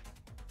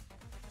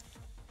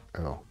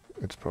 Oh,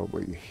 it's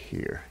probably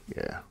here.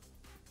 Yeah.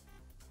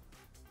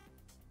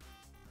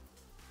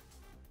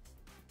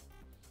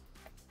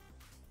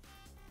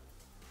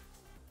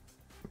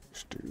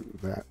 Let's do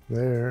that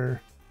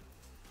there.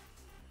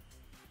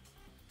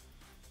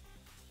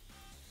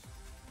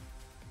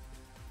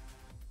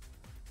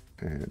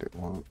 And it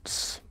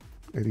wants,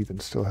 it even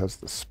still has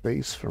the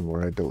space from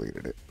where I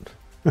deleted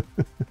it.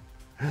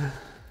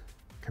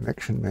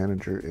 Connection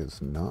manager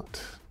is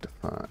not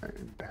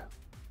defined.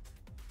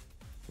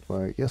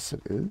 Why, yes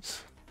it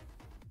is.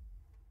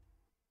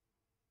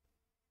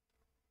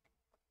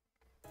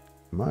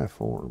 My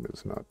form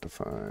is not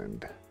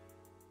defined.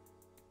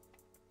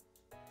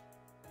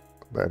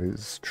 That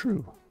is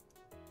true.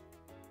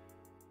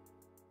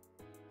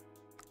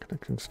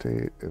 Connection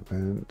state,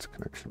 event,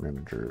 connection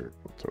manager.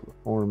 We'll throw the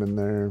form in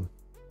there.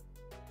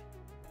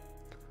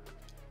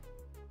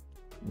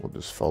 We'll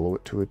just follow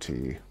it to a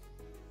T.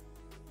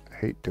 I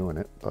hate doing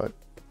it, but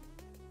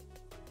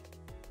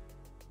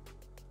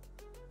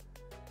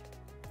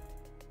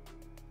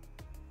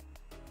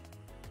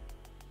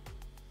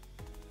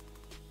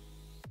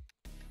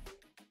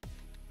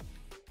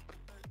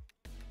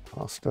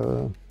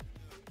pasta.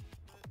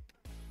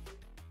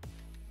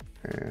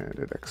 And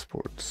it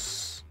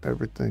exports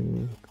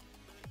everything.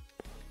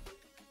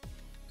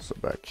 So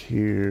back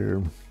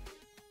here,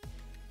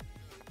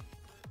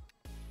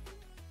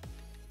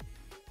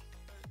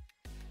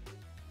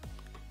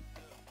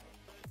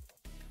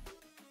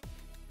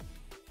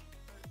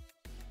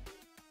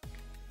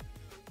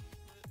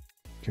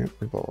 can't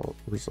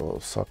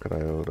resolve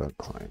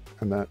socket.io.client,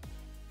 and that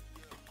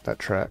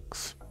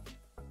tracks.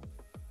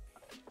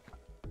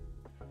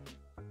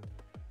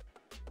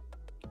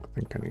 I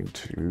think I need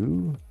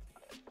to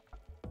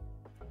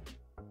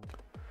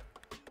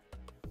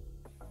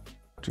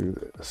do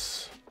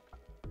this.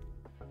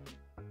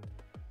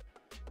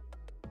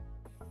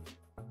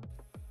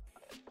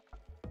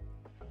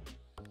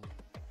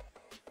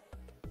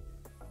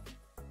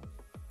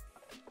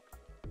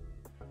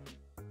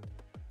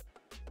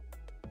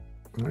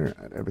 All right,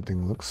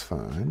 everything looks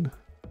fine.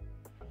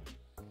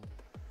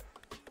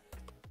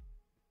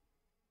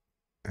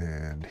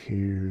 And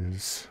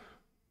here's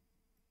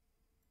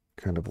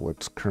kind of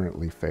what's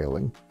currently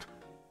failing.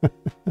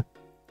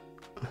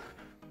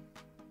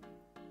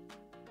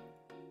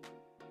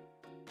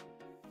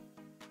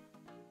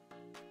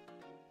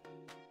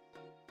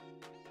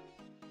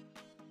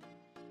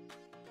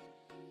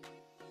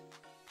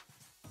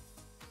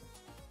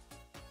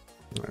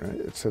 All right,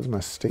 it says my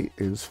state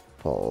is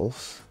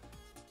false.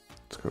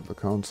 Let's go to the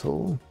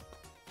console.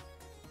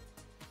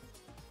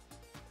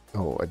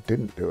 Oh, I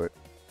didn't do it.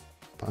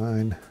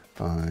 Fine,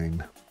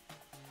 fine.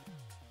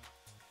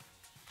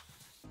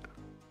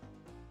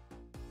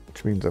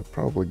 Which means I've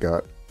probably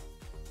got,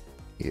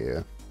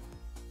 yeah,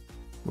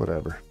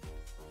 whatever.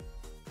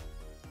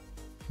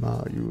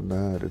 My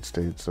United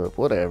States of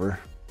whatever.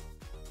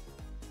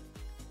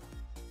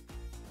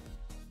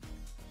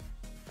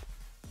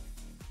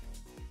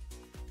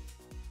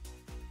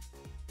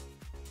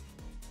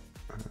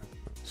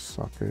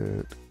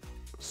 Socket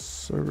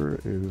server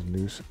is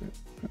new.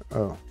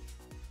 Oh,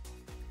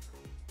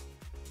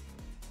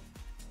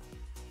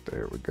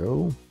 there we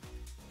go.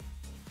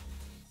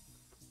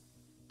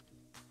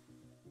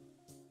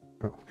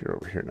 Oh, you're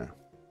over here now.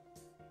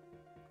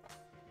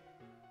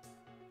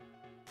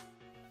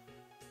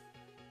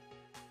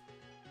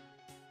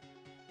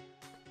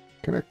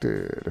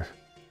 Connected.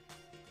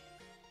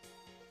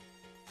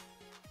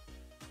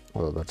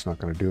 Well, that's not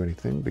going to do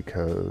anything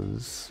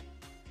because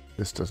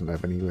this doesn't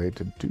have any way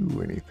to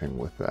do anything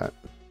with that.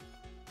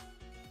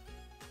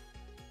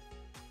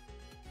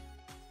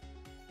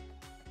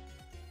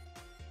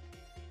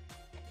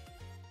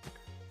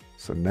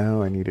 So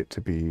now I need it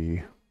to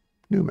be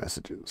new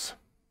messages,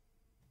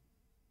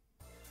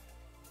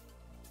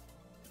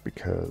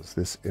 because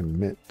this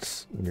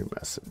emits new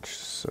message.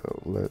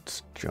 So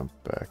let's jump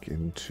back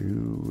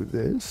into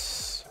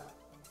this.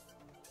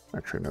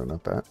 Actually, no,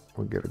 not that.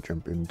 We'll get a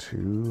jump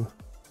into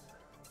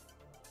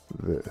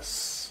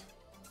this.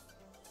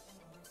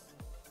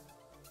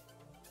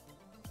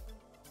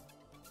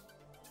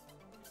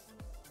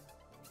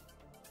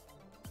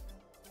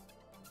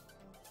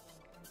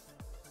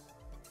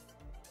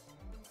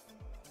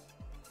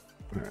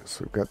 All right,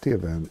 so we've got the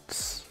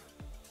events.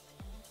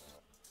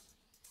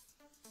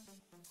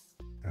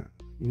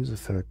 Use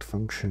effect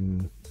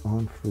function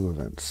on foo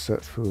events,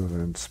 set foo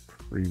events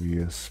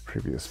previous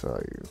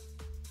value.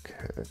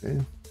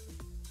 Okay.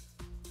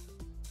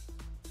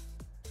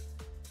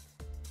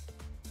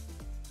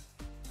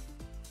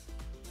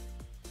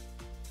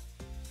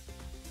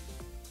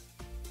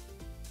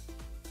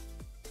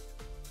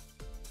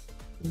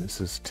 And this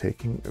is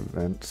taking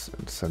events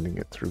and sending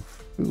it through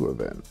foo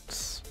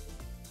events.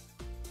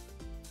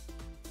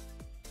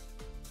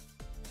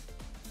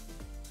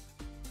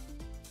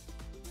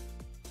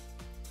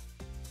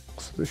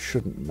 This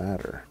shouldn't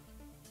matter.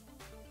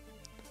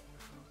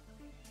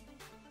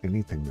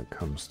 Anything that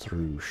comes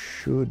through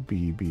should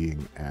be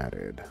being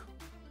added.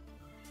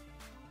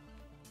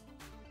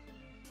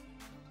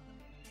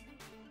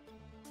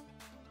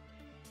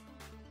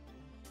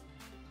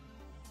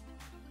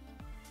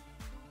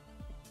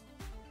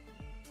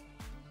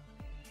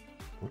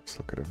 Let's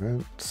look at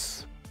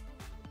events.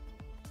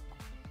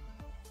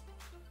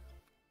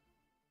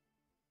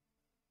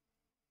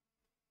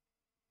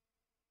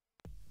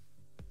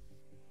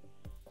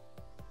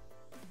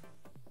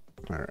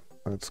 All right,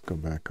 let's go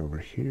back over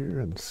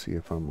here and see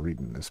if I'm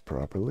reading this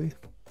properly.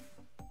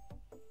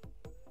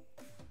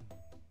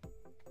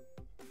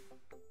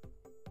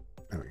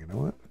 Oh, you know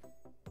what?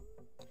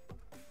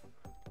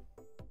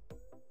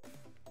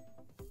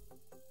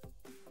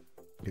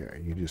 Yeah,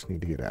 you just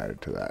need to get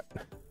added to that.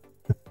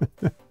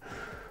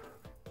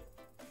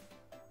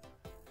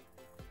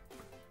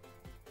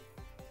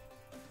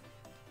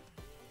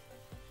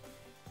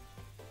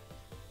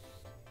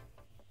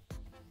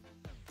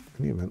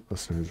 Any event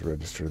listeners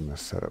registered in the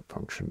setup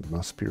function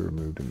must be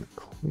removed in the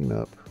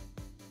cleanup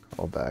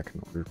callback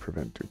in order to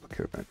prevent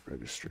duplicate event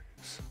registries.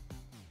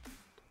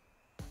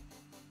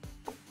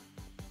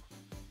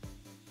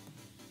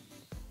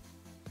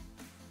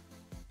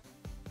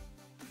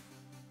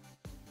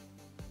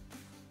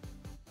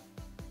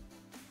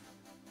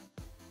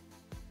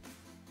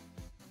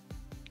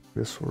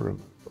 This will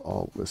remove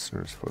all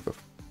listeners for the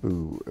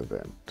foo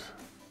event.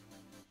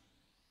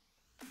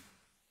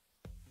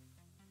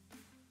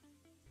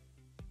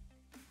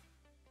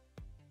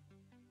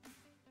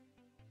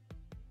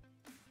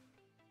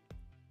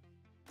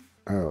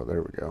 Oh,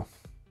 there we go.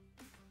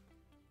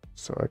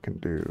 So I can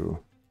do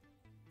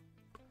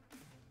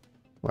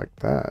like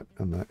that,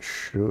 and that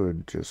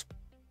should just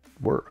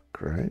work,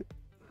 right?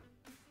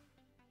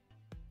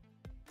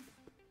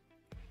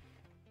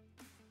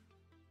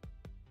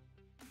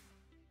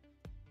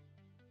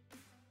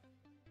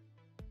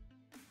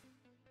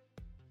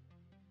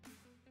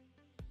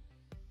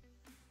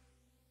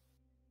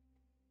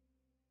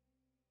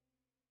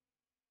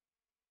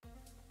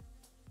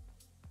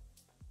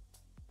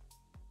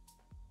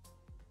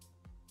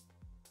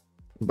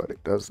 But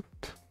it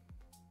doesn't.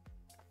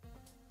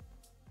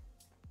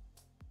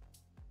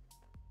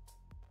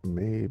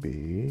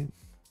 Maybe.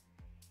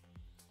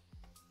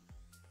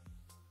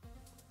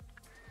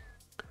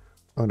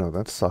 Oh no,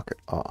 that's socket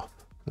off.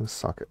 That's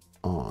socket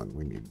on.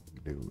 We need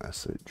new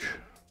message.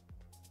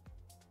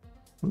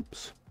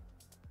 Oops.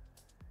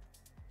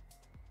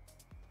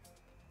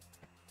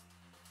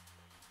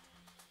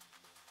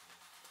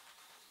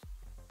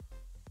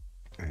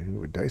 And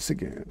we dice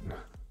again.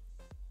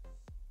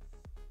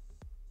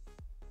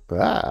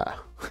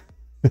 Ah!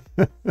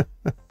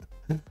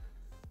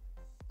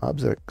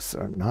 Objects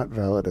are not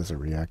valid as a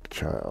React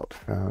child.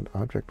 Found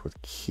object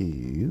with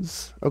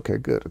keys. Okay,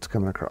 good. It's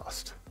coming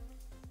across.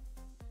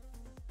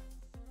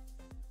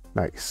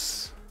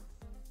 Nice.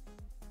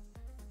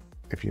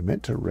 If you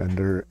meant to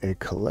render a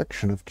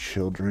collection of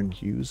children,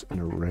 use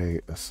an array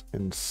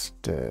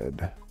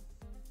instead.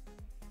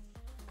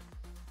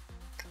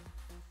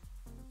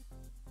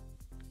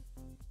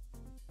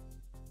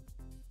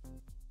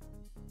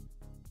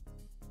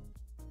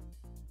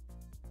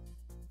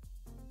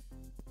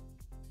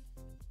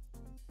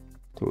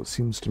 So it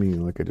seems to me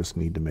like I just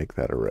need to make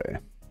that array.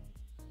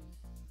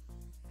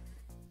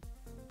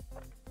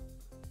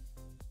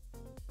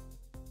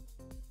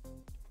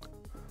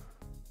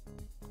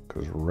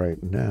 Because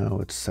right now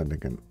it's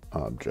sending an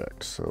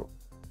object. So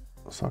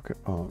socket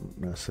on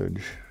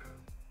message.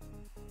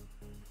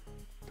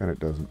 Then it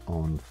does an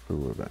on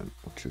foo event,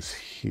 which is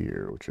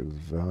here, which is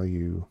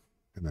value,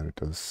 and then it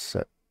does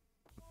set.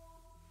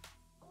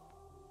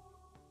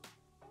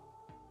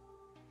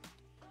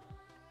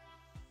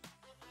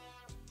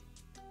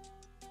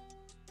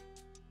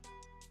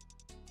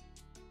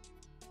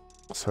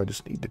 So I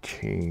just need to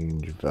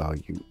change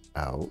value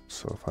out.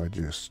 So if I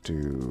just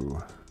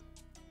do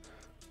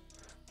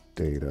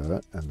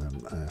data and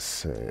then I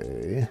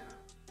say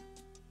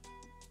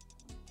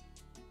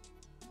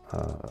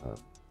I'm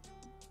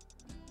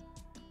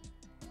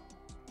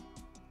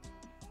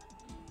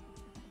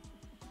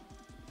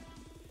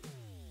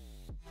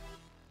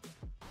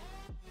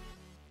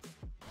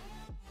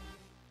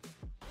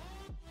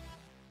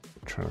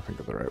trying to think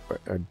of the right way.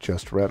 I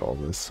just read all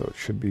this, so it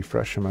should be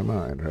fresh in my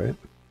mind, right?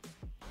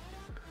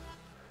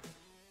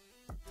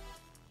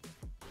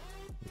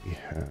 We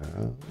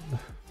have,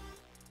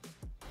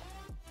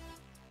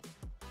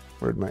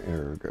 where'd my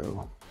error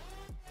go?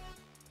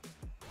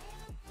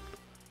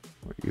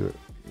 What you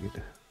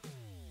need?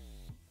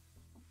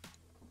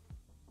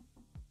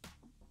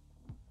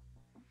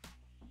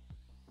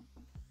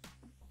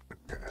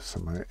 Okay,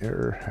 so my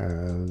error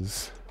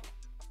has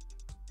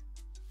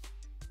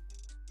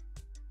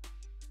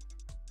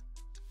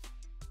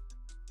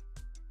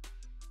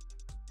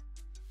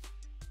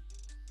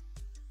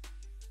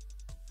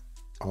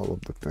all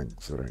of the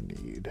things that I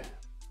need.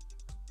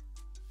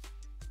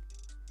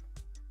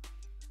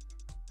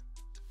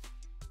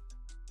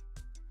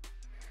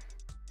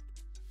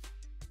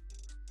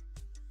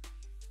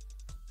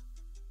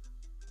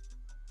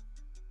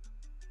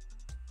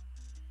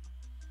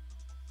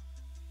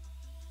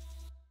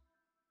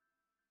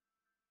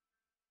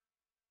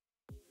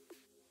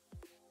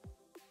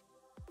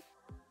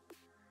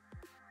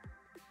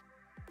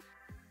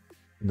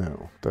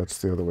 No, that's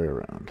the other way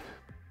around.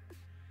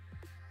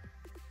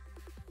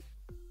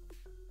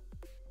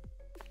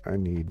 I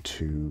need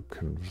to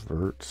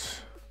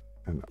convert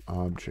an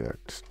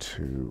object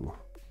to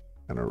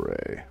an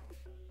array.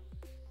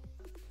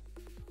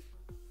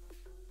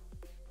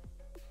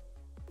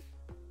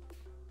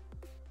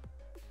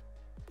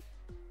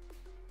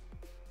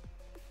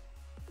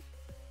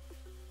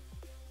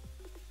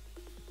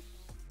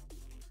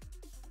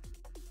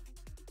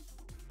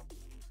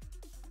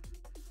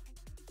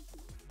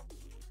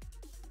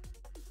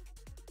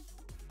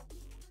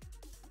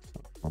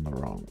 on the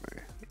wrong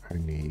way. I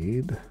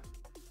need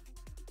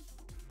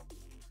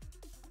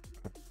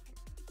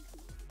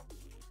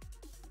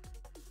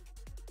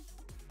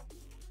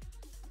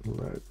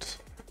let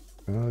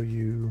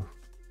value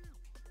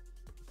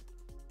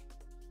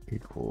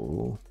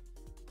equal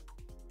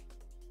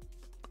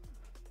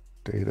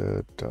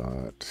data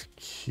dot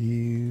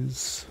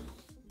keys.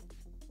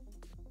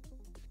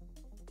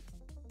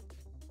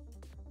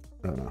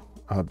 Oh no,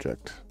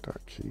 object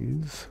dot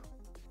keys.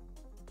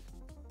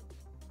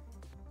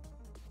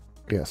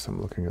 Yes,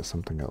 I'm looking at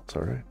something else,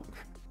 all right.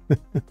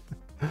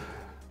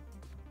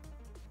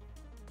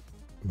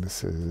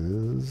 This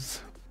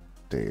is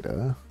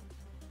data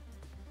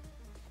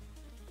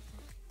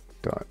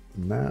dot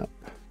map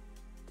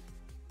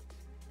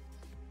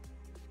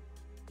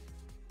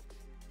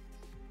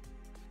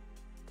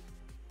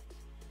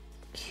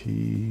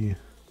key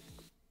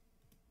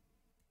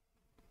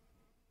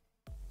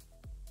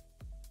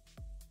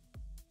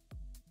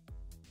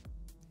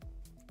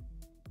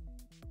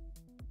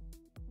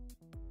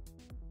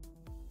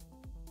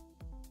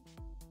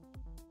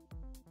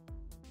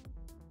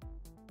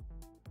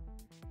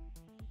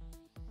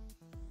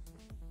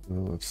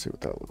well, let's see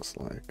what that looks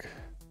like.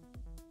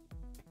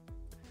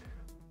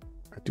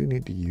 I do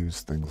need to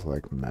use things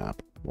like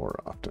map more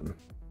often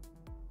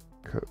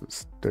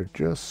because they're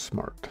just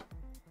smart.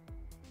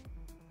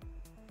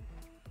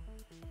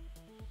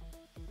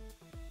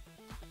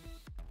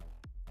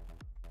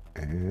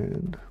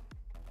 And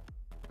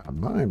a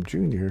mime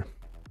junior.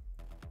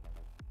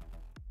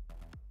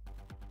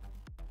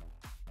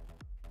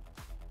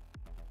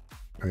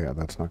 Oh yeah,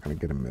 that's not going to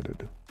get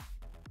emitted.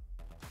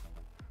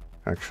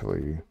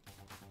 Actually,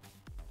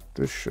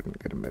 this shouldn't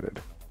get emitted.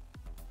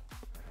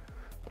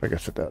 But I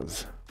guess it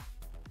does.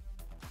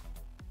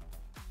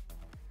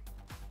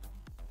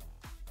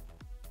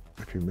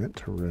 If you meant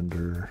to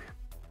render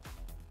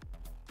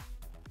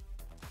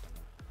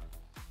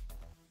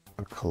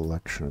a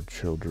collection of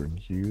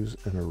children, use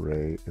an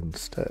array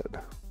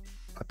instead.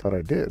 I thought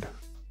I did.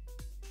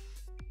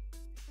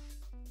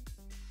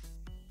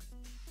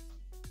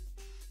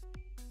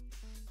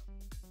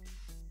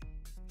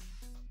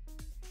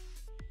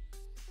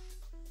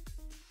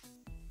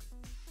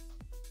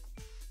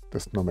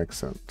 This no makes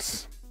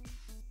sense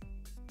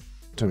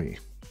to me.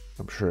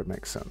 I'm sure it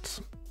makes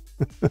sense.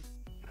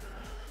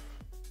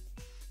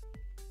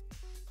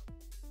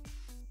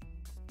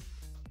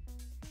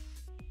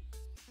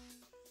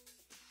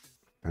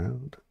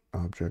 Found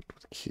object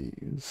with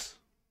keys,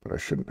 but I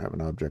shouldn't have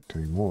an object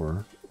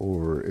anymore,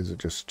 or is it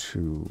just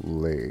too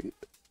late?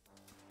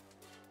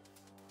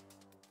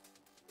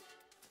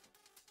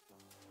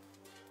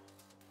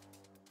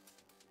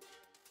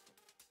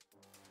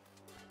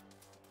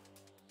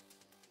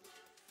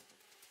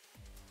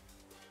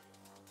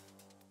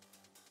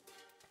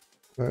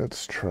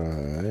 Let's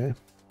try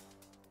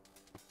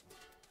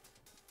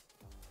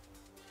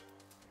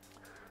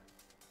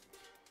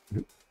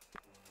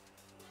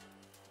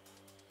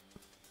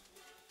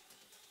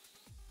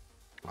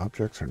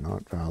objects are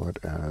not valid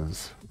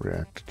as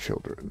React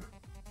children.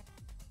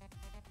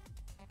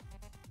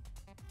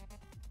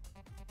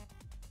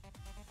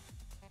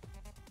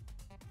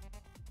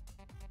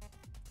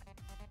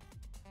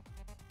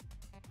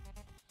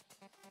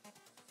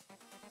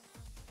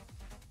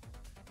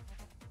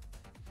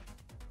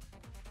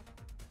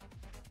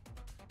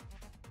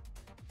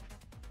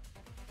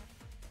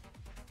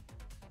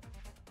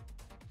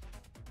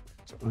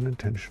 So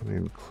unintentionally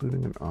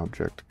including an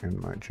object in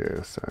my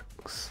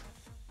JSX.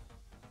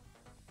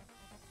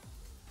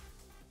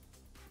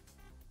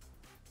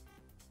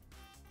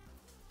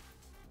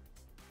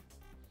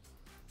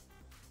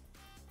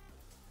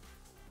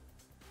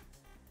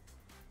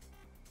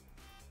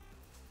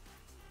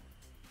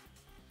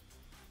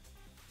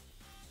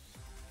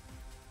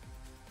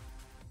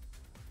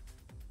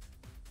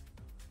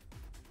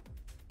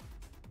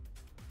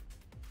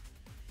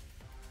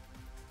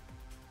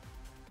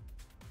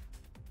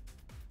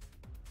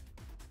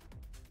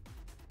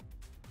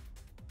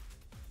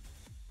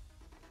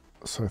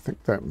 So I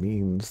think that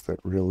means that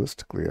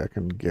realistically I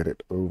can get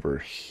it over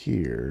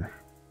here.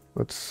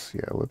 Let's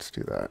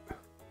do that.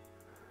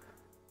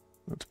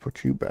 Let's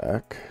put you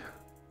back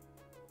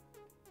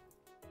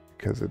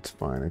because it's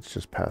fine. It's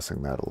just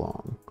passing that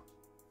along.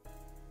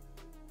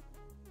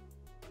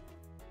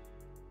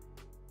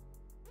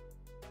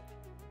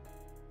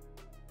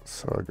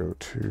 So I go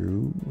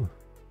to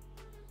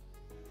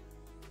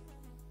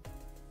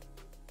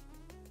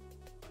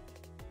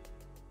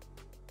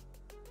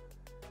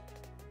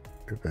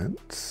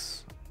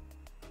events.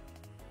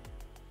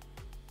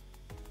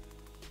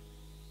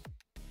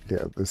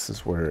 Yeah, this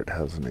is where it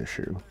has an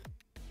issue.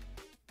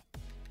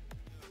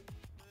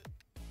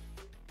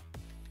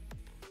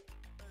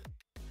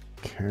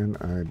 Can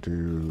I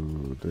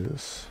do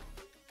this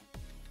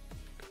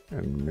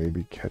and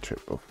maybe catch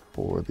it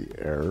before the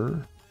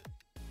error?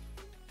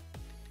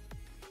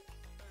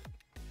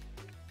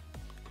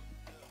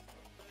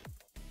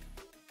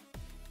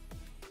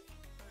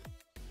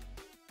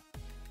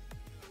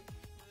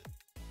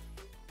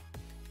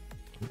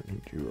 I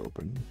need you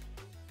open.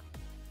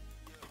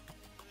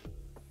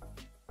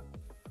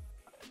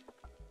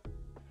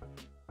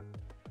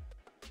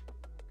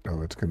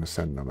 going to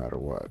send no matter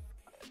what.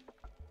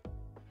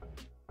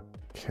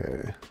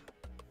 Okay.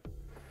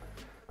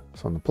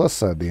 So on the plus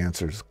side, the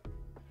answer is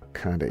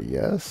kind of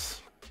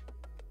yes.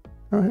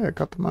 Oh, hey, I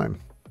got the mime.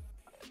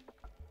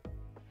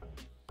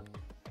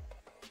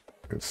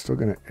 It's still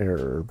going to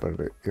error, but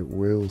it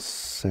will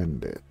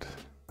send it.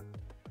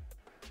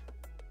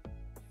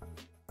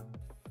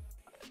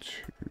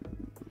 2,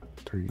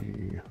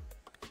 3.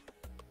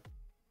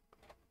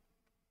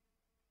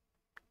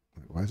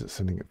 Why is it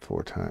sending it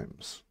 4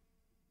 times?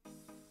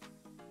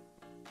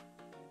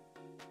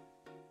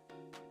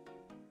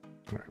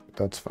 All right, but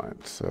that's fine.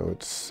 So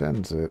it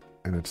sends it,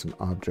 and it's an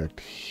object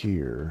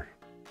here.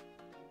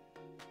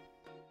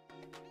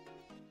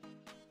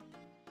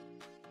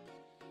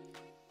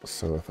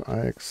 So if I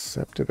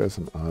accept it as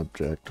an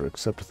object, or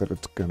accept that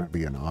it's going to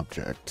be an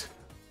object,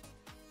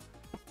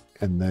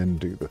 and then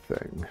do the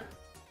thing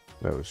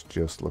that I was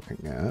just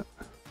looking at,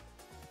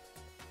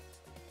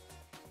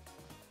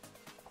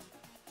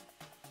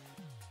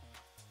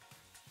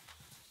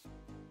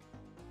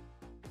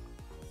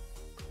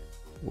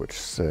 which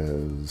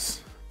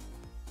says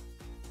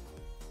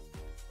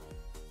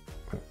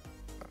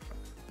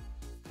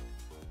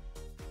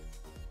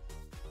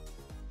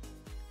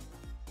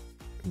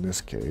in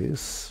this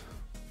case,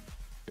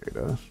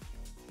 data,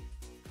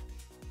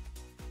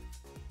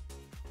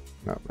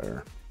 not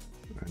there.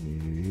 I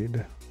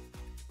need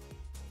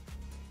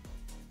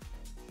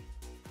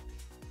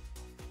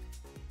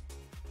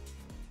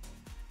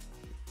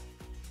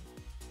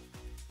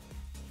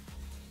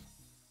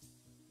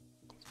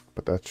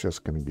but that's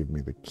just going to give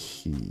me the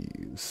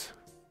keys.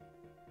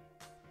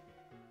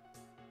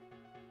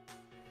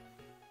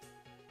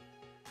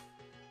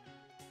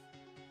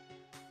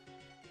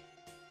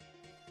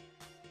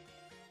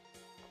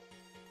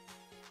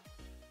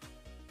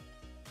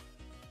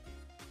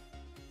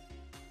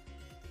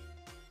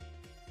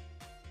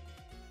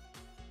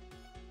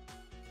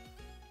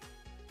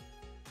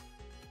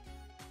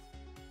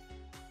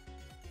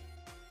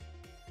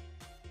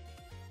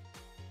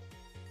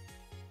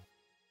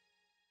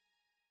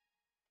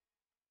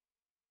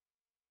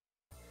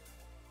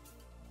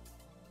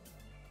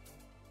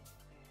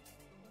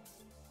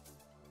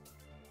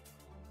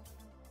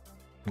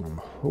 I'm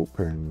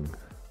hoping,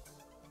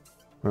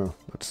 well,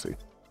 let's see.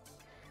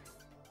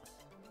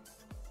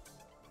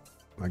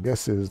 My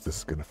guess is this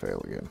is going to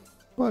fail again,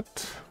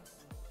 but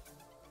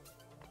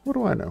what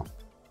do I know?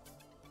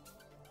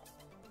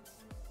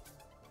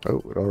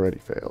 Oh, it already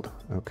failed.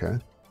 Okay.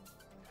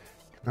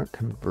 Cannot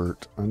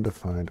convert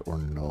undefined or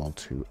null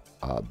to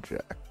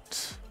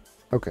object.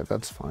 Okay,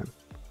 that's fine.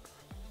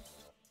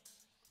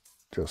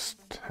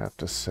 Just have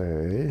to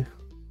say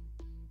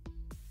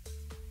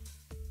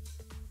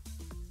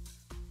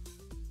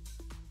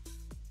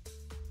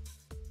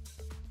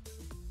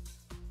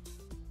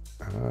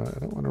I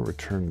don't want to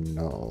return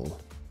null.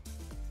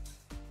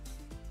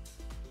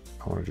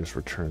 I want to just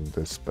return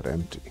this, but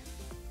empty.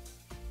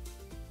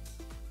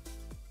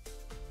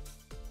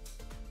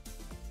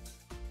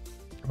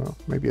 Well,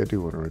 maybe I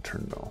do want to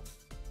return null.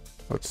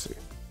 Let's see.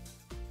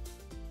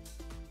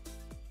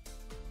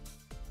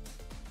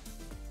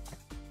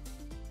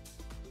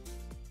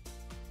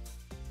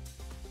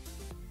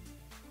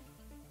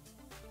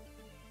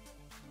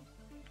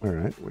 All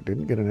right, we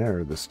didn't get an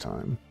error this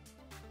time.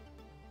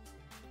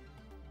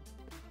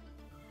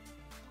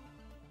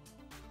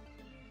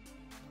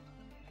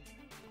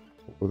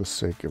 For the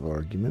sake of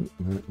argument,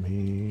 let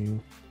me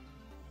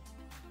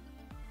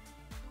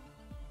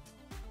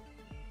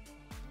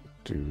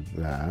do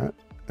that,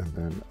 and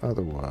then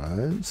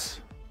otherwise,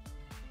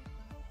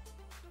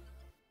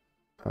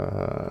 we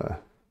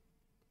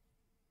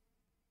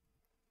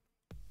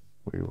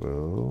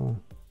will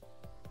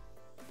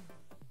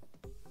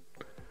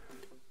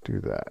do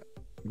that.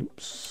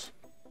 Oops.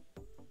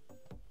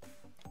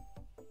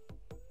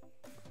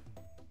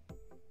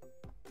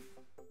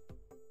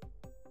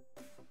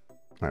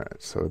 All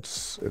right, so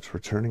it's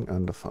returning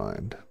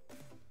undefined.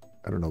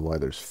 I don't know why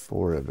there's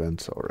 4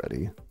 events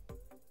already.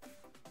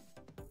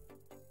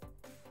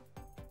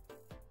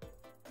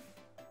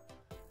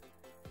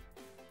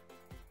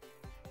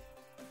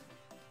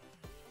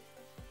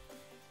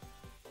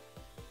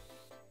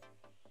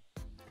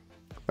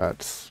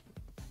 That's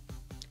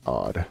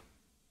odd.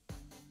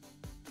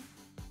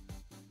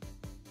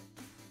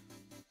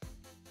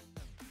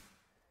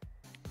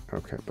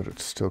 Okay, but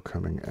it's still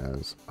coming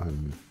as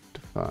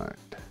undefined.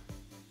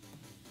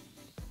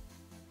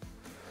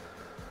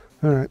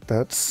 All right,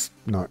 that's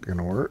not going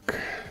to work.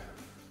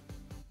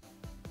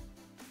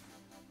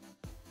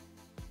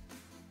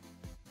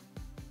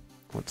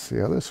 Let's see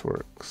how this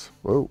works.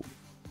 Whoa.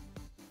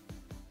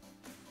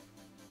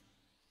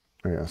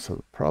 Oh yeah, so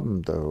the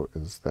problem though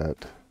is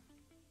that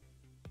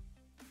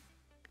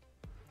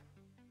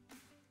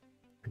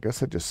I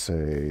guess I just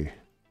say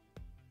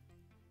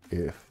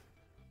if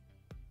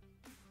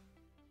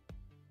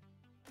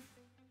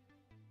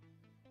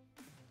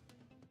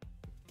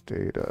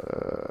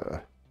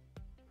data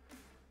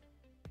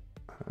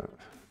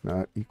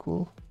not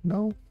equal,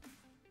 no.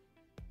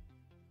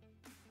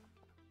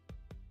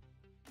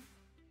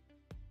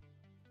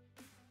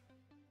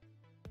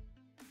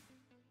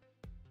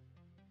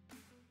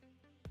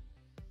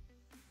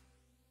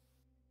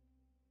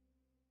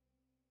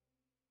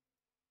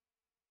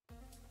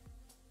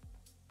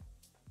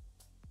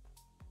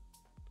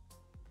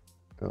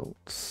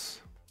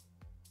 else.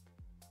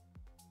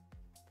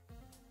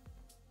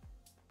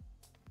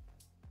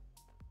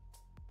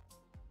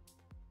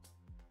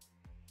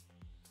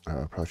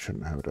 I probably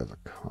shouldn't have it as a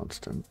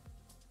constant.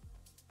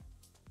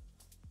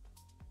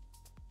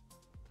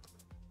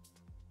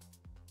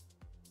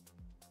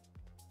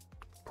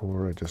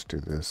 Or I just do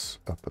this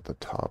up at the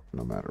top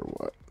no matter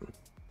what.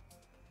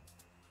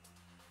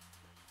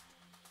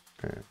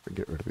 And we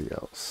get rid of the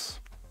else.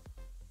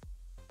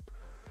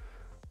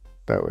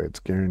 That way it's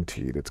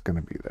guaranteed it's going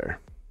to be there.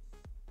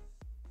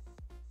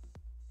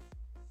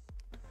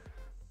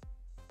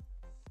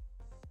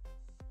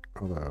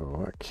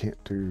 Although I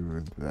can't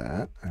do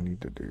that, I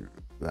need to do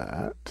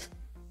that.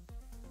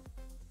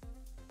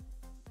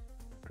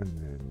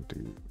 And then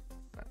do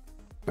that.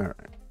 All right,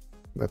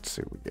 let's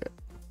see what we get.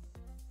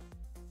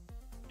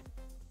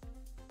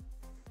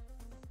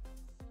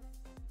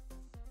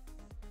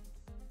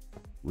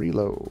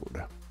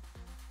 Reload.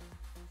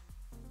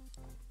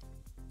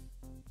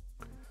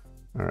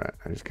 All right,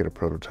 I just get a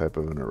prototype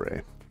of an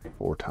array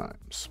 4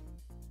 times.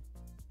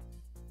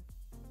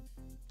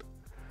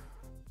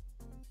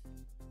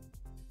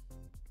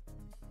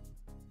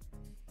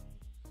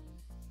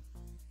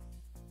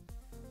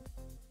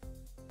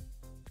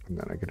 And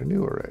then I get a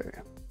new array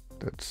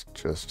that's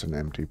just an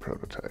empty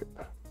prototype.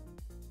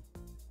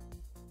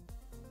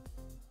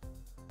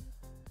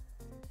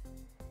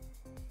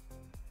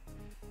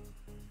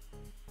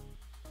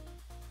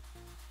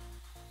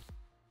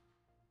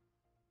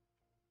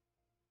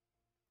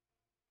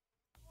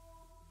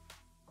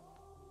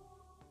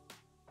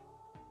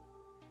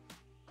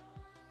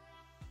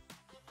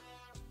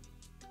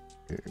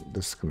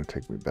 This is going to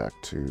take me back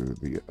to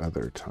the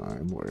other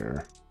time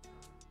where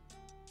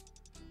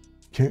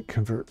can't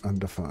convert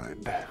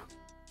undefined.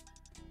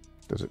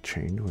 Does it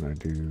change when I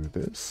do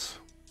this?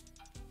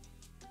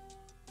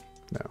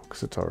 No,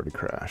 because it's already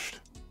crashed.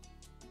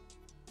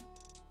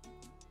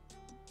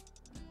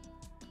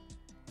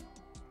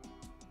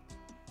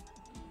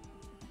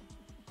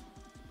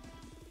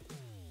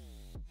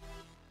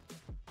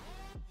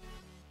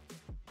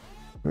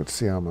 Let's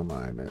see how my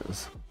mime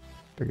is.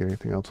 Did I get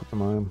anything else with the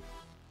mime?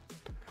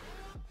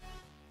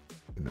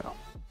 No.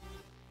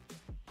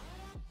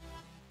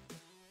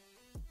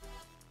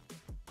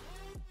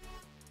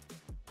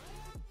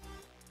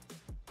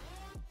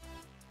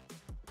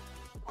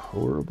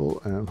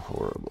 Horrible and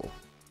horrible.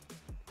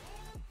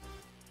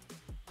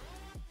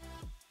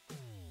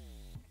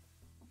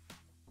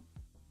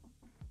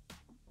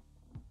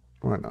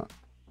 Why not?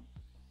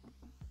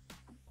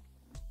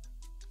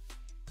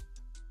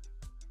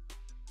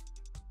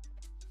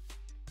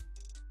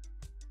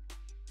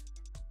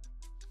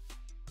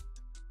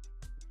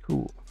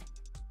 Cool.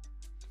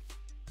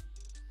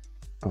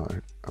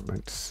 I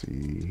might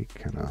see,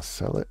 can I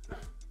sell it?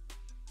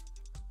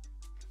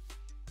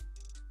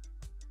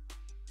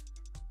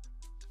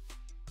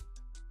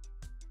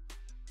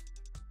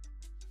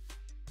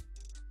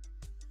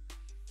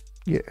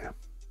 Yeah.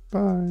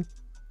 Bye.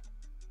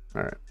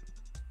 All right.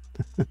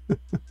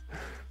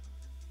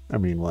 I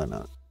mean, why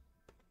not?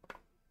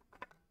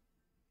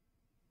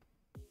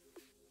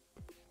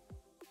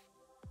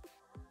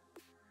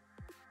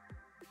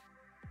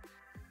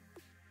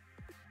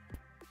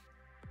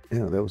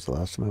 Yeah, that was the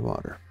last of my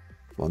water.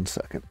 1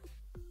 second.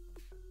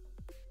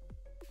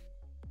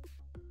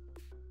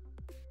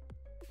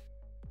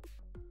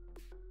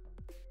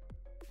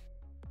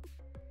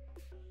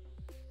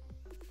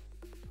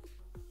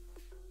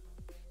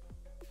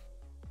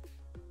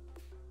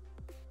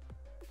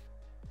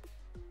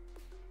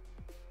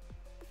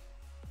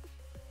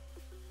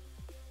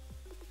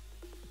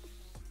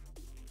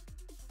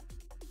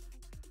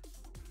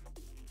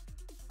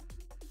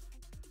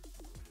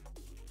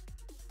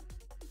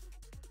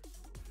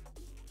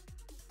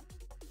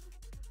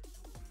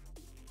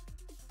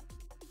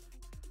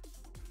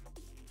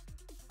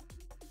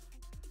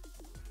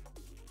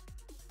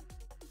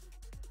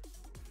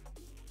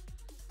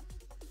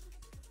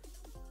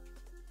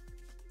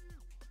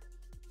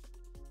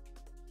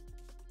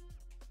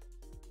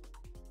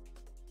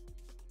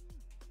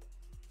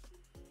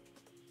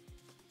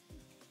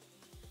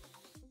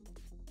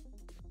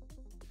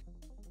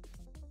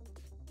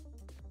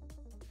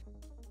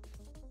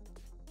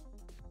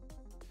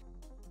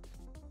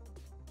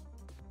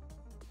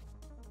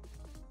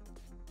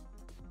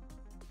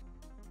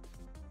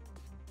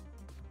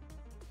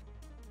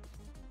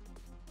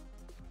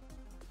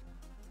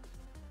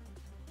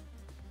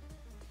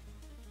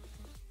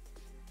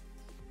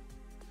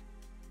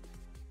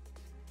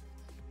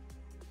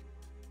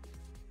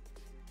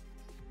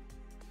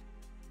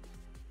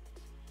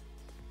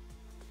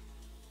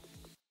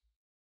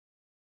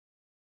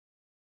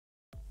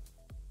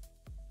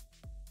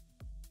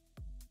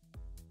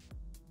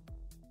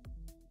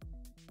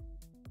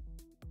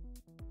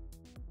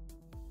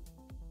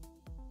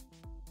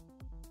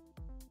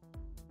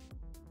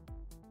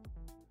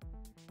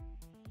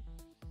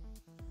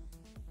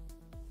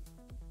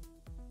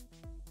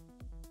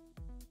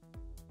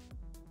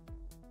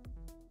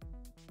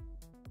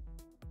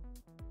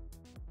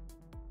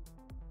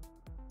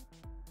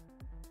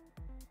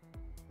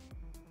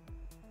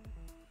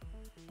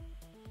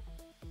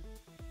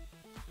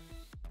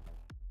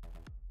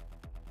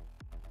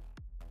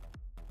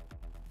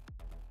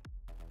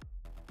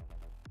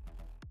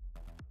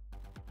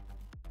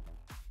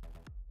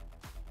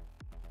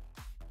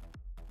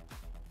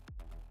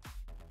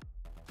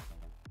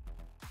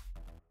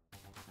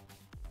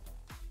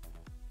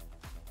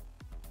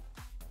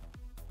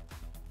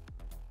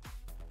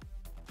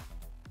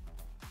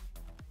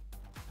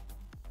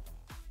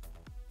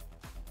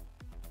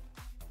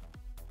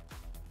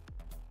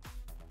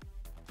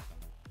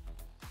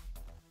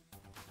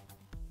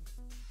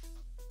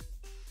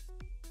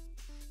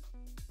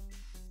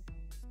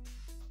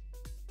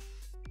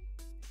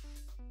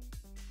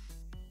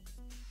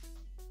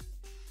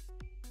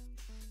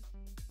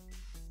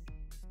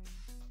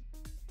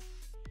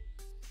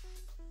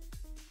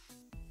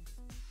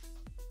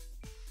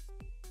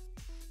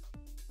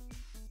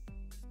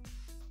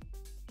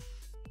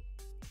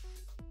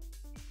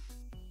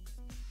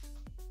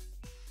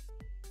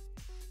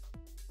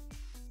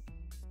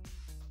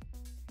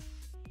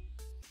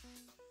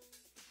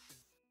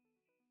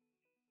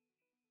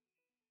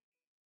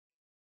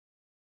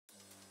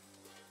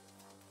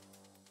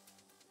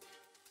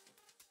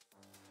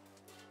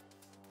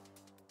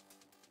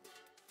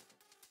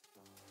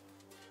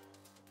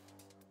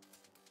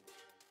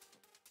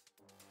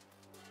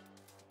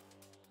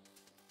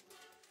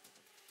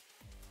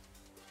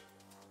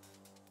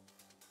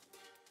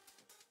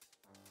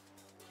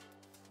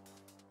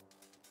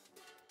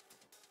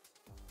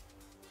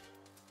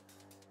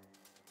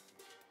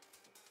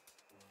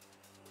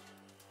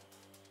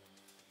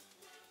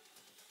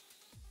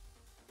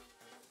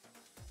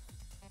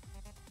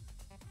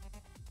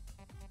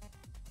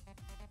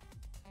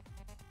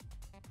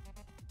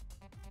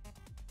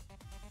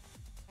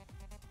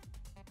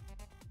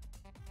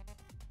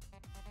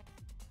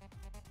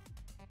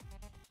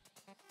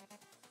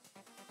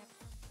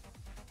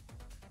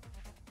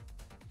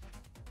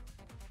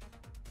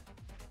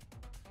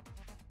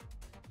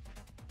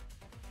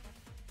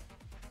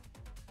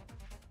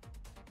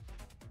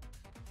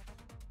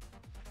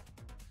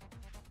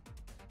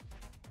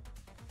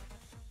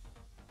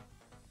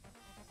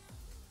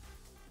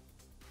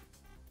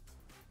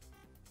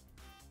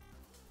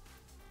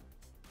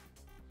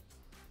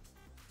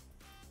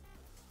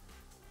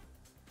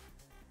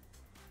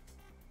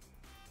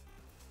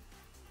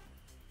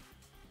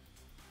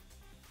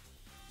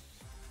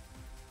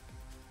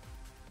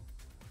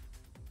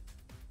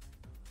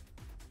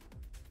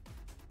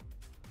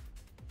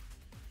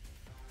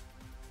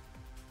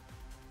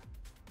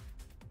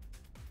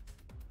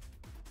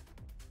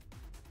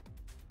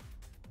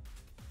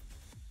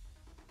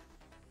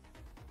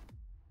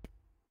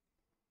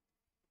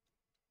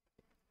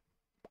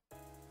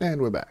 And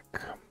we're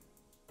back.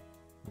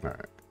 All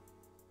right.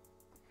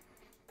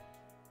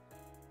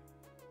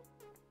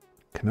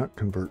 Cannot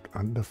convert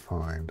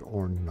undefined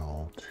or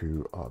null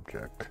to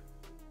object.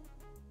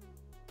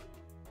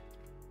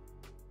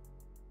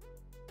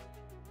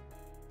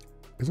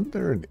 Isn't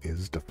there an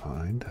is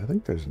defined? I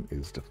think there's an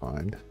is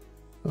defined.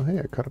 Oh, hey,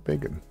 I caught a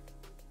bacon.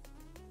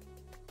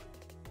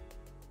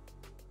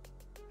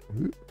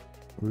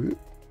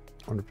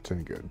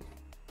 100% good.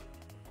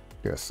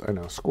 Yes, I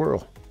know.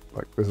 Squirrel.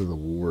 Like, this is the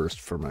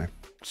worst for my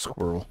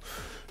squirrel.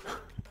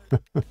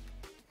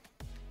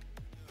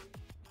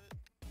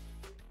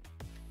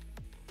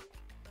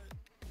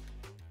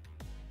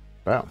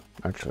 Wow,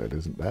 actually, it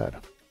isn't bad.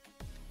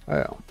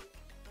 Well,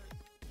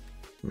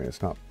 I mean,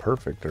 it's not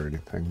perfect or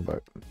anything,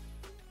 but...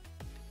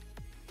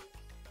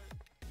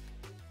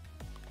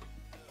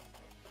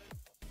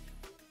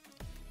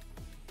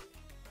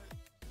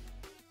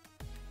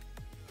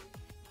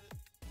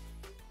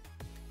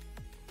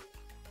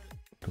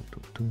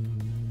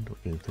 Don't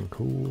anything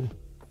cool.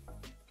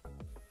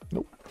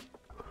 Nope.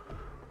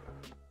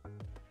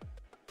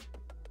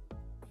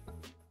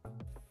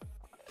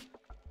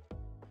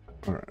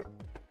 All right.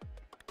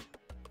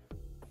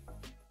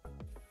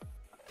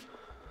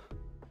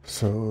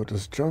 So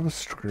does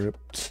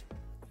JavaScript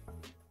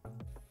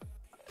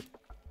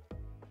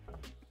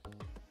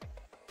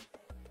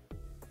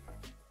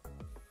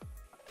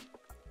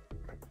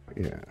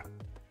yeah.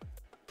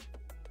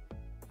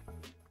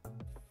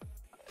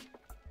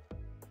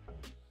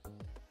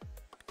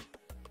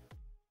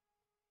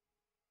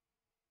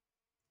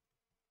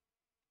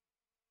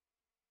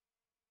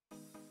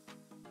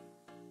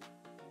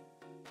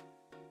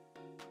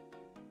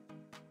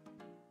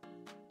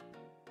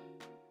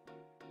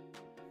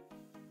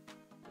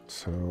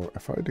 So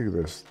if I do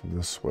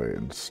this way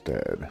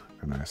instead,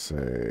 and I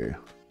say,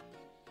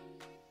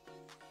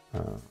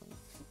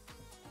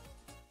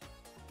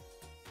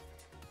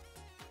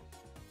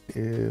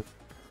 if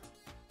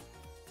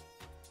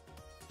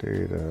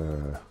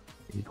data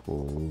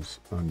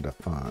equals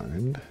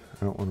undefined,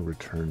 I don't want to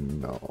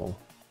return null.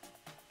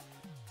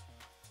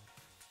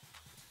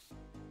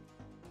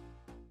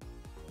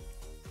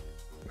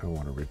 I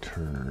want to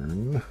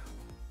return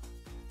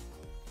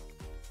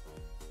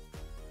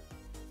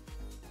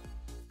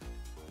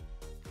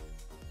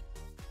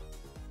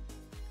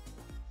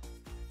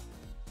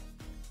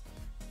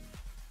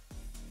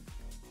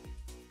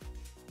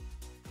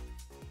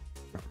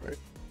all right.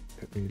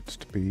 It needs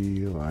to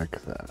be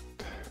like that.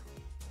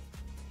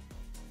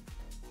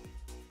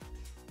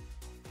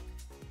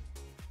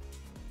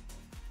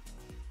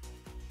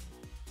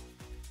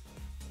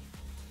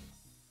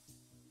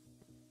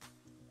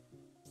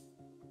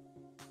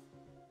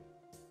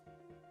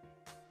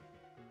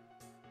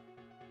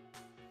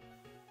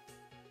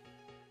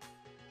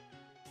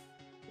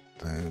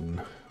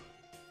 Then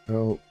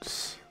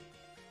else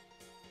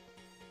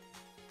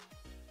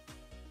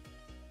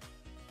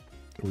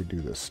we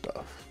do this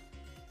stuff.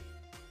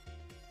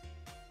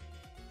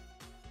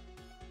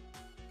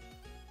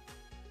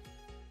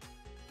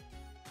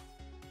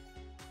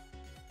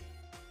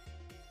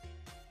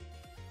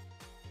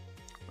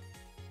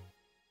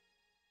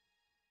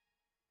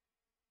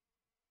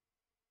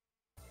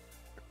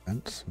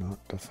 Events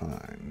not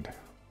defined.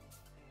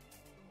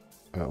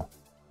 Oh.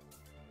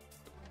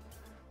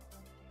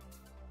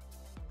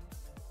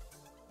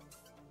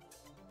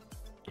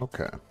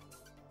 Okay.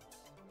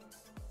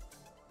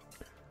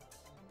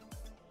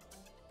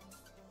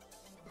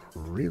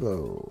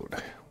 Reload.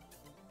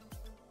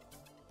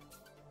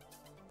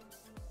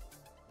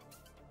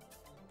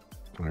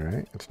 All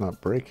right, it's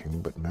not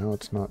breaking, but now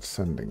it's not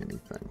sending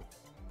anything.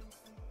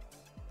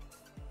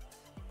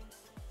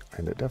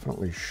 And it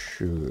definitely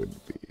should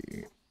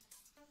be.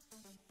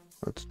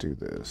 Let's do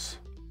this.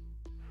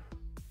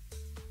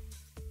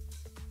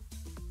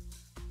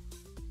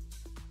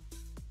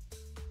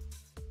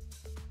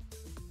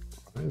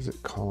 Why is it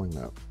calling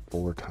that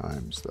 4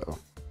 times, though?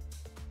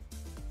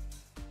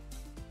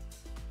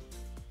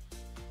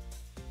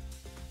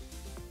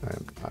 I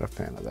am not a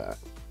fan of that.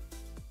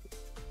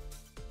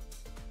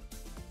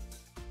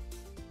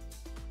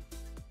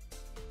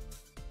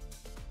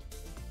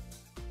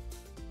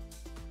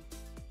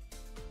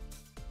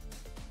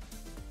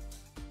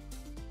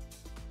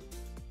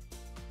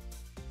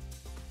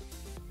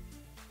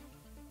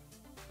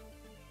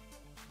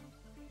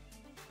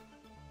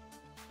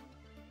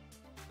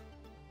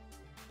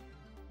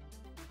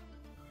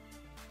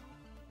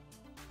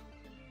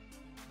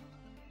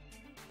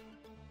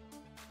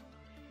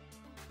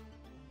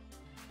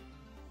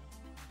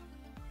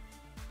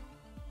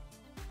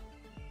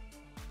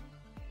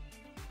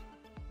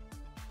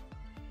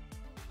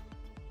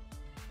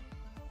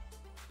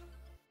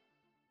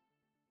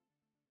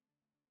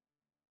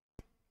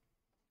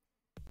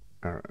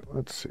 All right,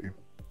 let's see.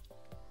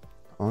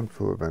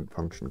 On-foo event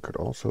function could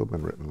also have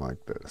been written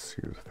like this.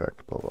 Use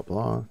effect, blah, blah,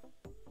 blah.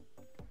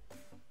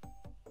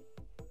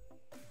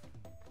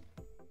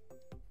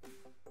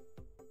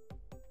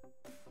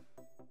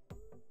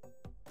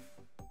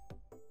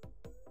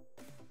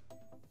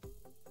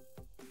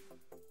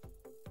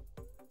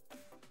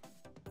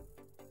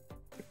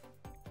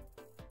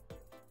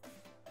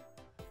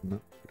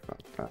 Not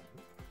about that.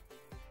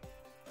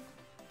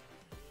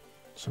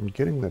 So I'm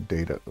getting the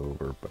data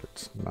over, but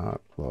it's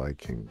not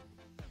liking.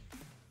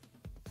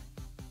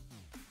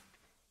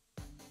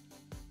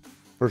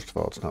 First of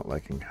all, it's not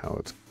liking how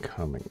it's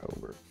coming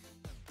over.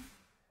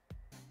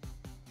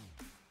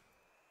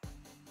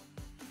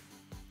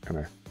 And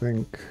I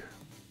think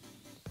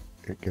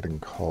it getting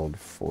called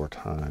 4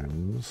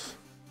 times.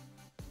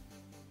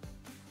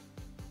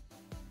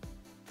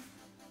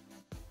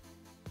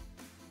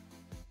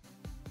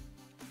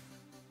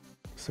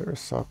 Is there a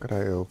socket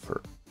IO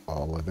for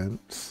all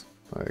events?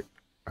 Like,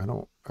 I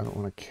don't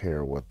want to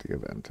care what the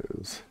event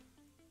is.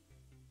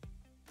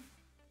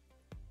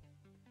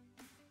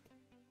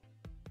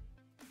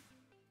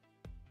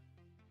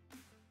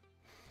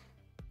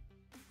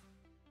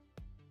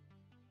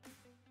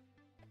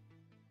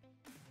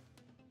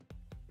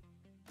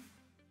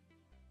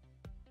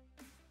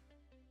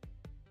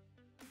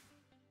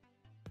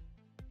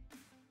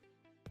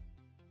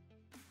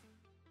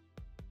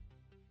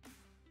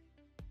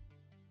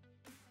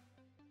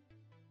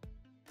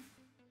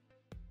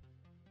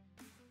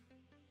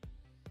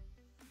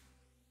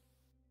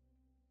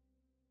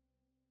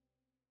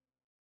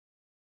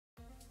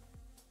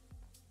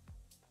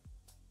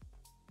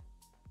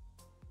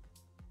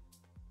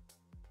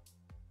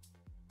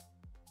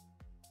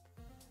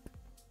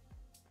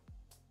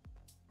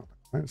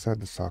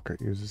 Inside the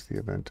socket uses the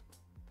event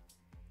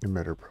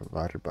emitter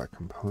provided by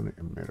component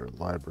emitter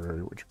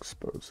library, which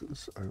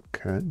exposes.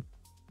 Okay.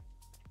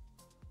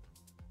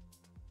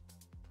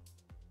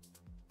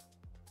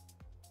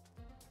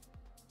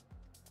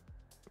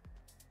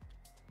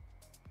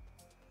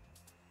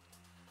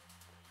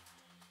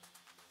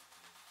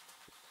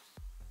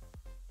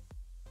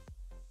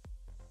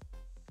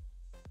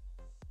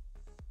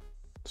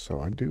 So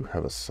I do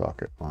have a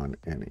socket on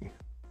any.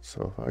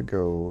 So if I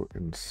go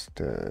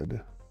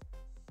instead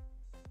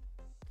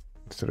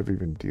of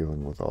even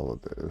dealing with all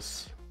of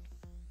this,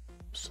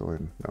 no,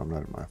 I'm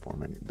not in my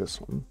form, I need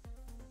this one.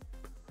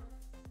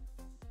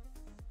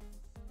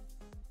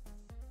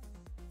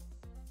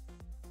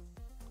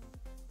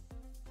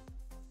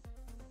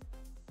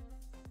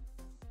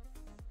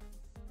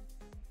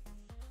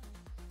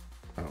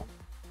 Oh,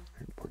 I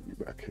can put you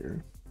back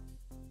here.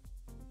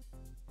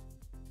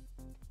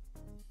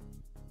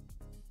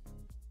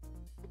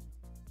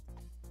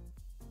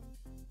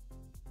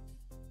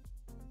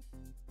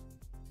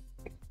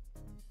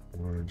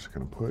 We're just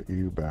going to put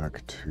you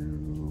back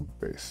to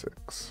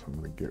basics. I'm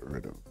going to get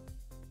rid of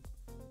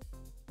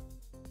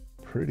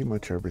pretty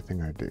much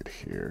everything I did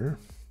here.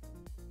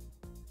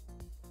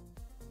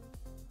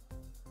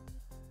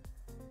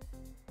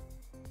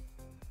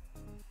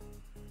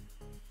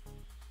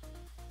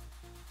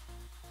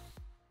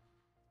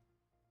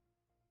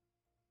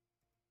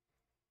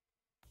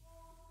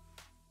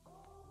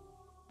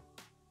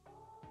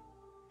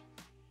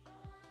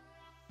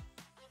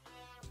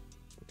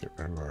 Get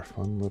rid of our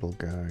fun little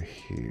guy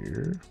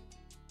here.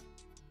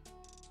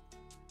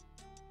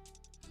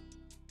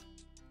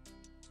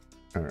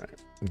 All right,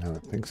 now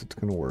it thinks it's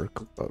going to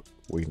work, but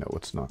we know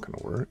it's not going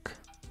to work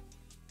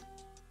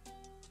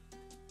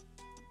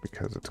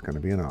because it's going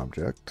to be an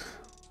object.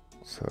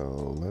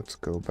 So let's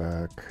go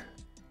back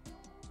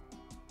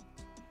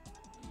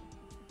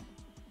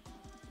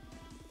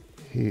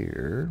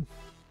here,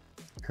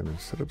 and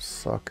instead of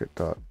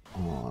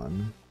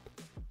socket.on,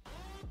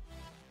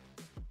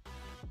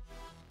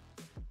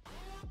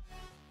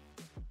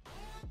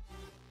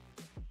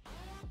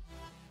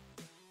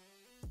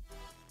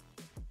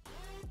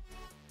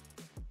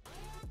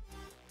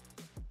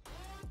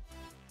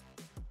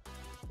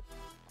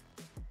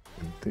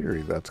 in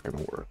theory, that's going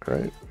to work,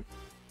 right?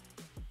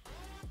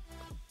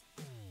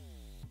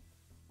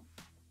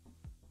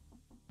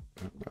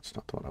 That's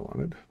not the one I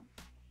wanted.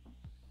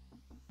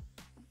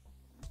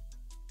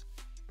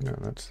 No,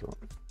 that's the one.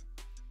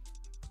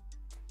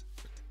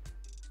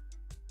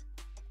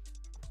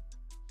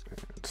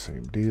 And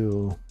same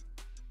deal.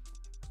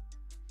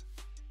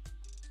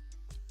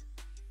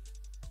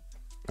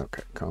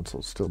 Okay,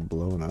 console's still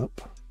blowing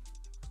up.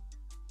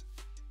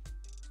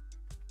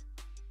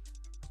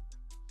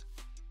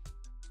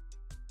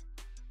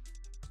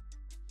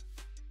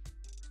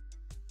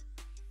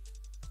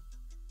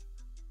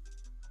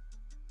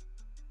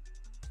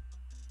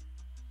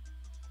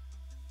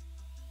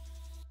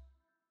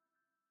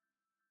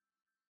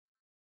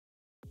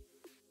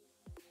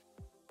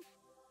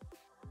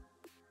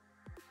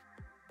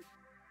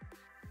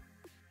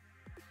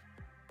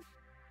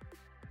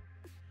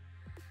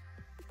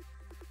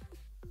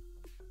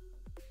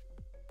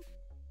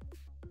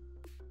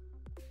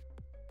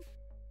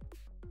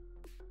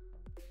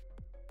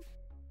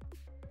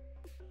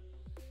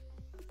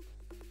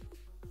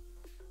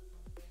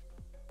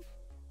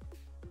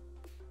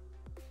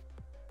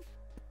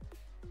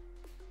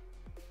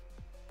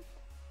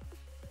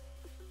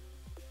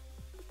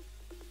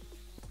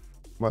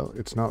 Well,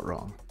 it's not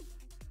wrong.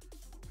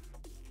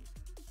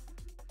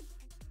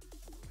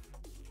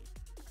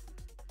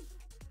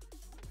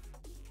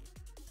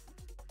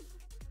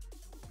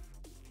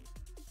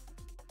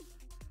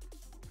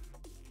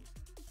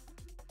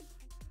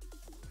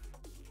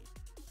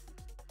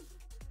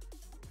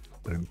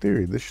 But in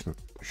theory, this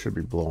should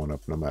be blowing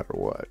up no matter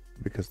what,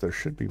 because there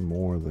should be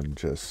more than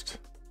just...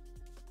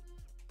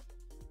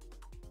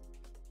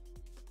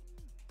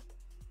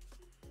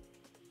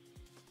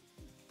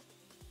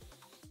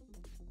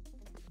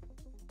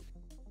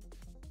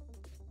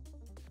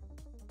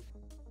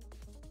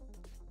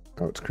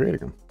 Oh, it's creating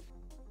them.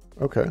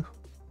 Okay.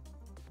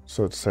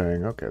 So it's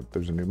saying, okay,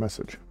 there's a new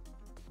message.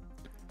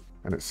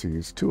 And it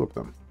sees 2 of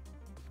them.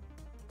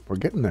 We're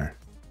getting there.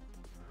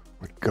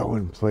 We're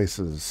going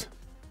places.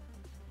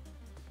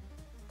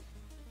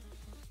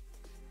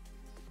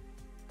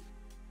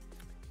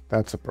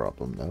 That's a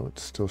problem, though.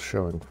 It's still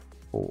showing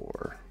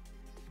 4.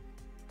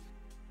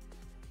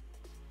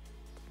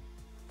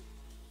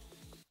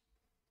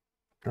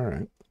 All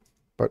right.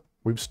 But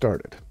we've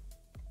started.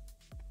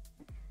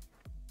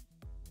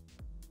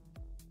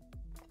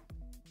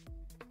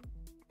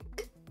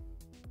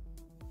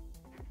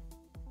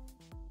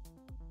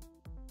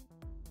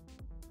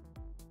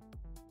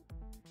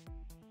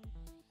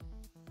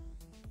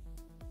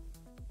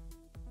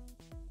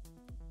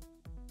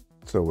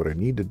 So what I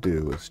need to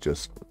do is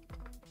just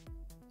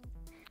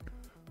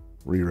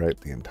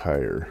rewrite the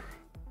entire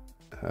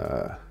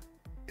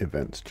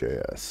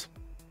events.js,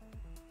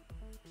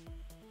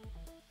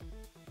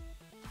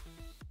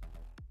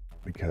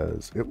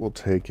 because it will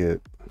take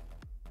it.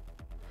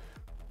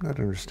 I'm not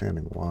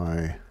understanding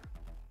why.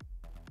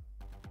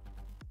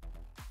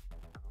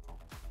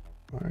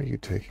 Why are you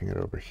taking it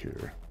over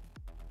here?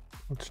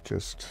 Let's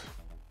just...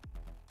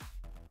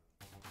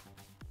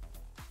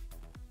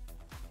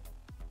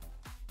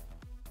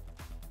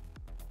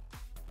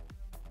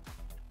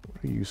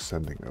 What are you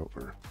sending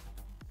over?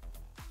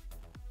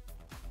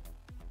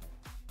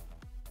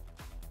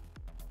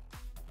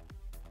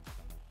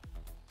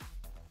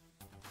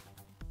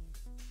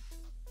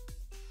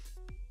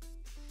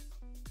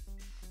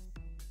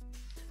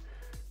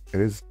 It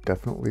is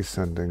definitely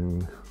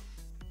sending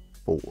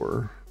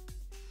 4.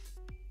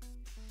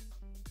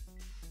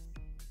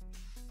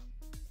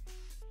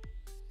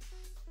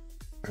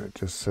 And it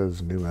just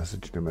says new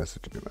message, new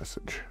message, new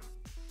message.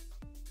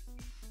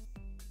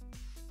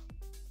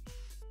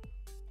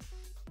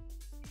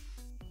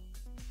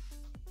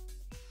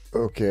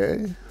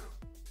 Okay.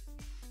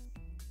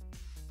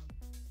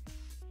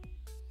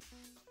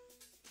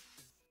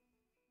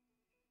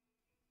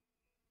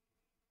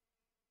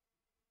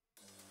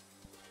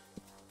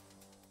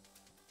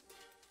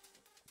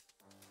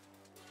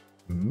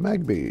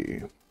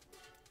 Magby.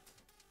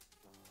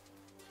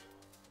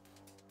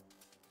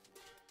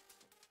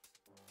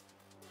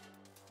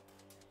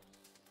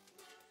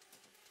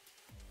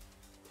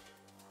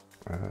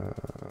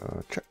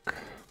 Check.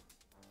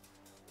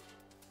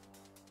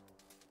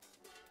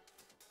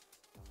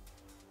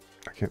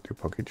 I can't do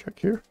PokeCheck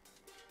here?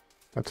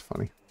 That's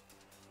funny.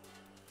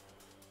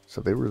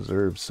 So they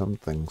reserve some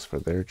things for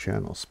their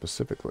channel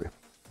specifically.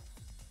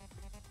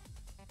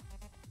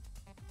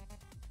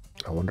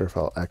 I wonder if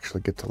I'll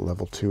actually get to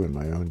level 2 in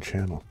my own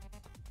channel.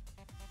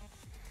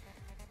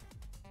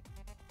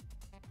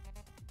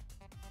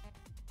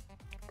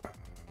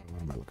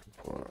 What am I looking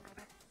for?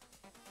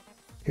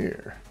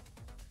 Here.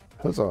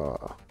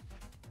 Huzzah!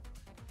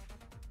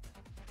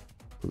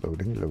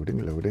 Loading,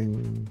 loading,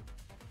 loading.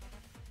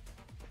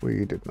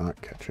 We did not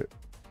catch it.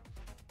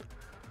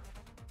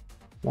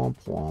 Womp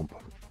womp.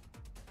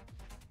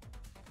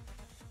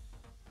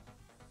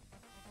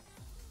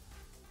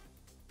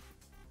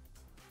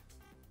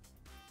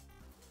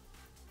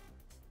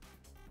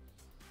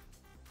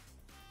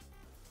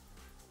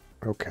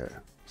 Okay,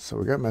 so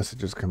we got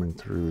messages coming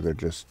through. They're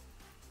just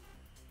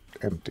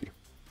empty.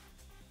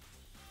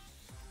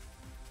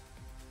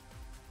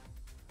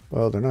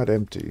 Well, they're not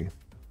empty.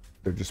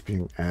 They're just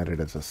being added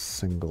as a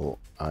single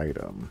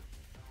item.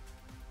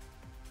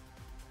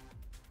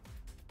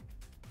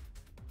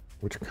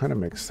 Which kind of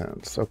makes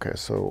sense. Okay,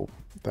 so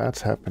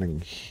that's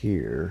happening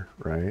here,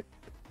 right?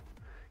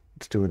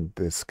 It's doing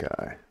this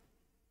guy.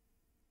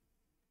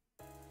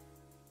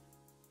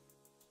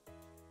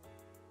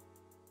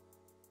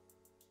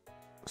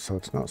 So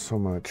it's not so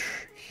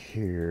much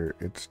here,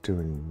 it's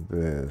doing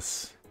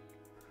this.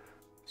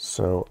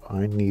 So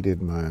I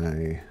needed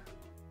my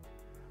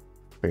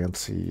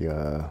fancy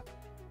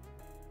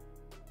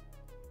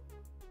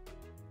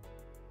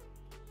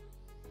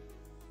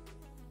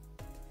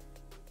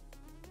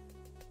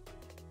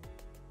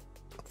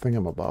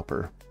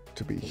thingamabopper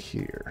to be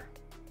here.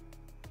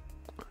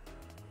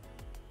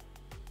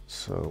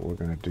 So we're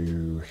going to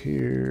do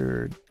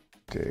here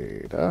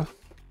data.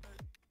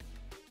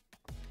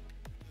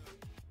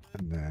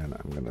 And then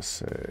I'm going to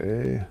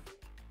say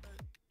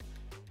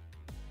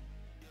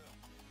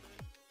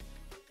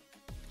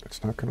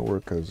it's not going to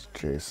work as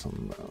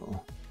JSON though.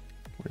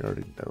 We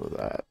already know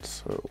that.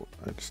 So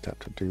I just have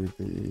to do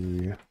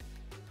the,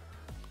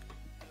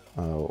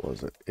 what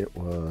was it? It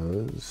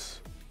was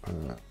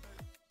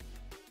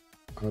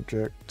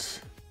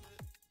object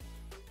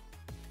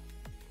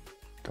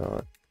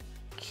dot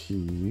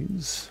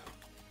keys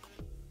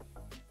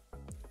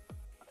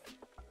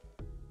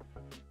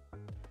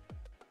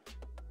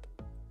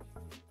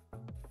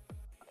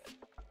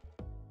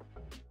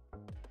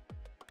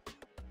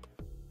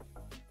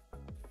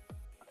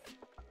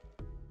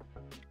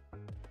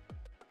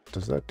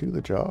Does that do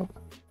the job?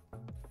 I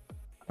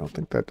don't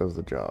think that does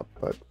the job,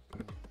 but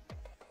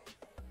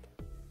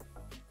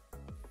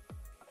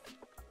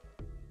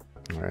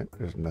all right,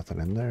 there's nothing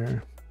in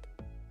there.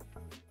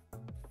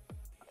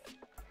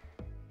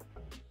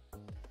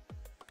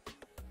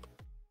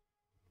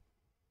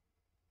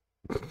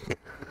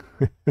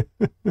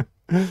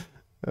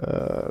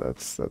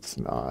 That's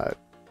not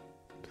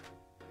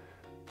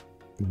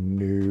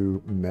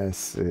new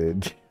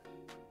message.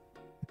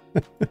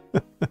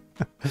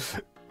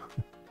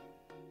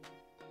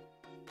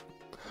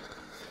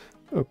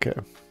 Okay,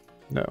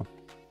 no.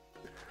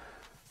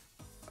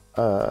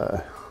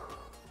 All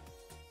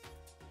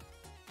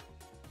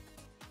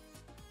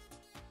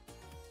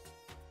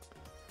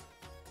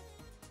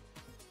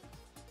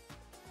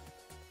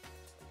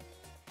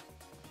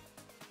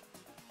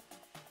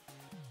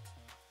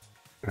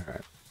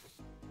right.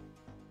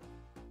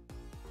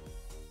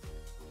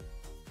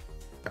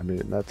 I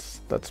mean,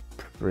 that's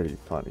pretty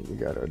funny, you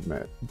gotta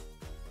admit,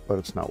 but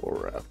it's not what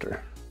we're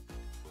after.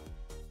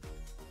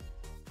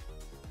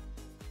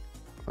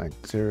 Like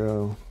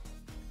 0.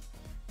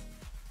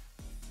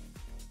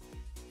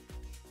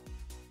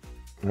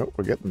 Nope,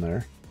 we're getting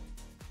there.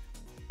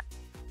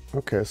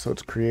 Okay, so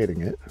it's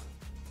creating it.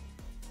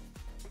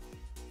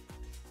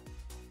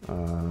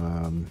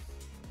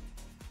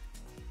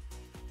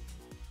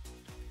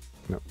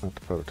 Nope, not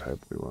the prototype.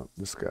 We want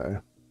this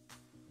guy.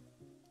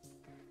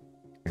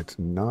 It's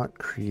not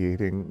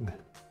creating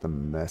the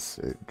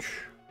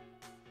message.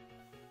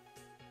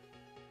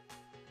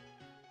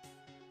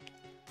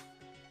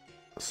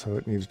 So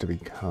it needs to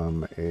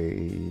become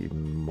a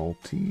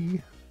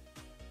multi.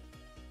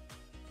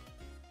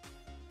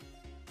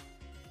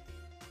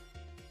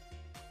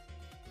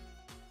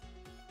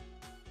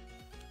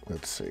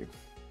 Let's see.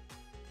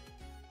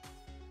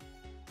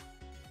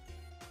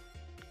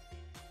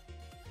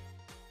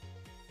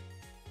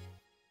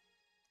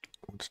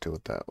 Let's do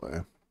it that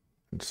way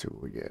and see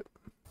what we get.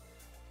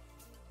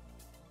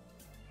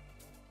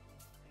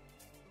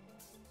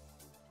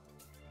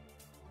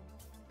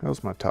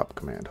 How's my top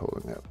command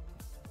holding up?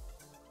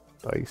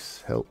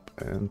 Dice, help,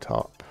 and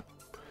top.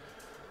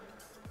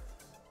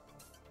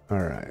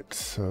 Alright,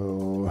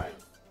 so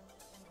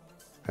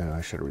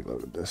I should have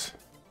reloaded this.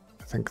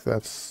 I think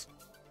that's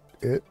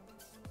it.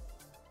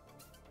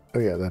 Oh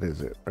yeah, that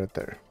is it right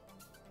there.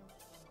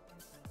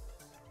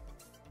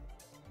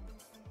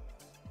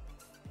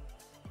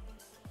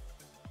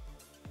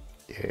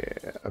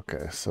 Yeah,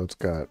 okay, so it's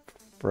got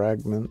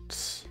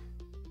fragments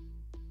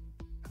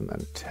and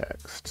then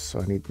text. So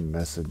I need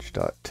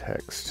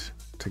message.text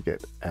to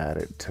get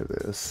added to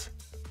this.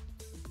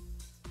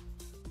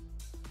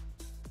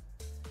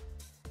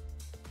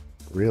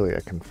 Really, I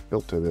can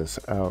filter this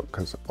out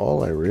because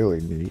all I really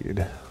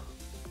need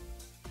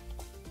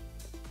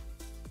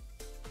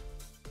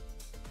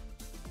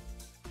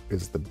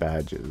is the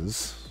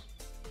badges.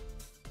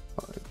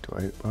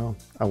 Well,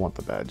 I want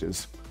the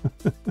badges.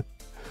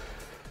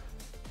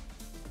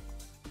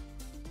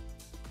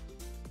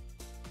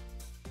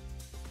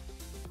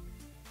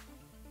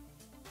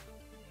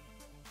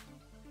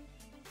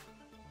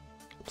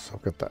 So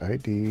I've got the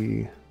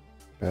ID,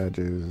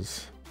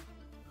 badges,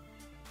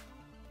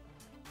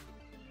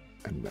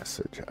 and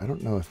message. I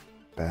don't know if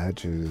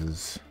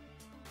badges,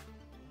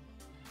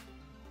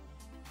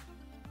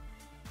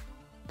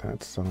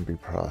 that's zombie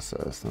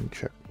process. Let me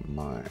check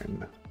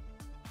mine.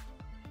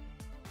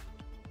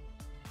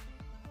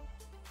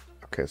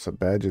 Okay, so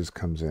badges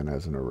comes in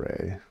as an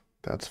array.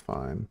 That's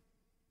fine.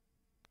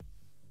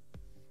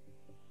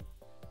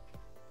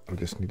 I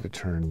just need to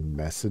turn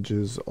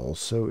messages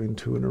also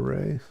into an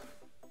array.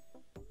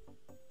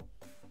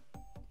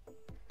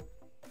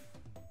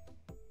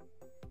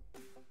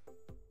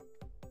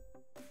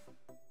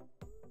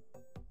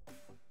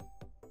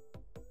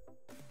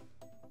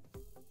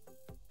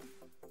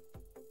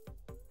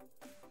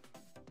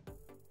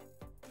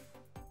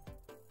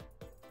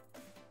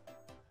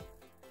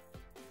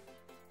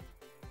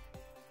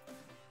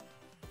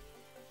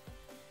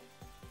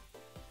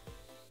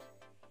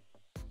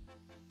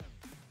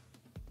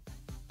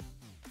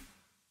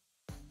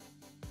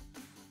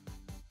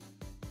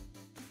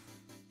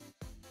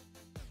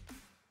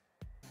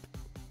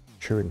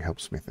 Chewing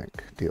helps me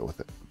think. Deal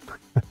with it.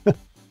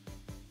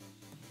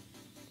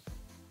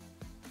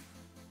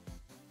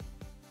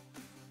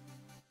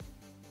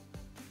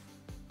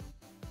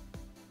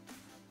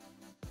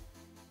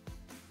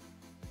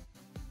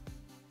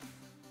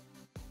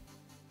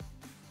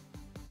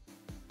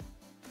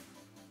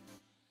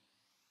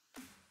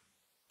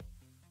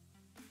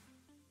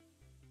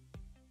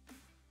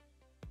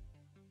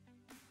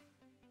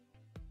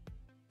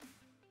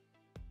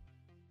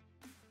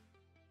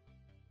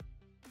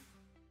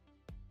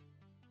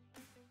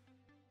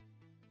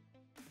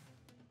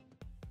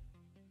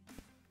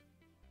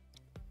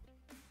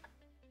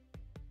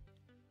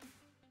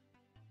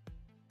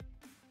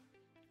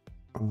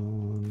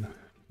 On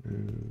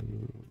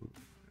new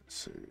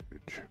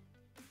message.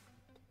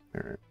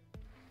 All right.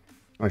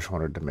 I just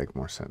wanted to make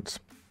more sense.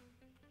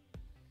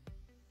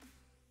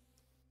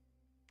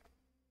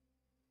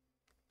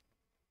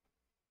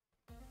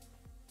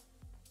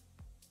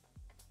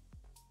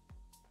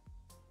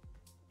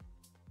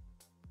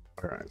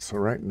 All right, so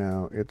right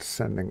now it's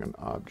sending an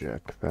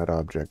object. That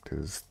object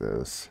is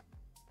this.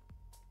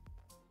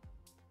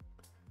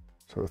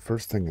 So the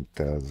first thing it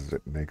does is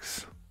it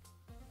makes...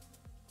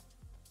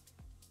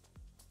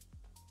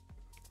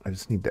 I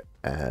just need to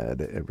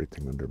add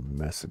everything under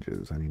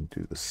messages. I need to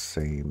do the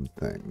same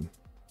thing.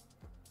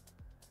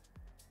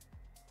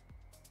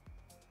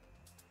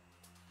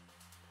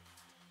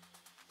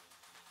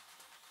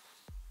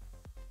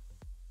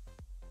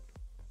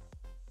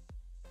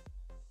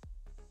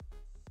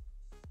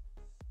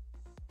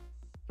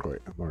 Wait,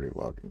 I'm already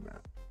logging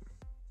that.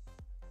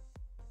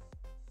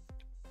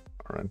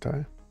 Aren't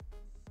I?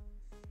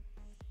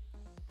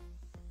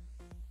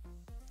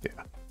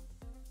 Yeah.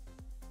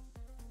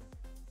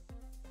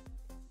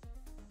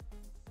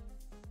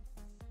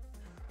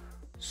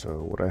 So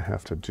what I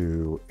have to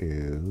do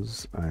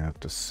is I have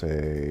to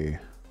say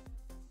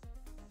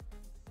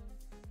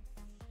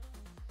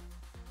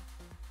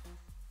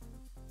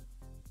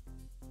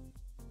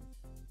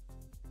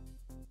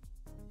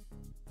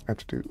I have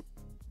to do,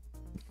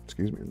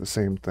 excuse me, the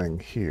same thing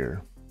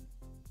here.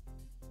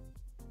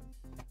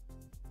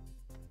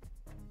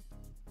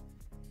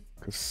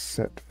 Because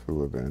set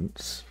foo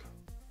events.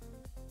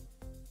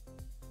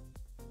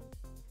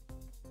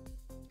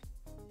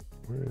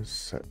 Where is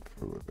set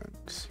foo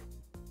events?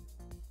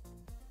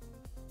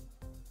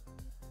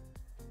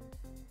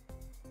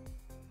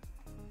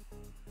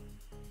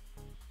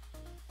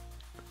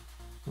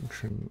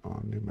 Function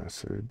on new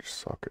message,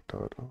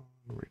 socket.on,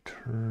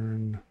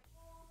 return.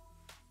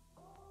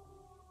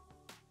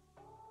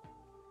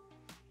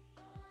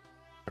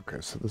 Okay,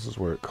 so this is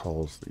where it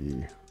calls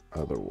the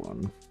other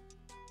one.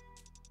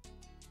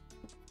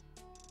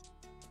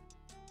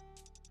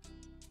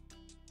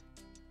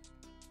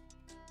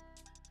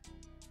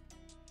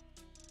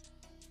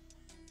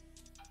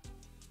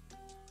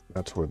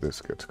 That's where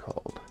this gets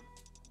called.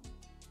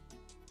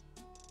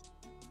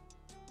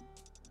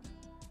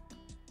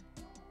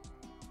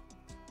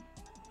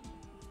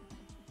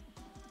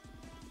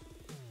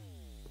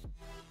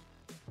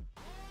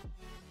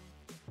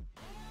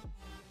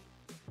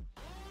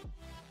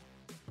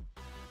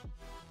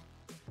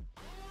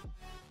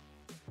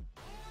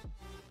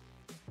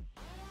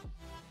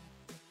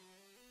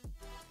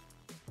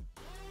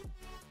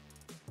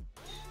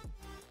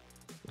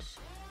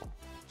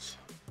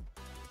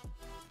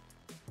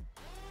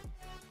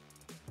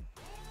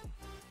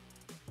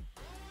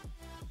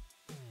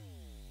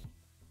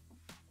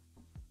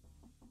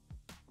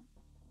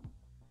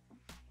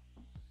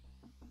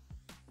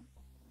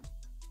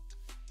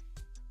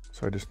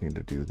 So I just need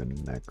to do the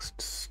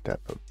next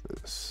step of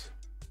this.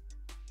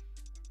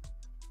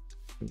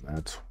 And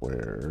that's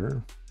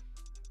where,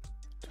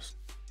 just,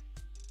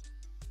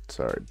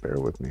 sorry, bear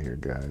with me here,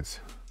 guys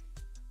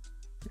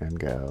and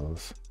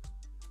gals.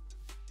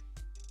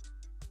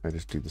 I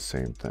just do the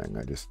same thing.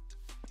 I just,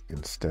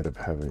 instead of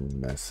having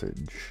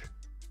message,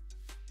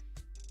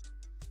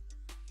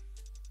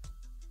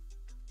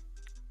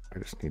 I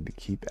just need to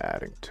keep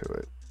adding to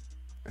it.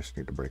 I just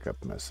need to break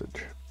up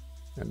message.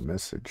 And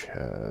message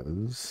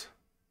has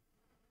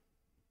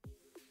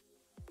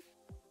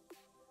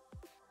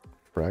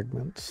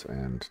fragments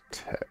and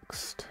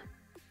text.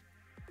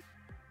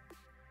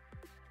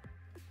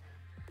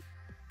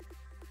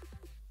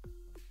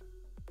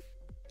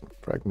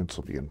 Fragments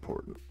will be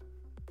important.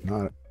 They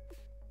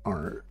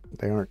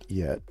aren't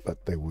yet,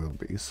 but they will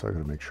be. So I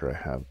gotta make sure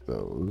I have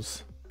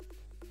those.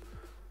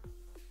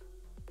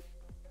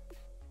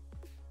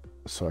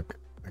 So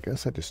I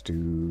guess I just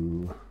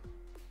do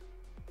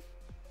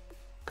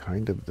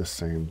kind of the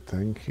same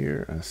thing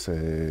here. I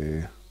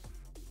say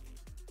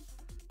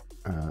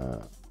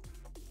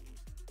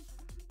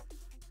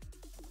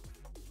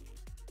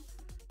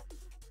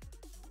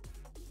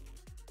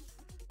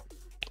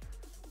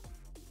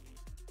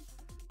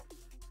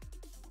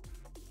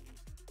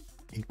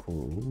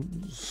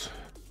equals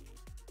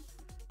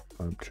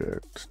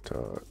object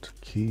dot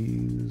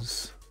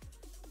keys.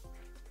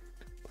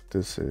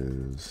 This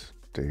is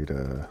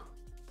data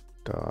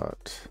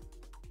dot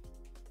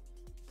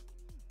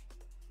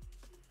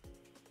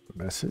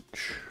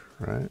message,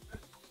 right?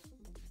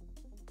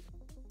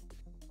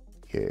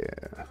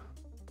 Yeah.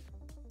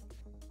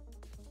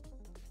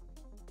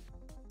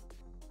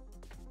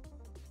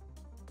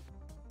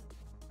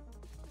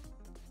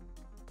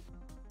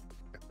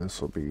 And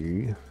this will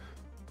be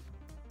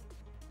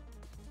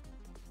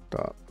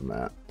dot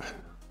map.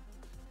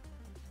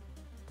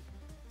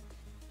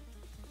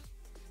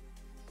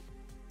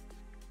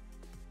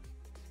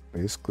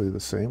 Basically the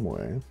same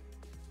way.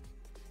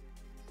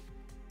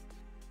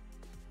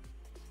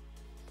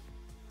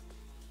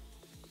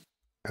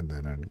 And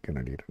then I'm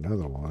gonna need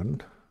another one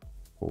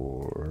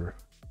for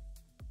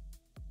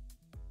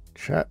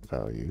chat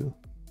value,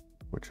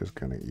 which is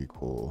gonna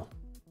equal,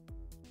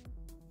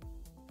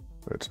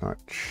 but it's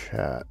not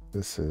chat.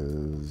 This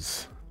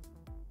is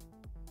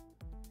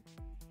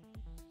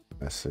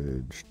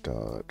message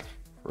dot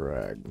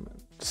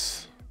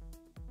fragments,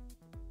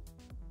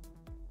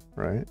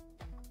 right?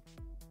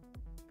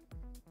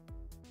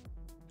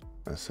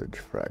 Message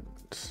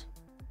fragments.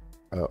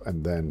 Oh,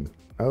 and then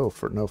Oh,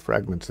 for no,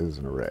 fragments is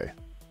an array.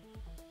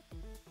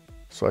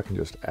 So I can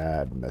just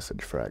add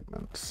message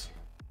fragments.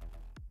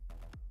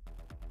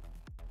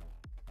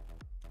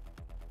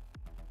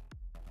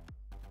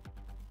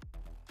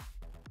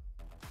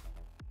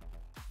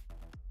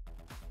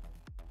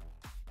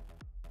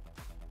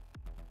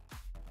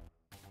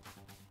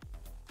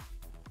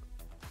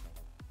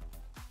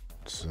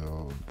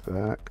 So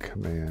that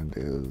command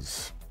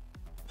is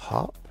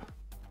pop.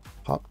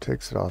 Pop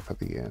takes it off at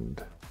the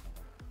end.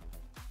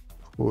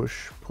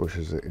 Push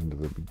pushes it into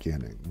the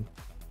beginning.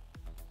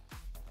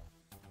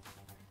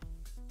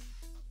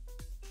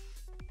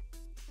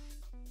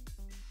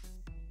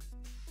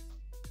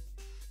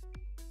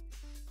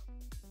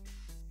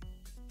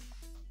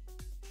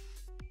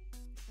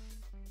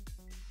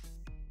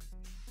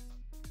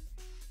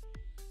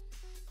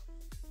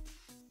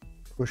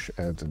 Push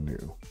adds a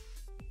new.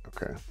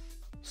 Okay,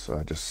 so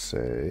I just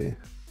say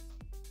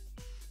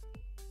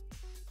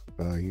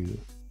value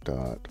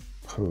dot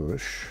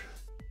push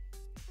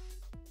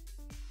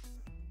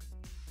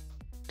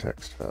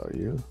text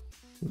value.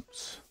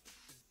 Oops.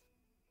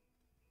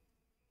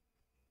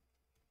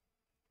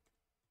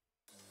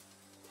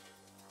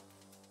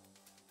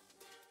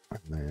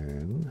 And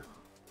then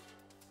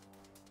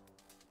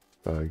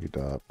value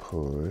dot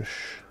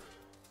push.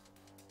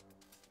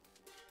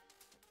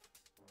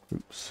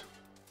 Oops.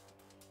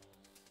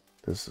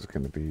 This is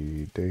going to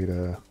be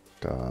data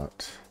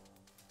dot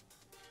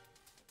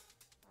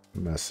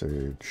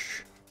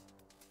message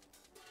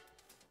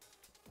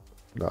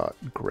dot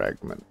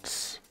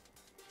fragments,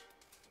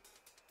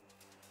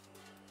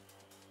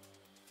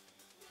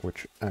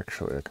 which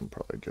actually I can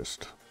probably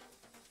just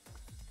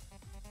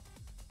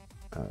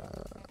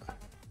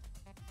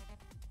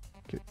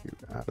get you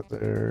out of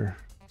there,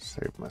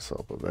 save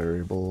myself a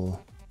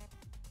variable.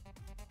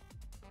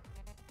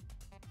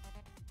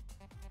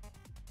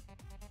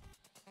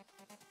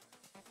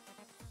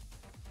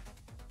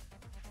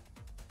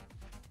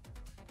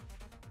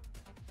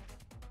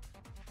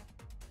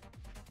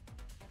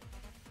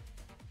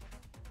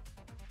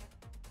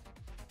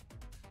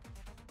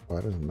 Why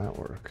doesn't that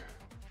work?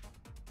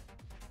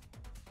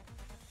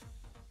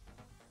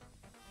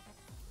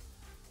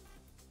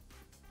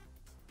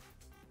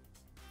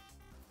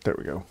 There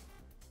we go.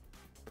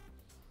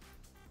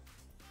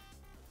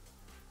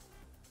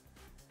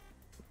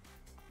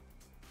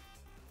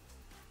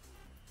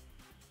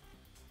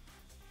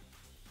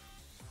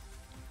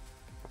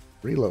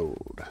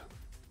 Reload.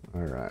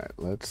 All right,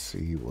 let's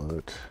see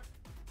what.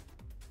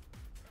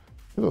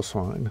 Hello,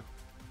 swine.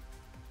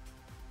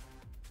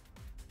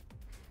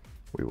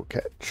 We will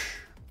catch.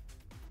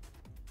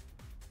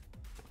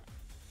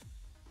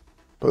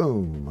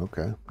 Boom.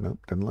 Okay. Nope.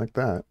 Didn't like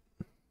that.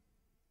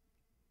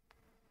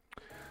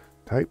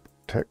 Type,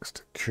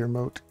 text,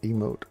 cheermote,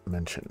 emote,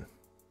 mention.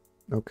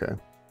 Okay.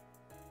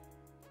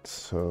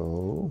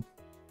 So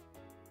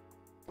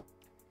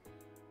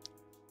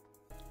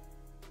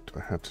do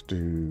I have to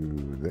do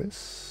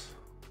this?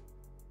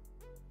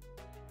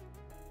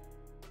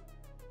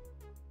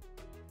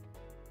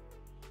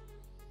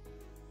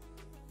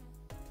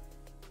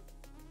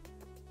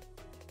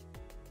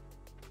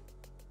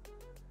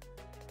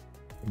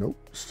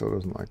 Nope, still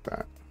doesn't like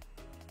that.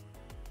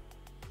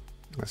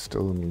 I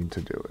still need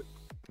to do it.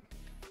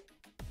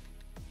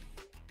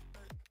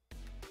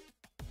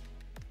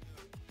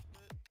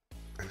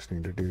 I just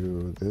need to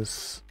do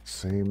this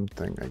same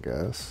thing, I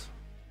guess.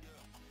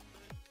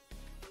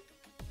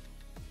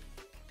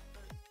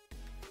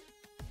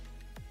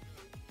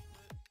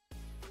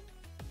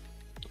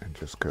 And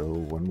just go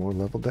one more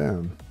level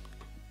down.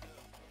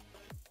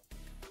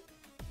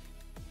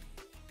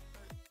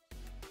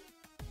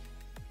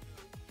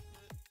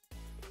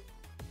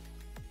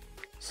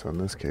 So in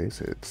this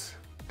case, it's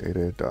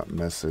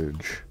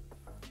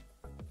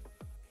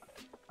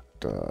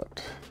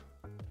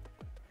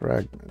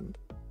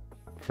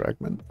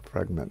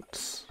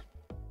data.message.fragments.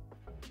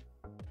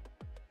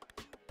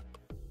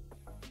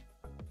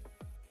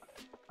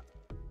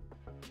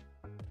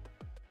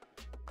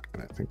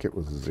 And I think it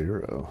was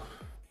 0.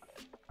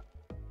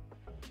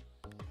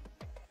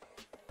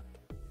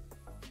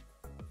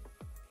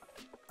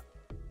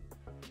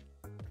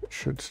 It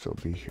should still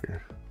be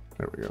here.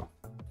 There we go.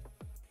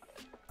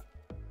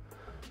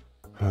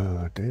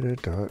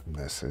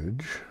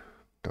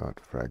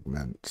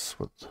 Data.message.fragments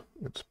with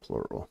it's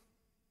plural.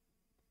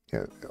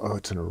 Yeah, oh,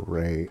 it's an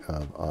array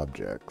of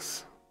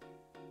objects.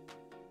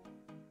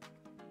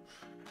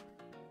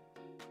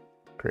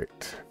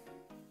 Great.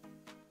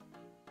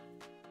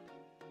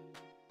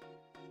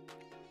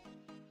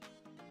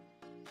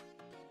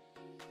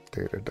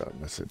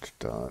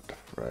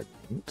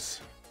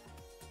 Data.message.fragments.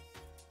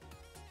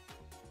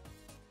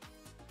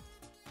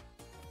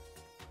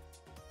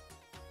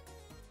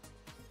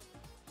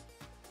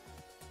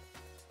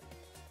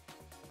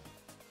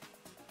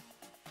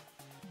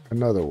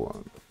 Another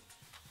one.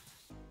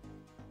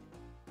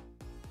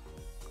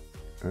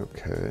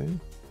 Okay.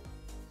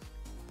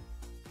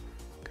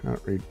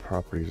 Cannot read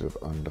properties of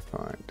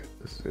undefined.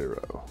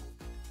 0.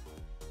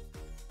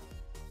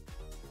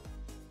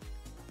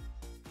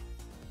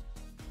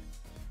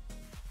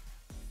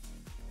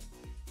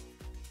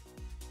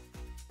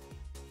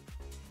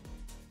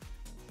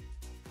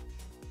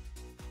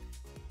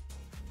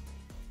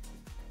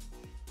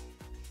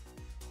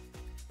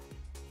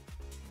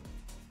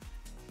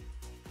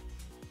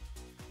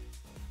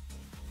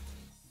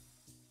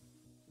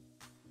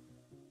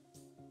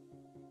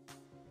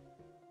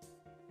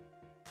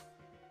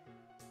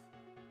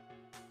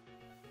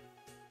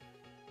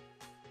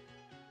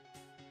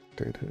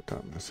 data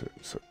dot message.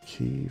 So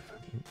key.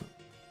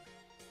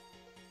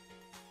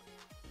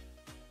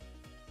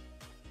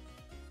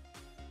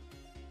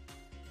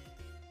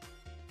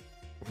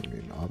 I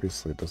mean,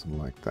 obviously it doesn't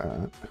like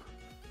that.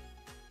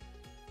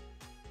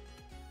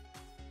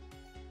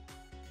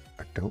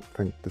 I don't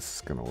think this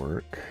is gonna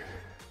work.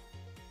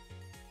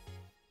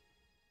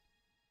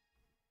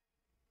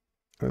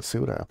 Let's see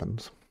what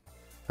happens.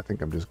 I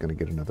think I'm just gonna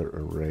get another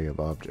array of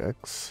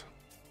objects.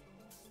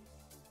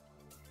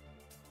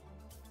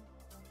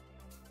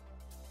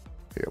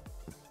 Yep.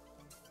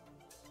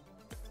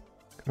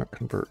 Cannot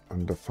convert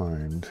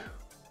undefined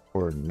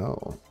or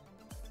null.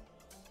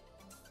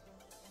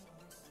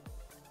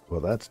 Well,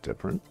 that's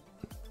different.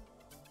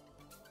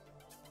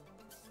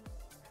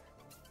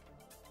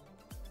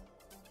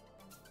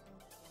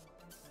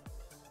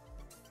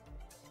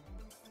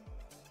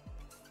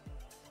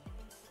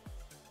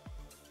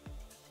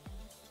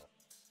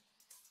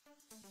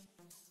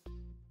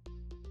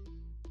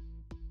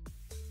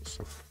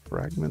 So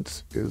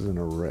fragments is an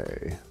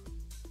array.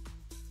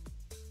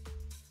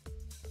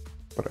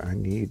 But I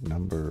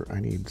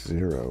need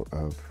 0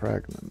 of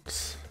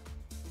fragments.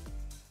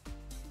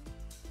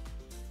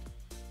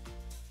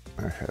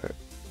 I had it.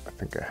 I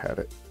think I had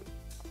it.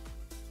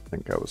 I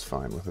think I was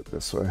fine with it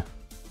this way.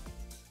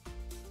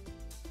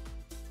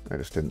 I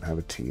just didn't have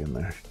a T in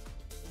there.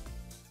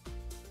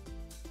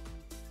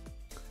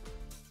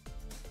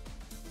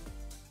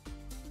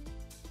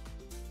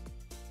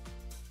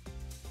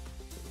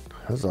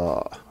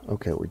 Huzzah.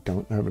 Okay, we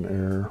don't have an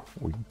error.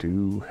 We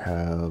do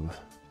have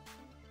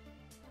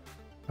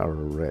our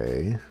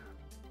array.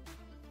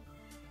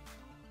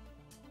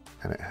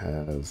 And it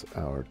has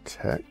our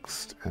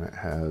text, and it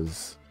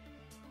has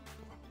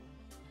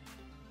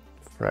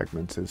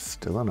fragments is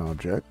still an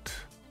object.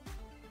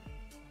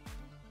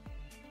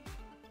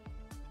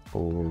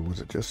 Or was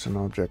it just an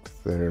object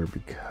there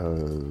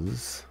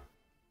because...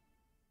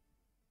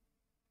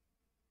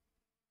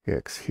 Yeah,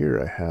 'cause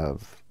here I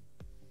have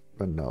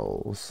the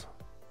nulls.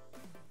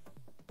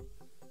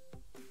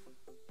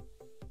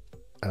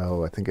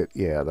 Oh, I think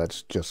yeah,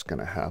 that's just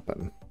gonna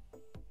happen.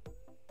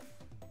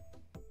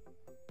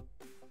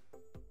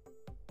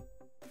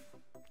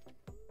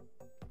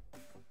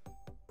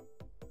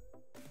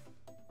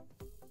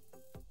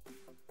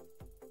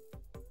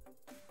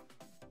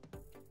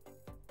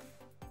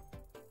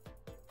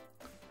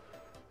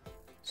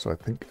 So I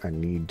think I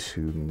need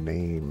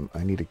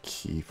a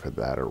key for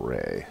that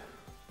array.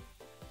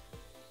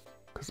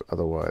 Because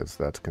otherwise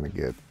that's going to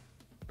get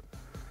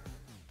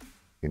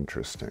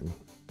interesting.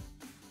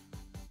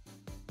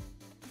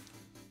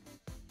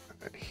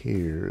 And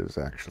here is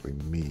actually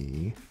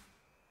me.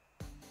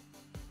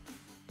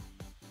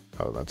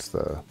 Oh, that's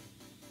the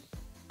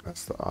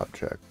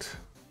object.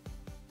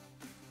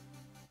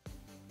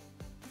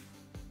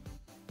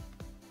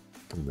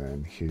 And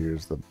then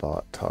here's the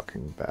bot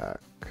talking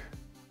back.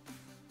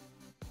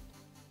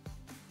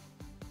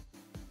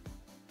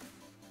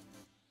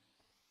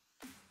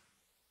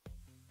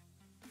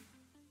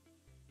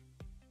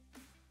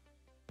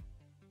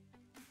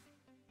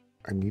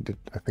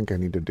 I think I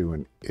need to do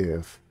an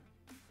if,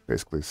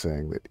 basically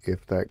saying that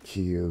if that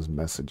key is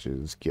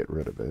messages, get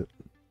rid of it.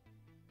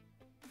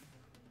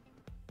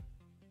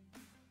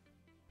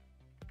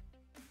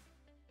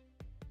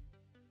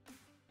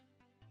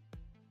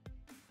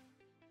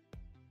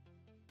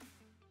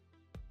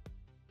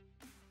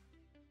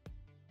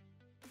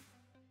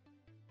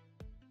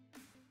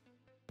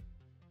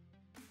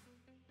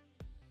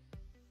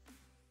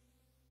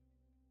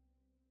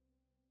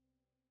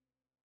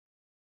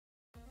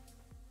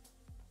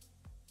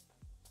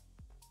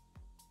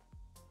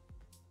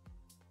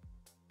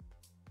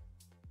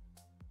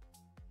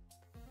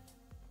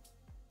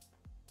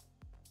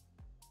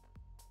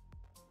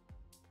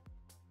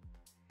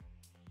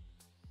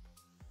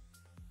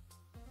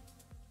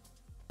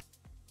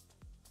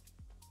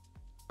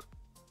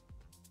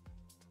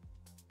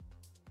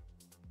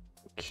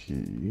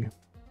 Key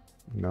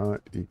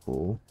not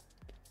equal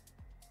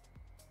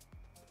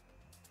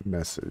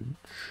message,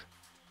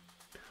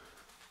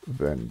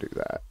 then do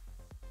that.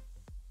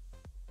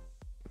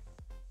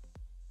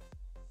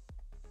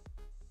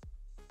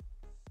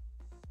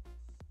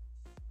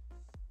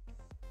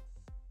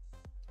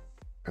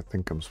 I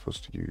think I'm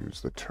supposed to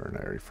use the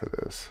ternary for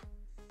this.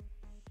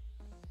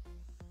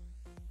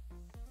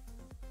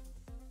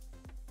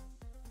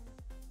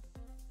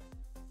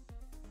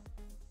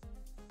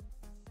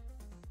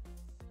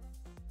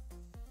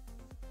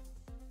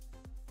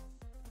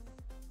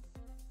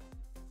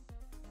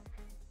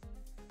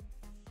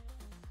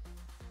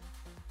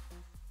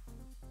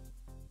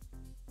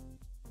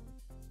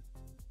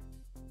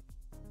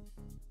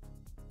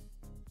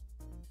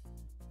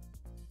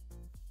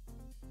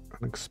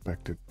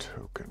 Unexpected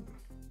token.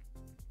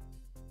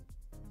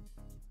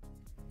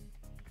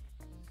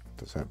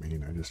 Does that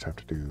mean I just have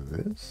to do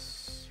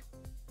this?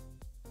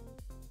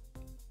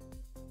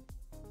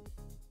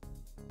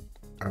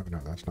 Oh no,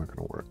 that's not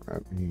going to work.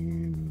 That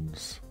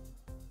means,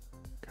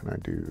 can I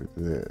do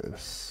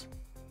this?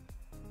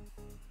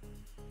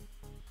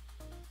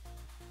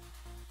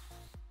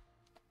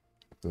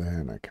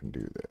 then I can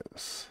do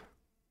this.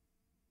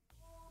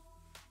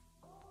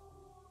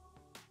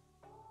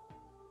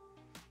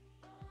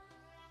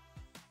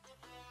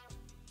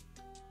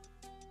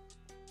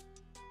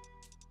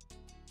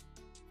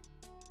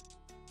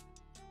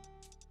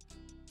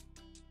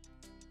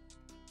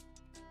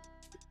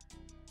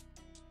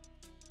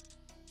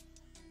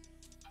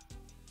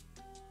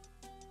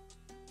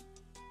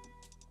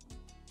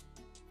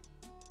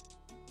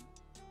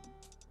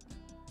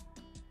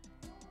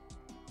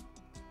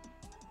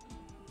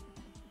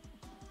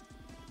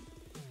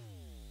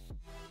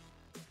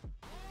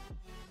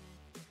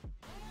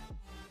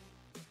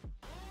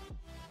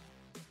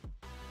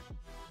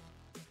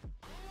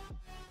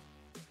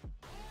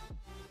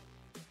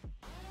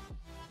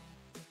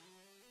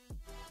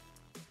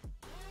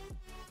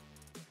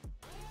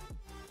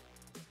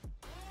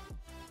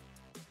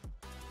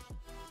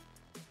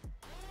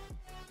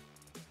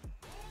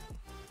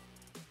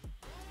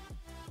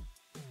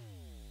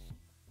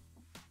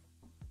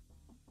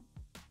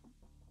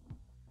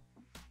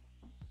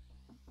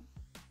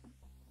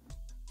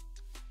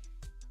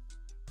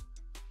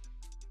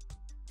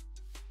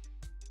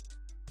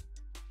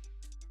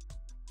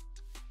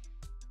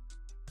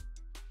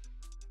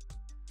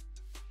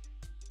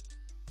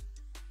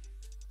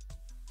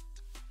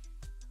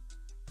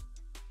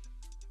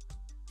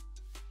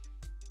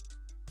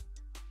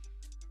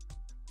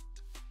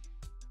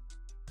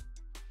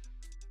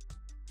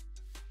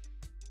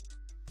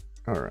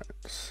 All right,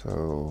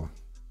 so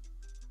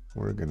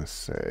we're gonna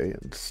say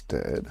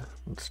instead,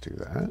 let's do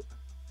that.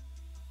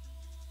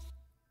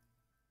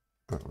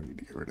 Oh, we need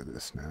to get rid of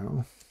this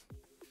now.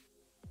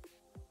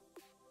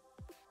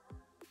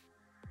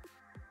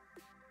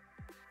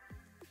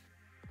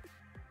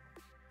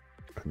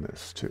 And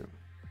this too.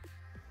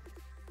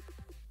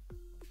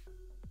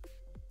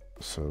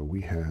 So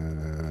we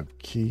have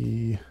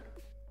key,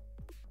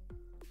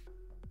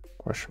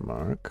 question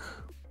mark,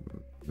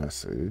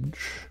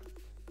 message.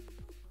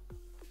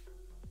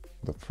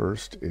 The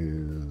first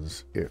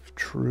is if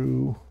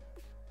true,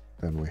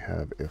 then we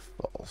have if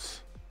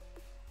false.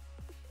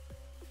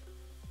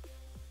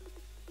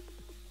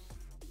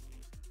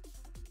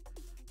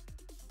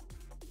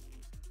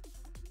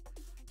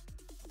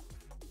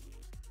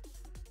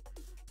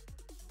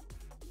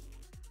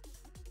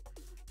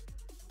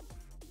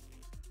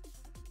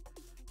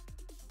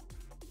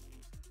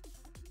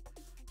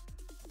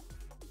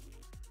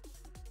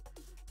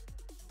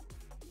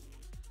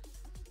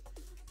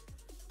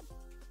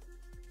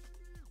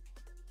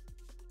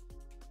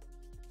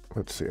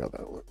 Let's see how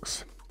that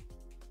looks.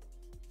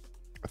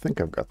 I think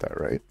I've got that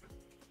right.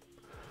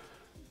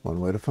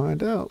 One way to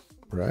find out,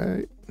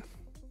 right?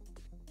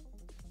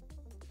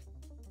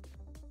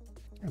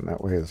 And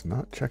that way is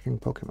not checking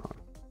Pokemon.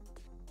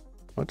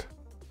 What?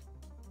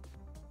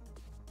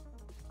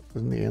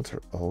 Isn't the answer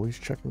always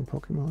checking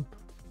Pokemon?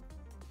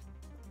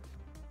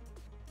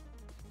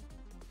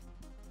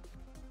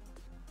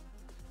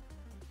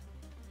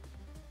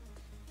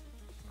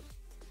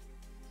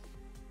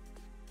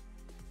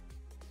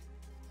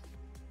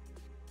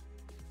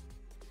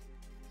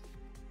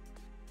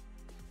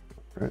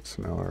 All right,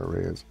 so now our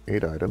array is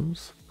 8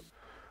 items.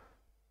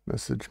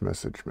 Message,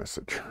 message,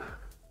 message.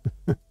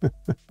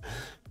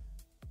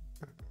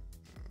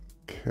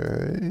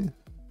 Okay.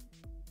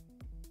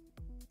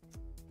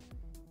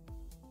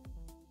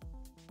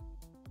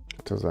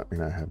 Does that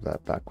mean I have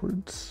that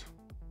backwards?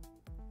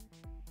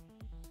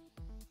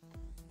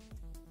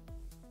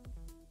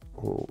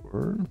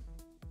 Or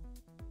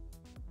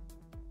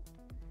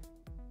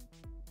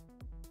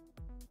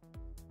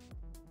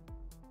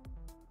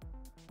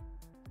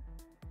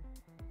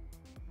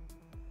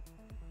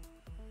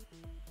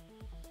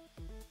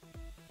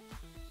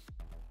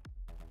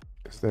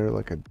is there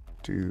like a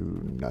do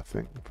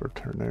nothing for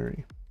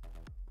ternary?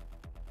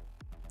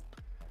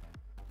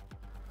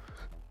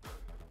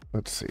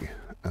 Let's see.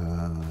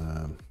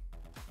 I'm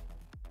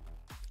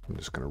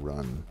just going to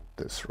run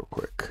this real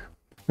quick.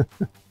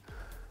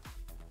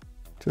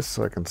 Just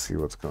so I can see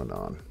what's going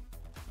on.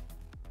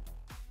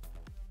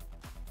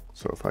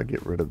 So if I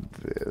get rid of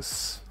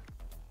this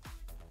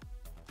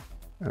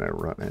and I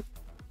run it,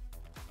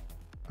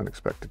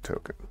 unexpected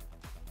token.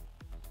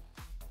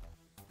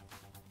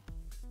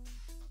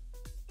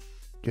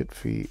 Get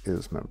fee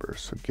is member,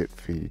 so get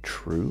fee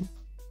true.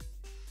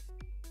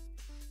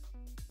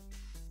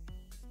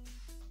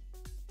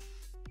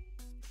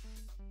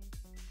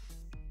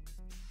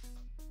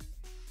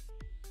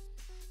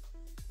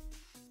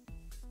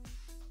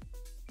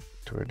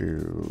 Do I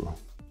do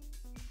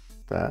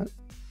that?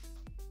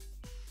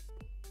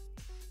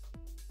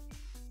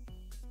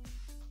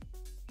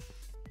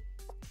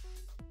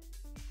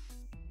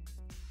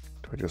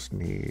 Do I just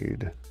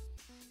need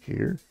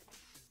here?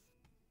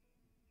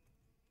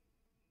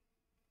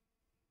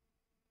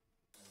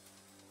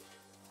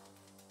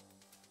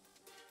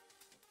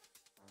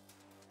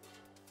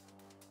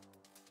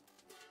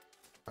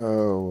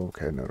 Oh,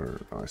 okay. No, no,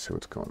 no, I see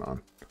what's going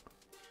on.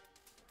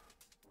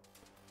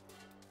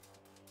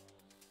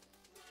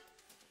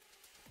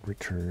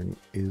 Return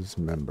is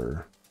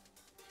member.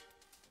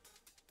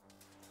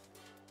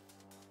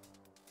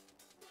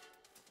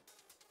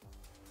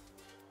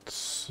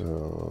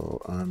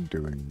 So I'm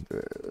doing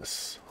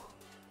this.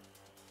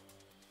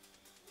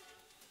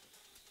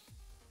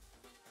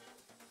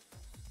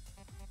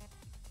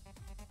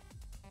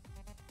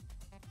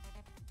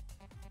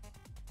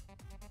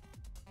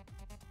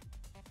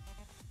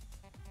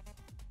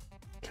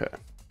 Okay.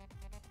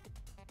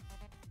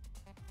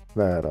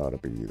 That ought to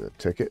be the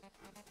ticket,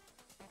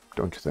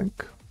 don't you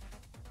think?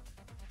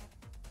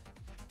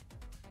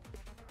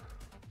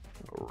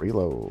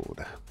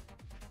 Reload.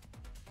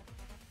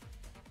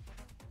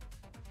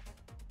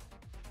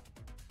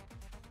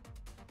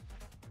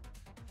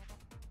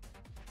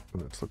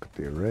 Let's look at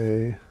the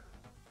array.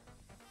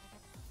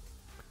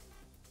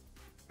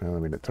 Well, I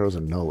mean, it throws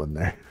a null in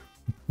there.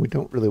 We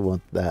don't really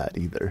want that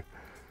either.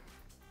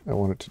 I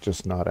want it to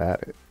just not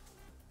add it.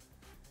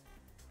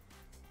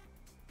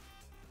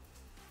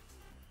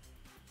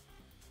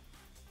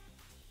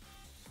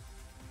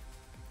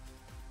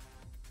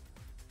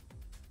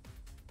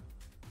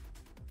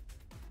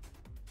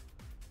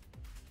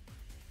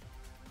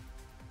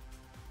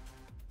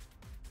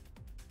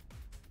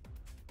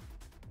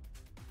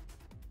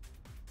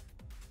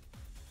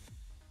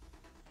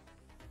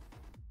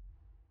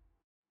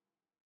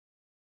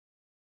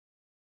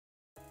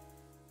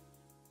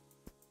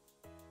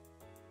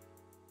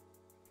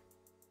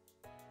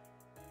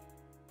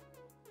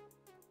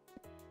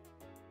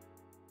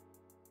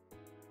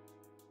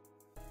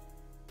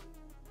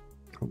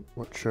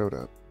 What showed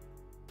up?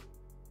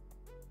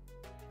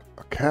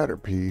 A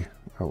Caterpie.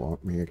 I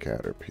want me a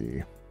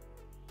Caterpie.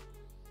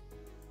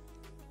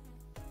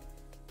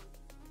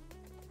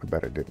 I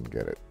bet I didn't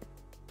get it.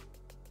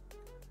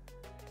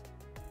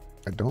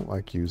 I don't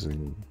like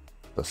using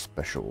the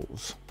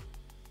specials.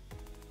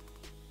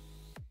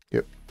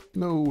 Yep,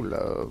 no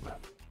love.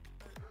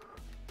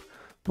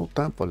 No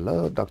time for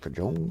love, Dr.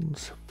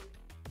 Jones.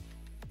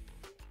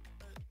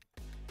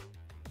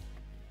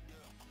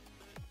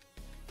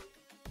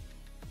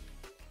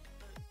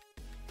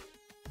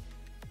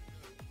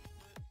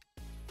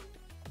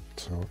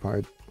 So if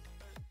I,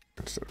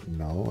 instead of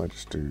null, I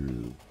just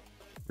do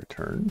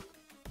return.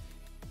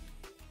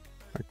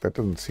 Like, that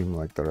doesn't seem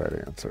like the right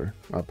answer.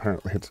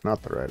 Apparently it's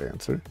not the right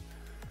answer.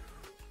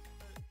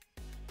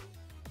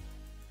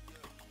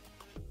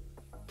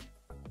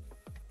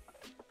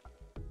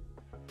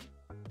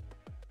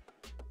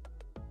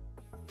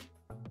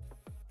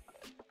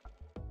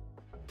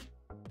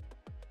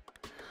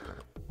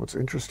 What's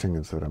interesting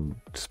is that I'm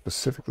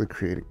specifically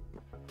creating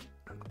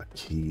a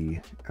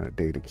key and a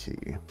data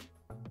key.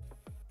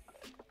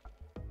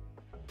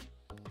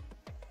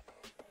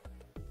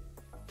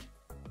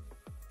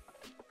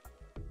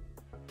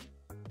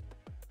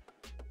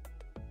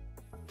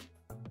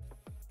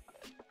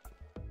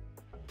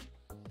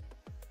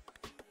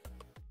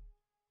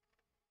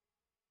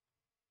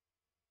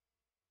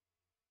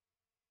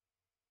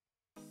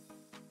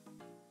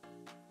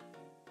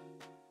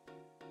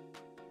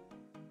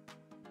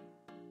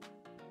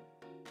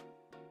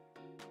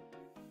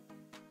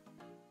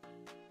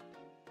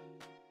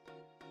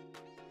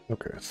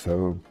 Okay,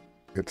 so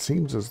it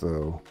seems as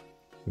though,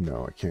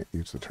 no, I can't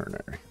use the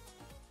ternary.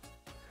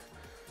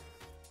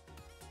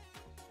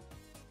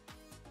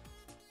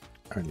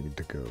 I need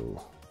to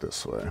go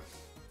this way.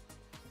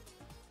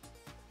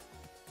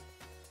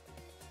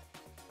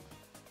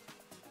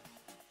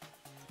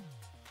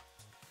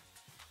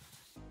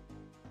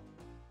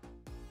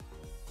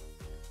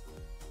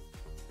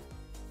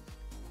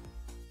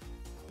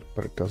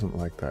 But it doesn't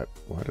like that.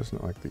 Why doesn't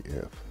it like the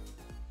if?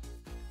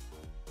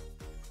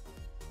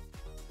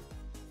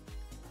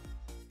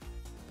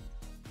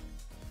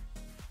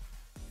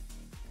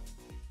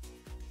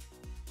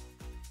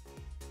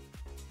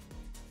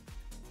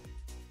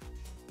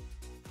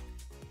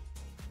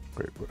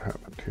 Wait, what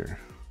happened here?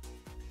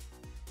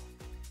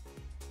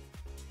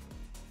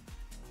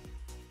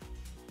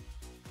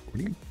 What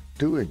are you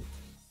doing?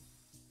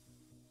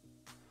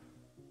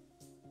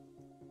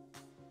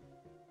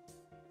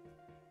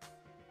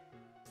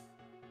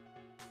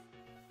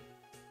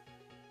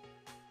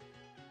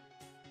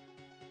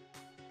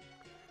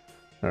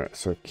 All right,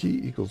 so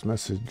key equals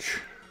message.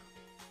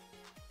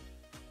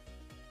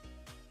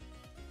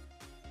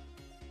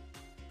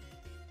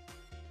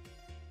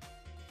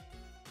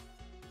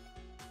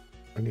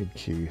 I need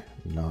key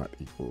not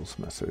equals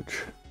message.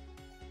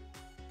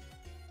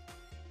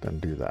 Then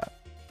do that.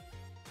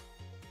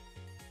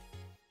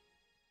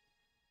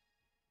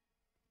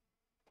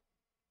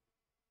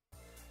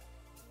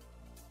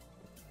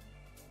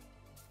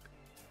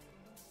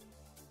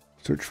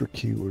 Search for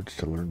keywords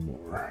to learn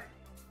more.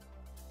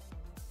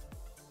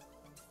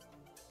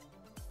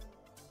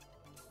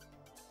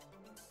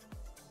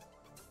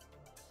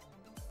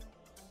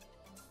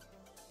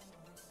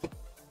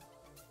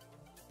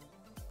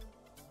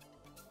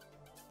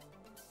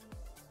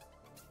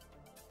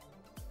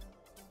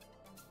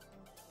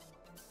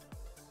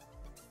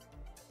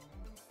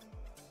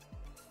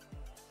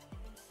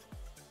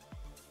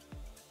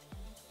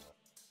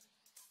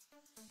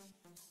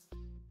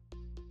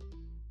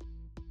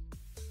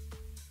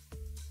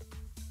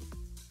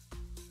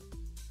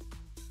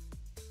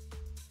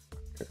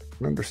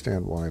 can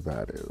understand why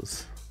that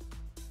is.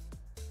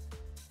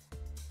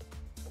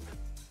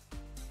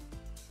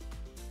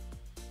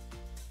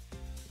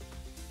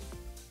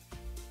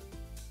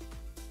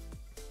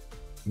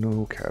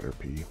 No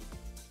Caterpie.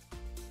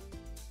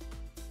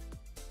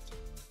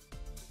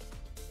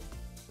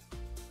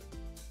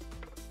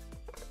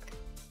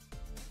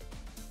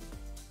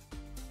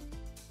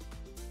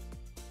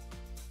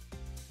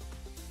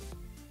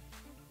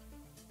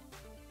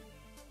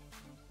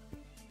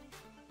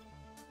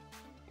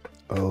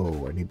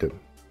 Oh, I need to...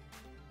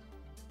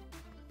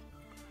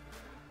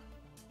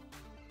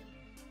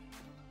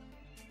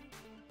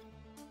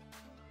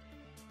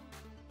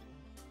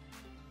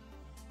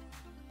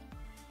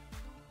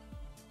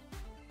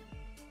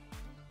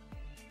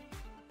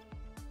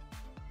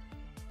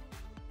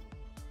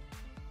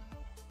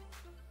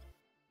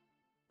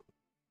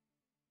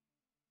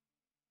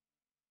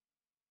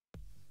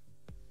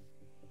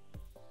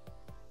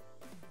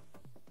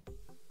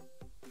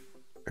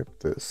 If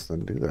this,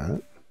 then do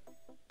that.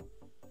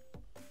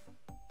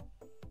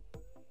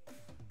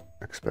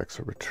 Expects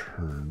a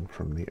return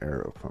from the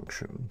arrow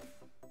function.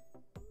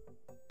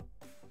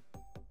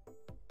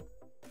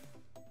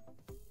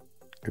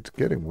 It's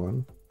getting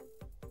one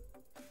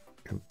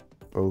in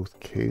both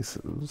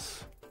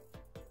cases.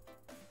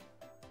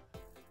 I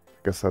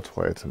guess that's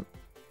why it's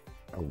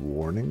a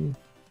warning.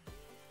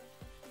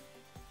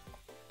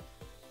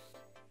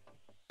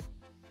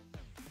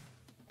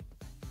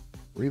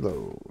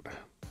 Reload.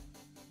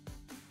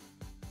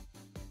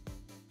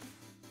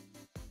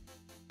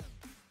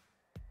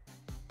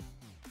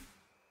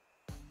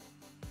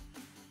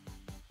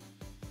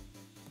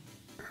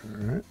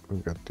 Alright,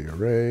 we've got the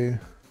array.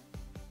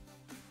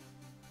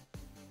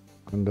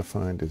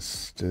 Undefined is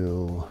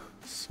still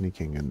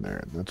sneaking in there,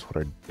 and that's what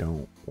I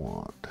don't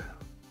want.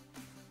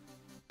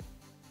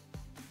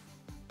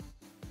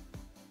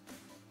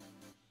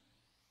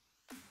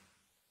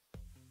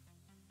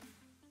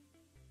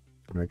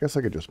 I mean, I guess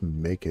I could just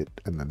make it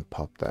and then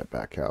pop that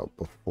back out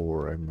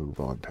before I move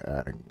on to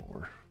adding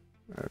more.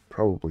 I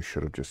probably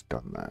should have just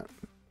done that.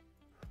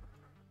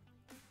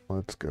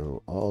 Let's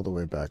go all the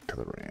way back to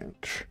the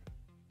ranch.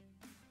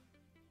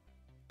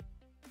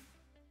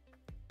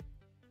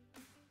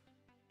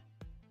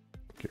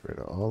 Get rid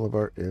of all of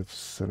our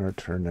ifs and our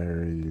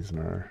ternaries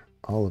and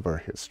all of our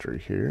history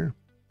here.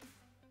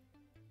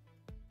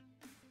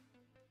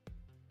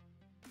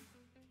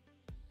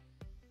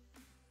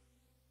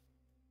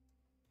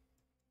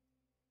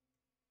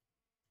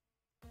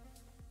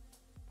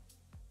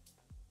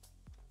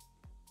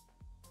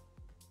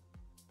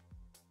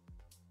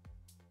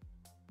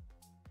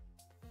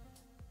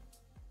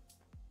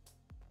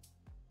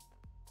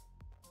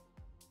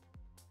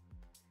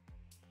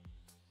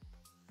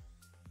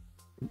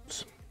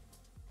 Oops,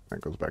 that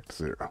goes back to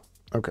 0.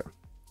 Okay.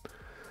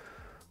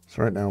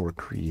 So right now we're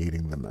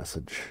creating the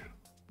message.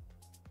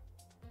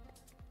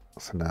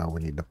 So now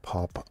we need to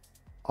pop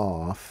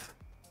off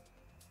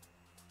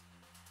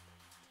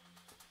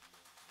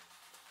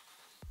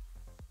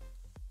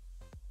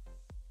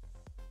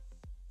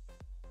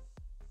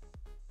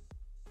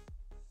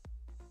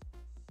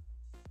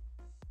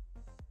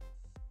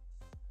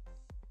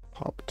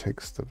pop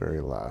takes the very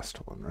last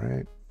one,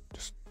 right?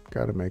 Just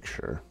got to make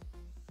sure.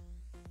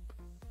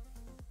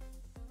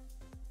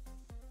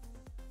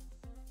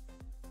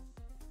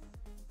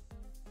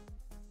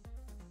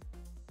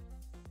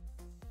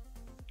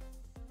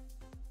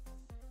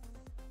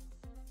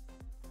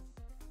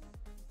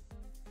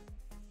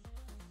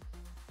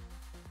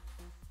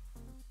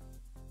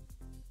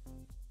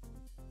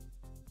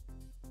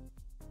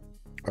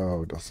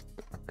 Oh, it doesn't.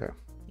 Okay.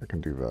 I can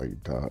do value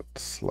dot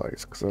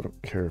slice because I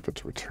don't care if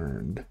it's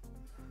returned.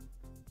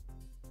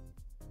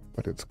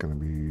 But it's going to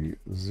be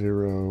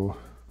 0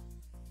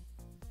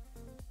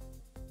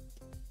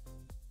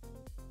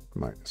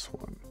 minus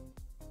 1.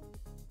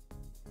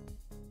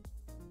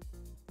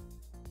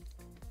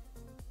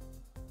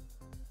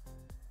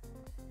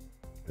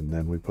 And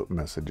then we put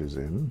messages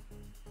in.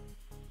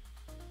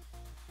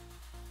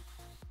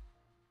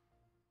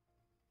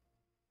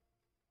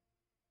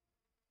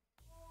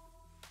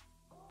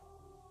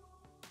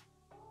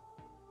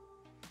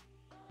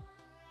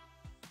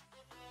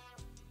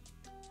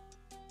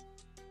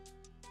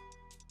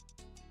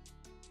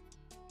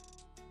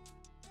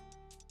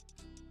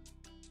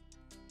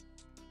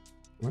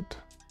 What?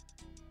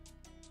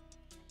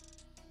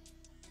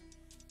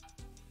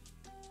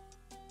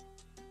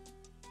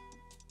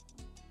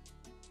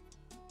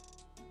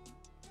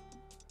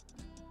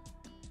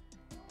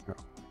 Oh,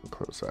 I'll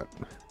close that.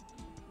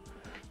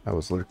 I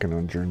was lurking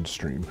on Jern's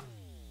stream,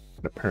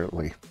 and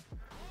apparently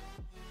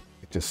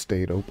it just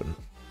stayed open.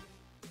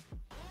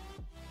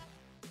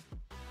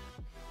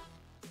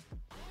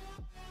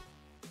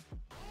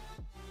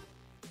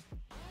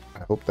 I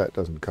hope that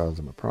doesn't cause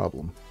him a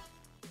problem.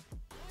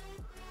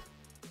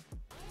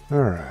 All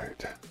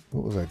right,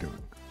 what was I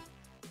doing?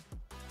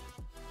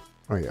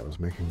 Oh yeah, I was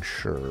making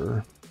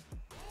sure.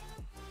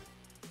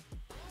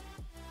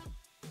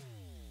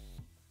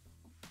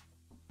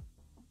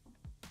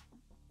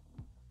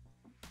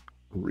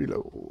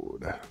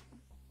 Reload.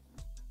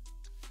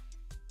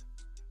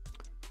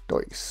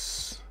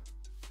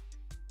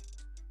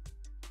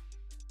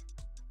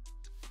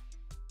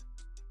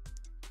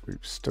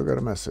 we've still got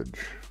a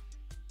message.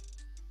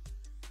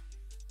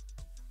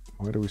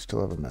 Why do we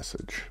still have a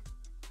message?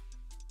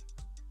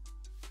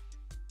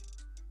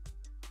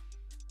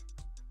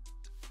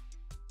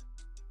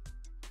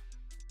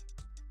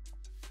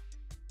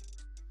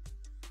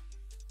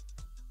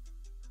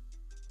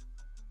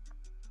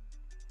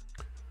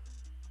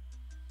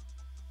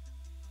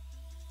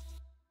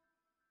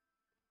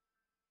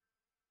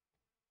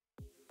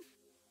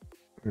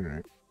 All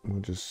right,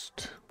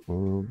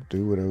 we'll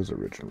do what I was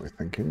originally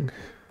thinking.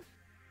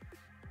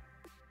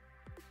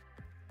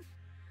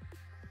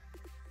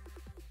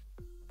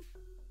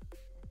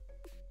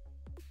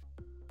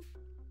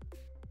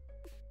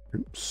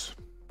 Oops,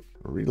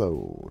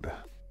 reload.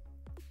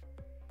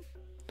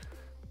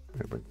 I'm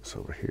gonna bring this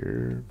over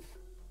here.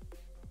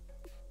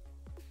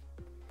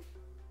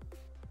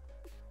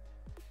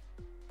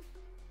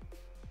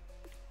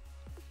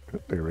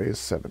 The array is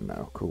 7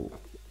 now, cool.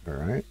 All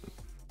right.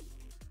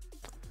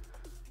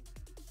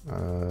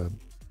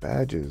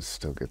 Badges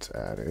still gets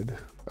added.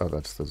 Oh,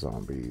 that's the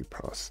zombie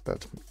process.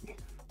 That's me.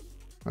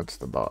 That's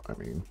the bot, I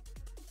mean.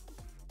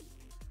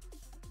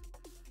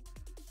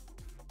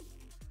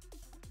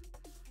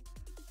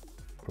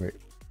 Wait,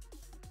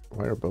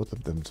 why are both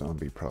of them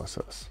zombie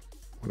process?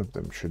 One of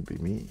them should be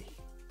me.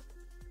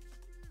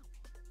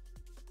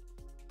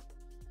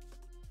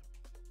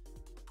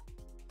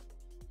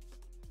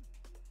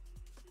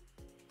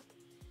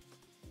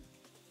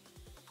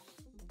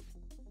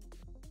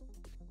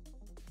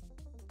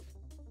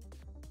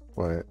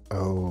 What?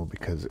 Oh,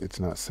 because it's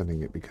not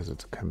sending it because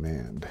it's a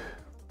command.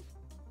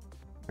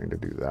 I need to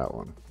do that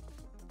one.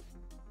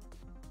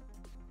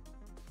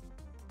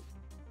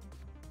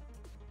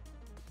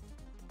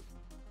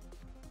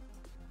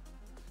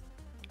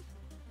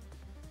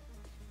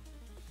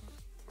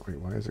 Wait,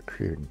 why is it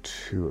creating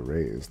 2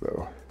 arrays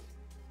though?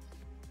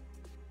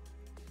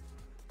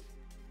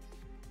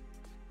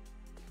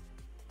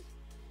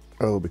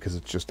 Oh, because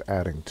it's just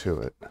adding to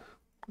it.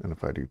 And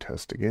if I do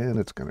test again,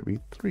 it's going to be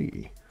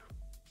 3.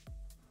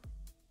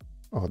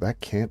 Oh,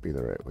 that can't be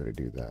the right way to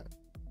do that.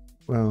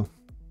 Well,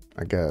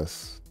 I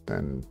guess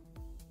then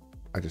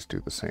I just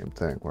do the same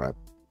thing where I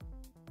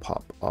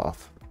pop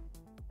off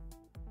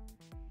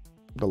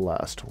the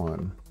last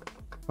one.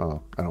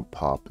 Oh, I don't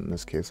pop. In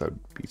this case, I'd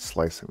be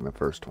slicing the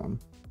first one.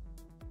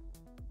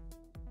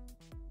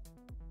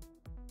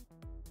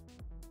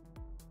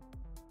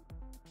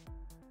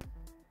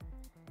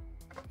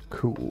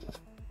 Cool.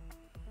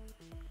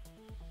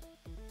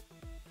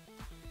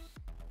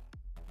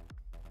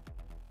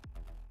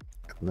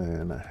 And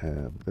then I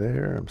have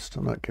there, I'm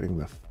still not getting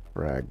the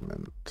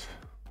fragment.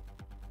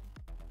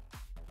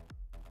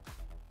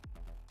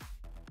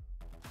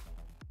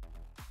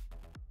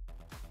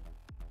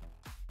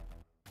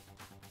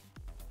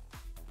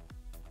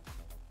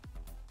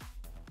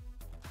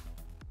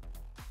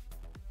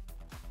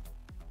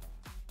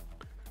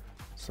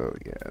 So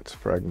yeah, it's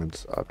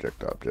fragments,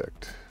 object,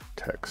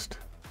 text.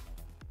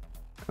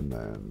 And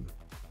then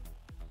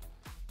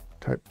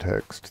type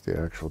text, the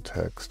actual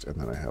text, and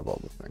then I have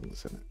all the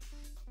things in it.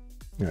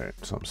 All right,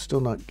 so I'm still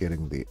not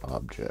getting the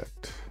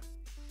object.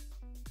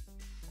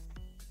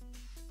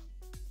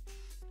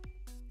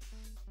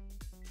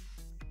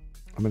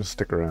 I'm gonna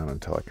stick around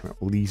until I can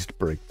at least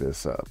break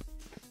this up,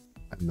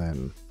 and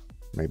then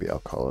maybe I'll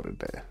call it a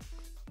day.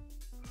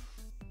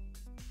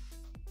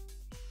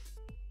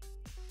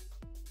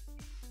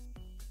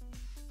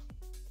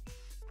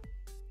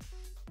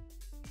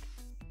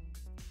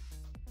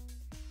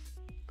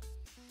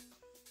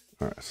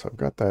 All right, so I've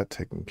got that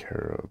taken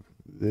care of.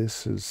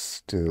 This is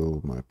still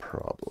my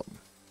problem.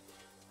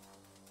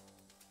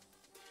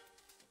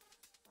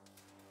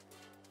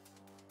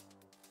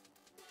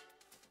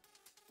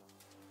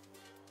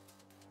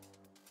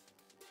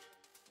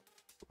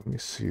 Let me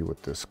see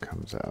what this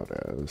comes out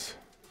as.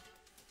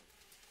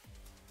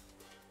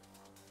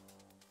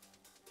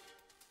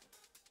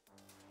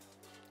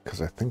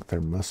 Because I think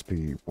there must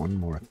be one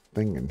more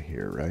thing in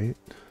here, right?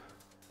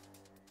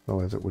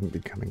 Otherwise it wouldn't be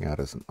coming out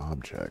as an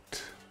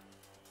object.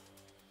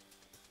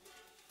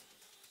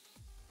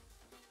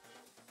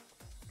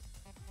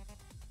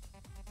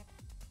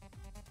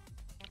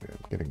 Okay,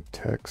 I'm getting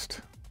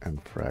text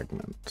and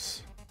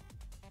fragments.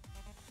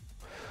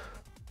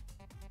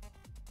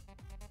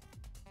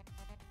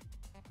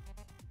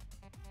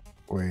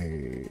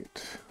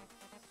 Wait.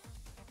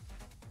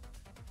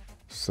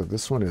 So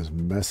this one is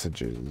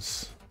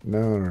messages.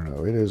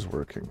 No, it is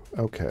working.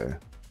 Okay.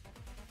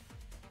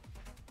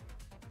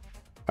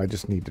 I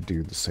just need to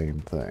do the same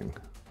thing.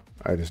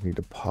 I just need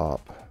to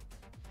pop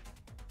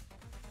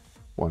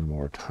one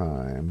more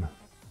time.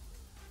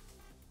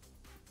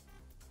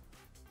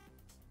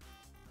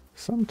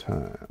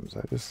 Sometimes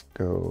I just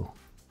go,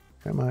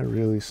 am I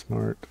really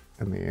smart?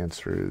 And the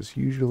answer is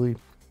usually,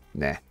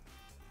 nah.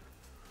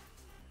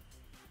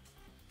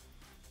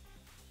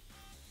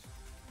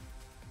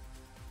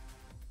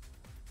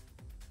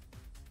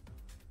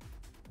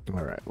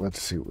 All right,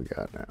 let's see what we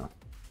got now.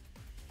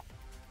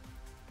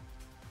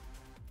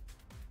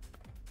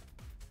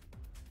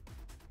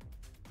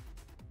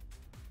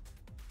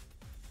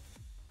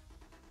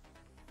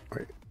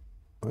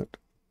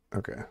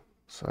 Okay,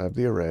 so I have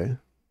the array.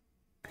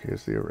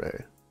 Here's the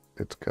array.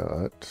 It's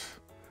got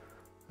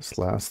this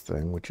last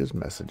thing, which is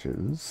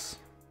messages.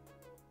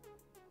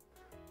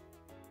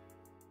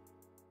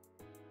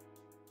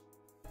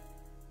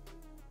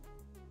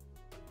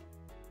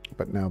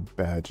 But now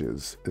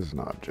badges is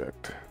an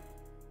object.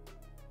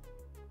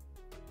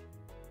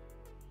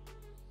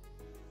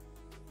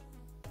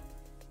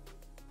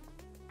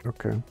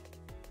 Okay.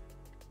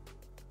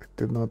 It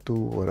did not do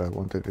what I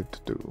wanted it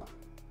to do.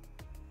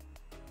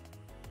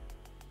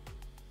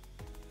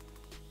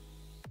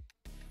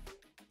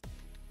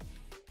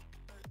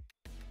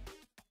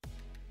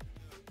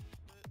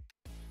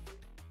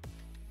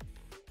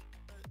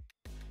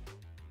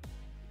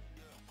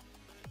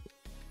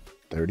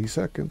 "30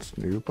 seconds,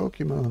 new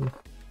Pokemon."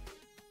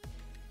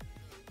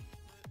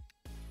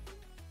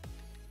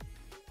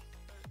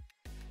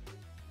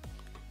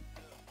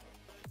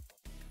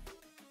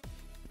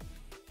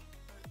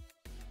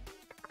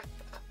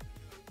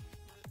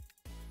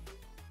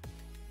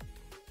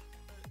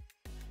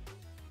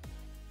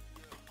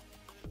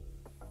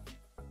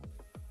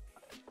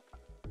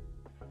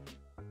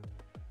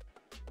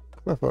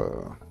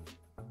 Clever.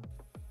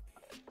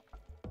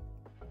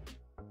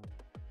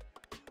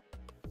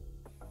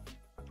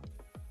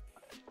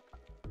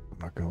 I'm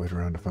not gonna wait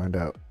around to find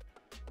out.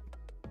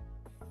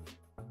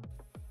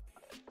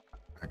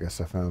 I guess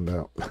I found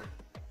out.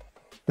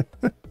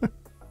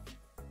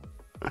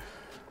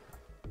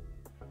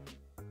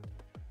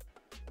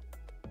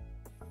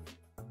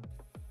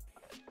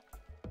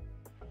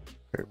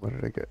 Okay, what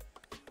did I get?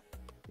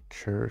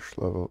 Cherish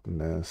level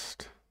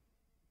nest.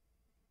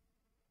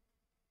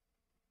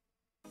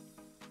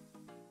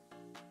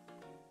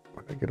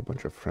 Why did I get a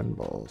bunch of friend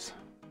balls?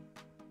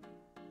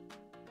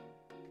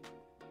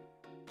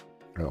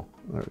 Oh,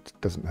 it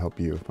doesn't help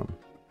you if I'm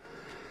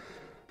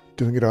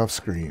doing it off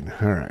screen.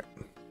 All right.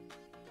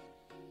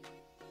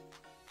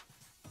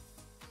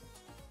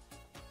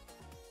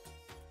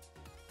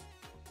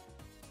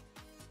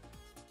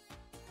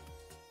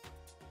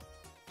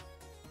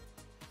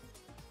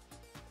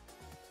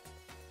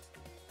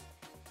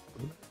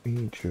 Let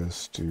me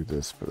just do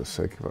this for the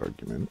sake of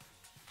argument.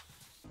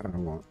 I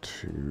want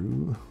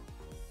to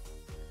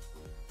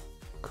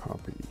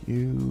copy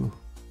you.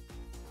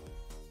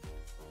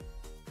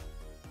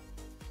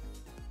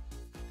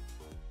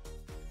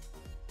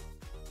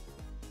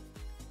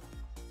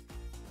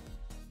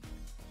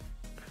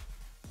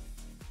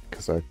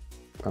 Because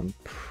I'm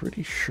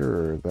pretty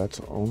sure that's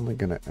only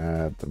going to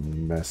add the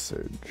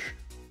message.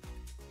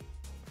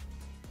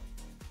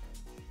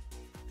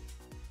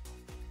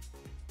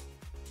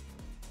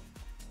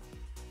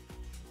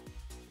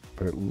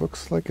 But it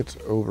looks like it's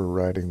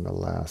overriding the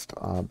last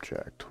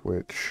object,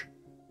 which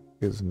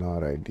is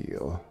not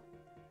ideal.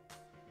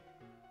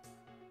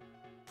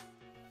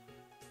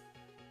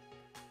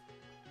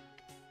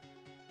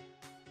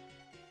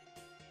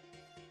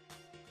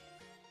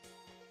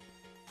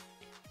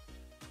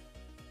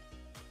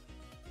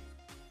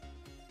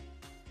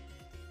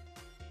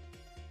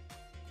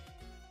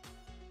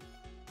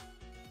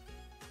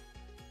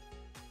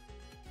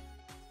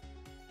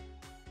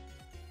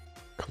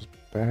 Because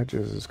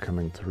badges is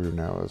coming through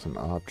now as an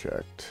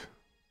object.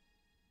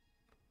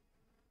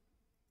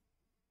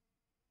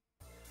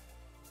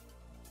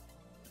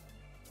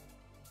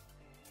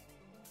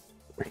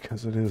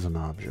 Because it is an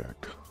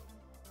object.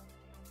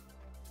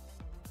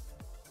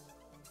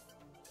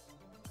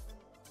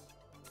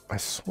 I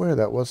swear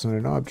that wasn't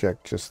an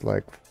object just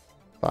like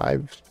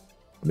 5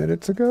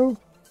 minutes ago.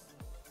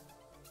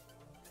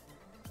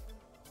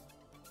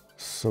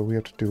 So we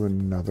have to do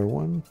another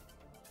one.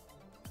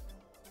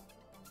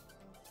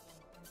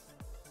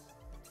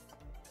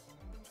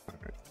 All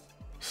right.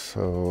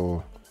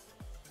 So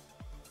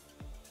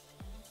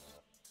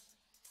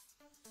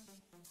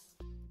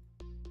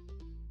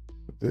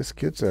this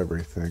gets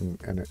everything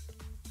and it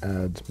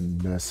adds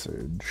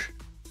message.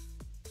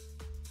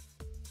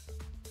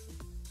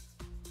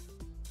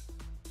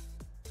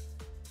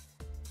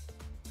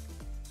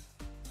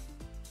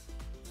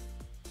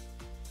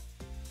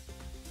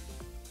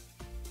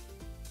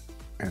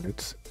 And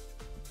its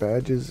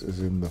badges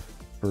is in the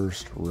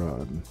first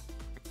run.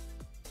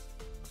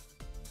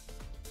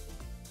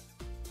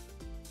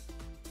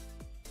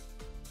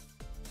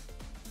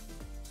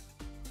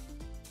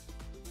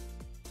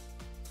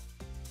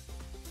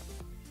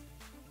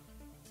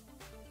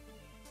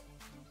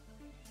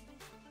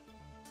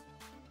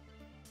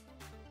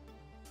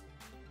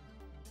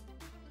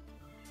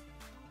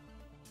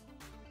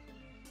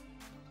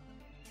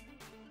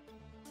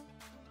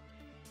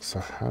 So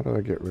how do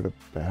I get rid of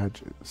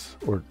badges?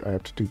 Or I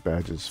have to do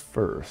badges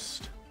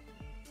first.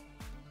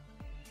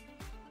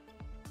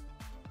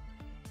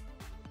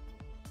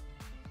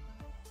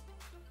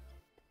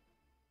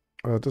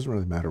 Well, it doesn't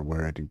really matter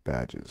where I do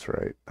badges,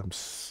 right?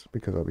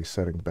 Because I'll be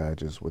setting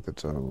badges with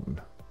its own.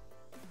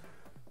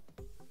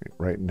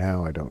 Right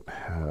now I don't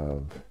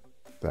have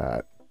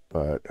that,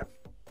 but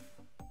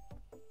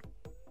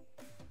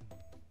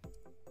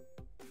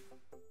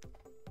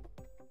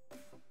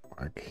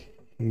like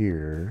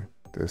here,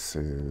 this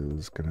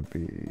is going to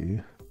be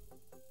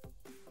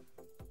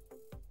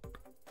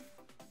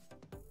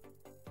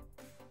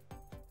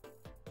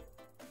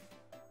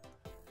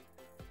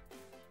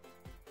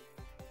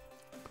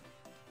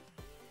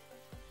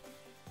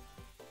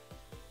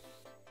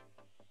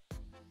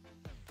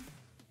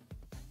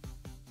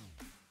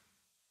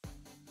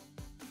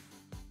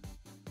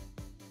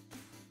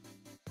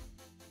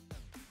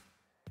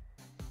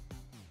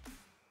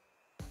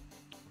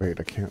wait,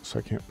 I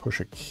can't push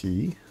a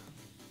key?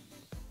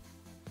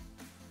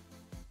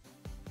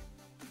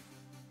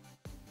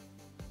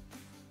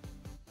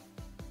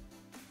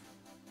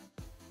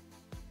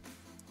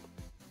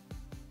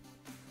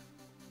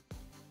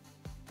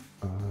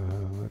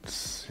 Let's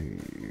see.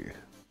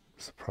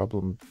 Is the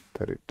problem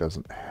that it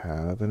doesn't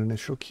have an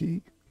initial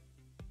key?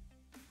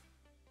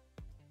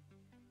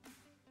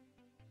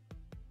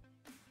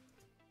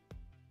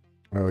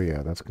 Oh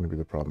yeah, that's going to be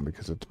the problem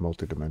because it's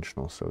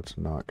multidimensional, so it's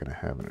not going to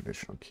have an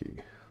additional key.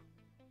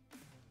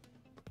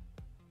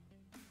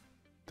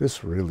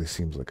 This really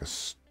seems like a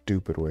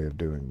stupid way of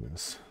doing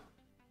this.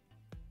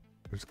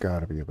 There's got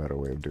to be a better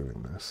way of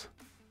doing this.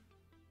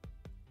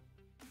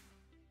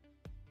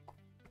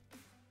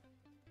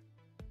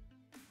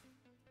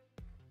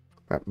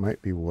 That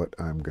might be what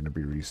I'm going to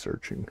be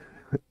researching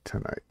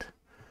tonight.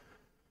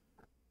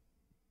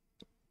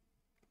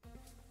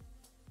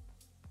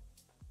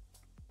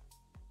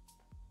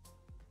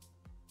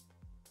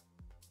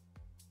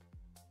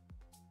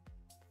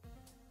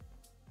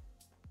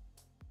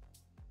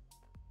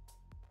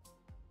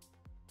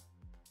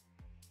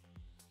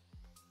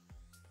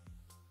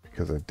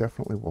 Because I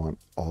definitely want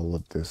all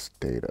of this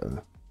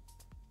data.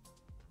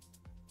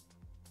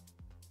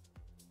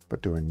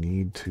 But do I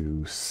need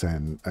to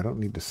send, I don't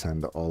need to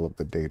send all of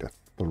the data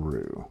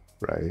through,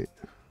 right?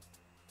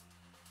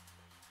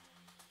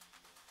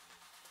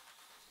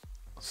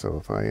 So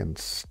if I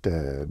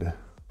instead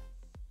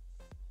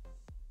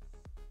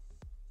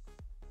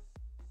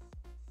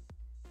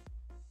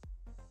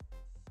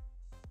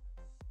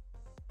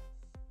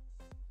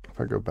if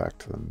I go back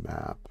to the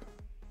map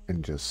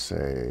and just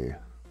say,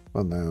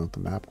 well, no, the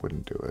map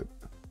wouldn't do it.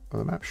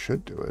 Well, the map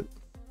should do it,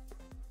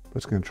 but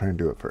it's going to try and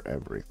do it for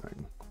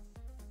everything.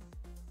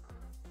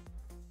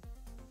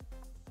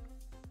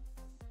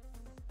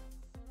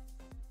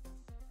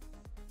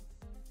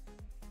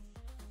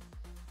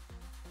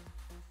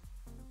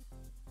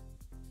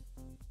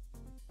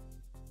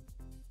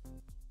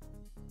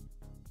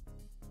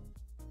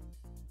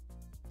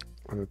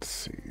 Let's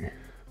see.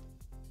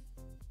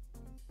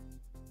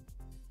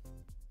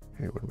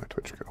 Hey, where did my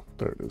Twitch go?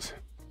 There it is.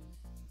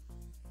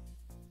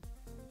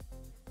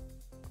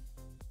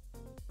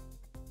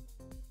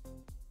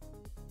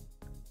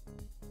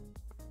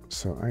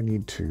 So I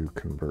need to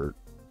convert.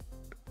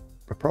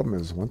 The problem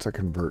is once I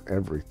convert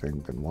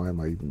everything, then why am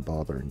I even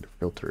bothering to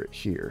filter it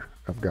here?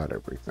 I've got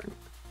everything.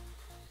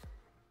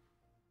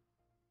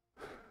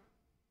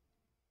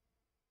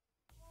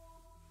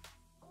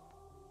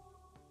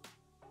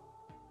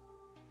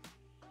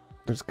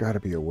 There's got to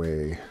be a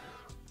way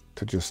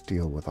to just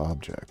deal with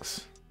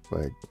objects.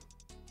 Like,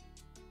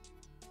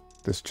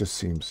 this just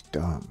seems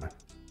dumb.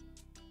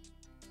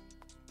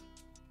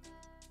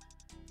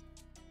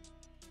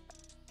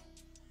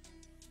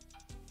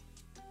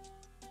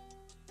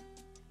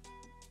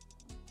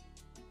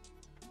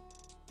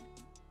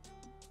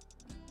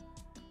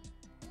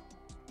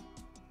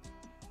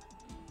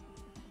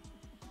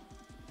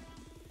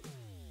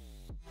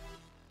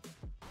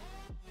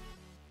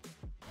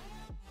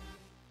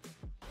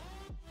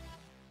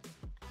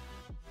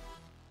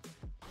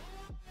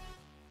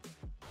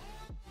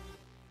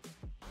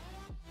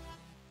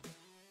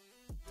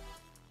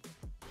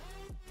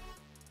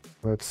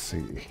 Let's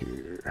see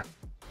here.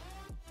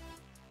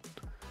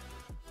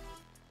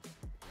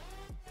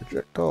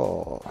 Project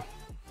all.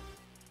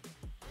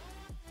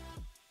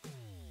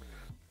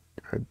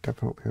 I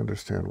definitely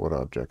understand what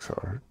objects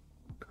are.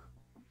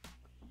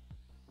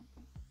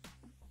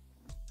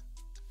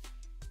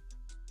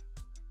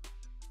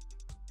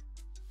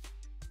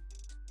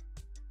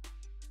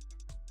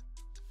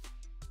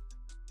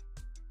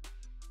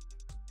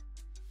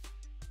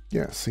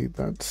 Yeah, see,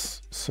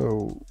 that's,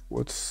 so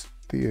what's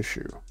the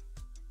issue?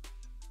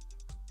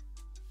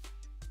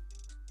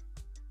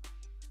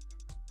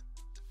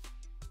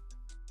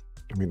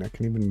 I mean, I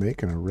can even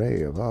make an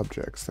array of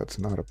objects. That's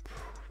not a,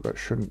 that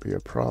shouldn't be a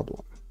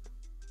problem.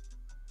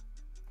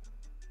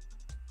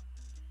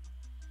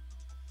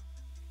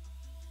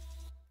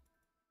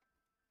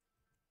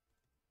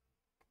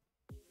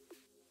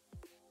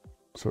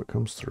 So it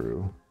comes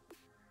through.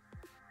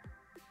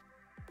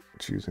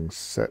 It's using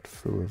set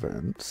foo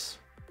events,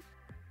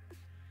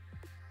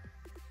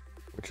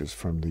 which is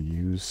from the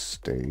use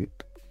state.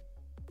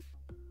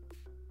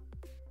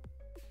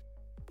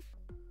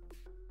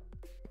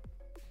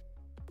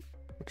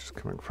 Which is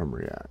coming from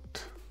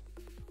React.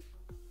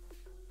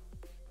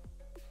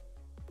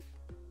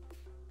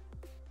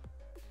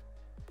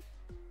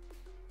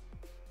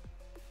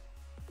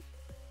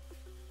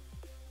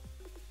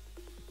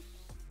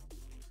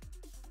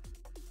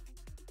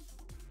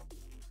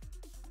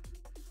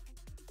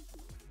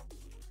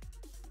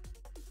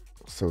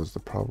 So is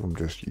the problem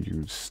just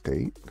use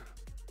state?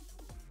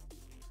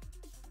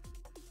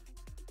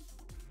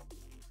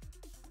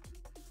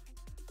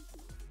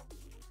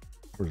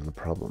 Or is the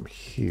problem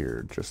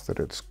here just that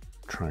it's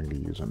trying to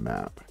use a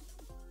map?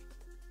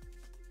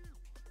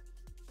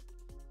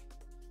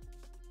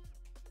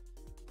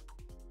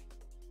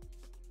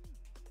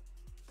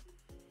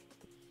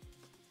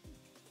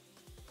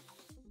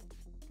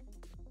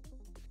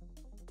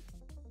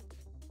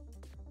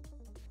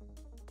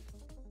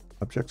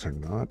 Objects are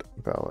not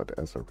valid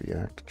as a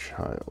React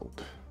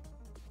child.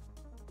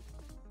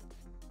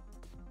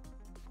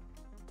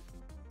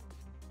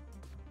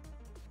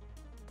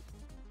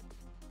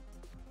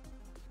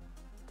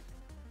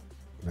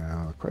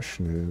 Now the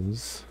question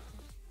is,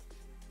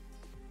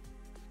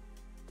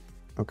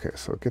 okay,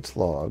 so it gets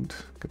logged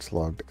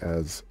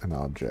as an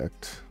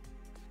object.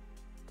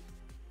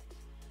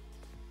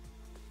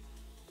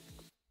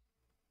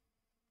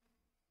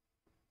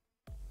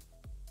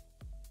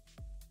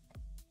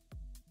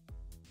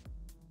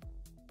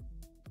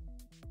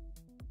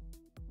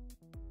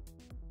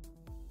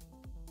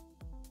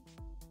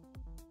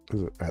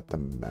 Is it at the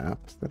map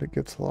that it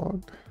gets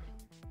logged?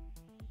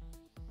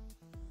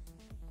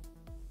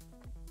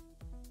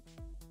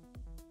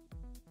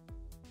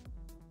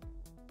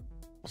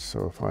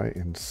 So if I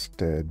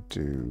instead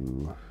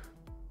do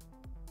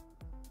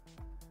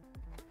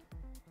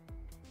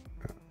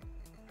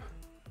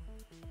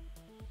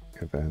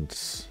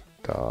events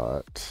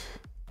dot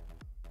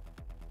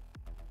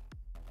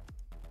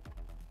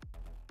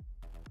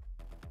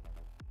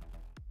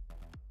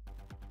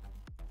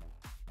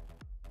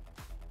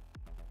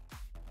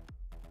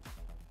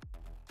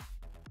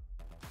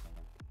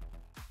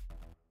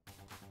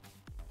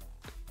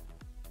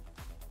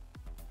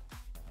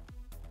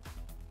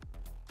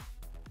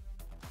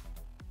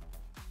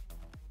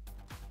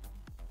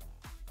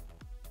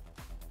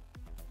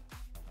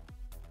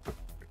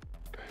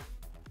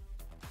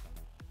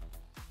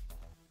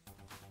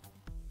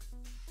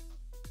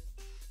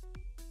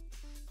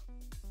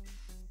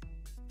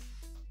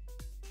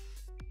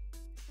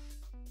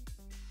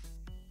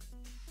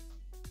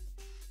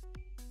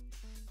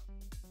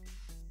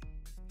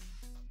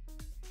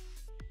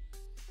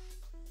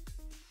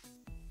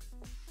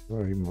I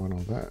don't even want all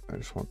that. I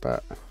just want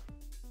that.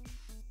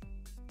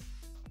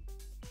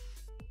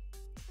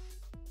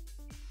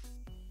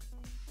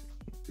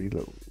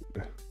 Reload.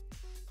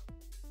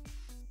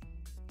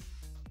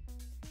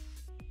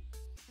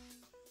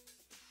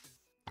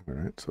 All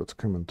right, so it's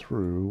coming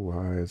through.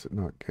 Why is it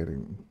not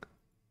getting?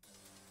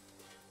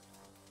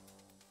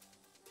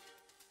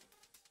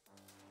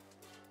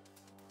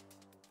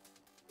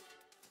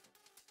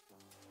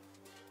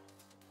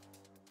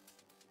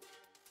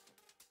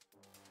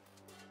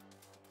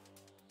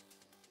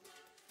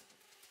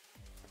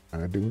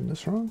 Am I doing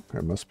this wrong?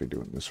 I must be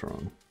doing this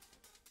wrong.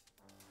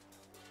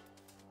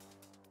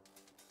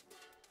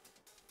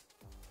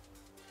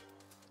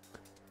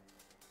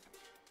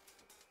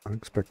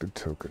 Unexpected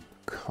token,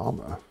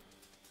 comma.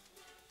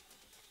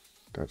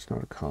 That's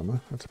not a comma,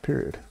 that's a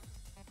period.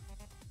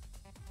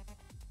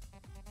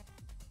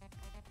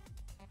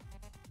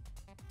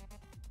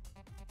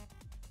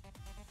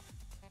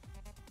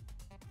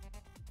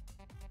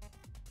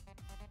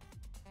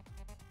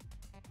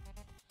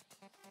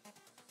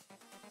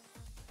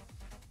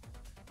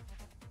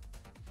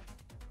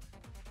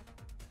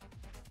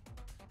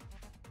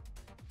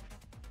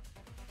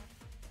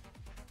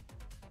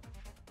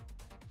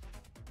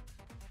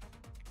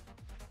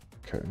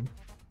 Okay.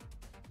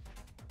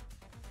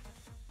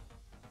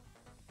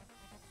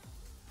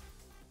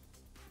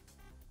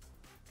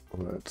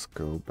 Let's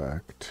go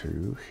back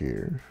to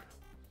here.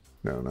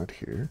 No, not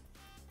here.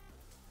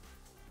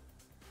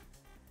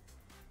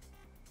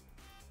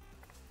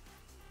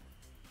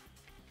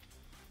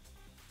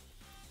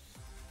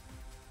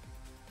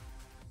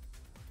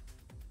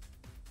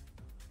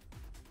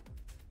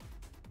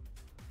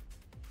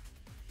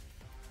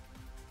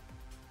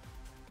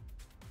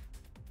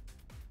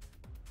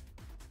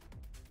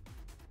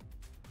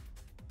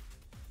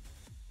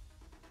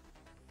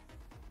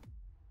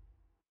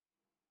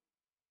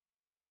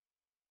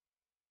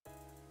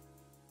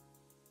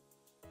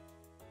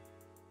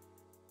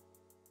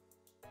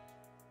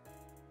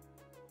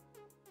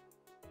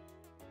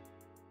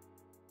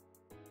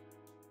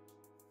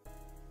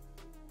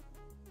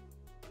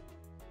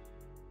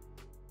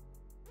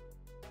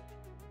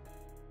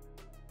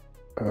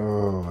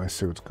 Oh, I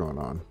see what's going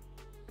on.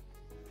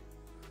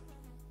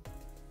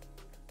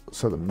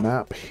 So the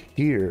map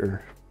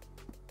here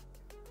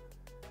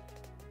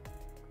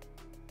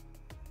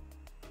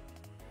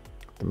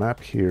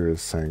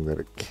is saying that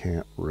it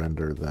can't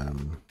render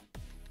them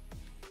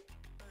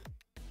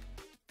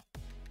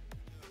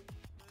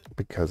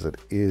because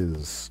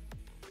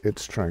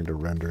it's trying to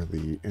render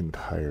the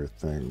entire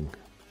thing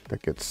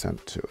that gets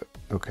sent to it.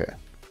 Okay.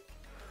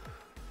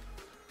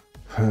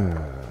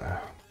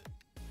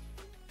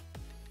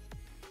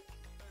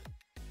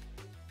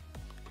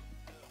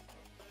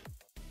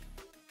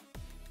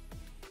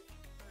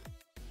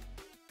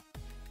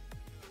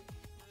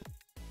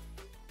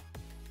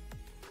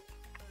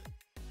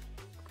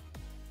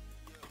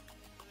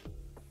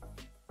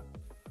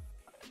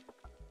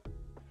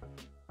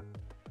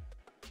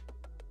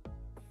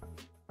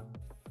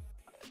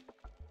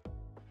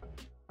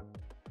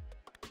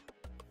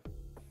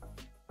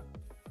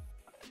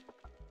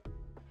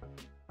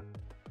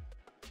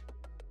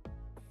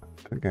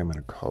 think I'm going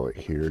to call it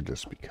here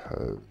just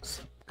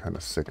because I'm kind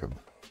of sick of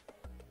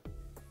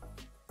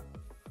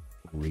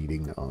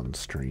reading on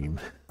stream.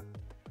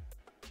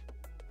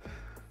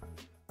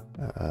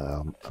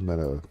 I'm going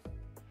to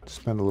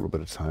spend a little bit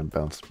of time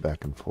bouncing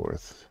back and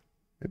forth.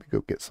 Maybe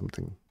go get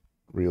something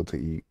real to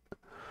eat.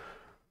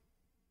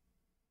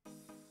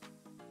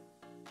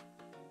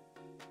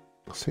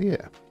 So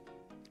yeah,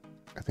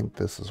 I think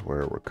this is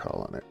where we're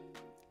calling it.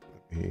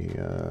 Let me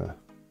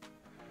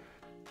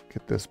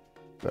get this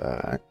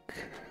back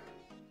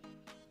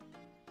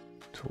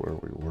to where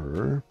we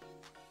were.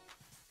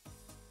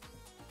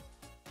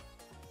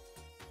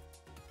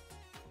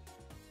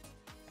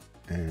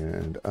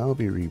 And I'll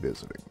be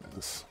revisiting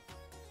this.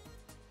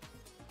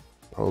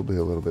 Probably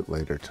a little bit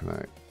later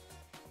tonight.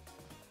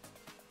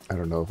 I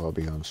don't know if I'll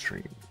be on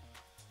stream.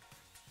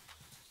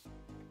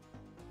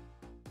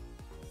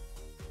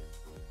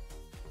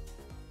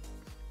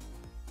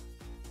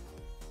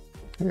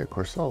 Hey,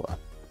 Corsola.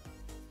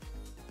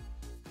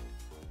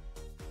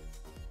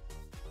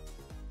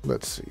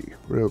 Let's see,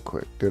 real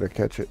quick. Did I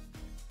catch it?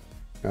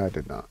 I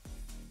did not.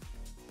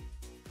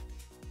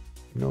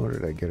 Nor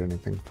did I get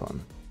anything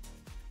fun.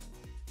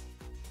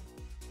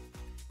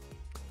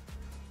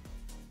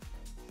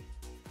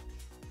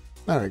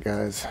 Alright,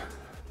 guys.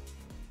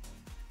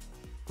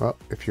 Well,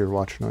 if you're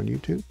watching on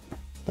YouTube,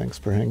 thanks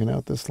for hanging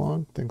out this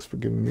long. Thanks for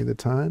giving me the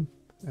time.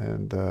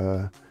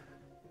 And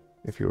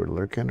if you were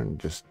lurking and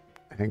just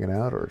hanging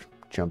out or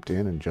jumped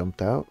in and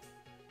jumped out,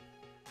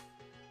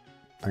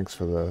 thanks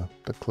for the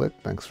click.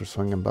 Thanks for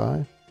swinging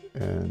by.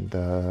 And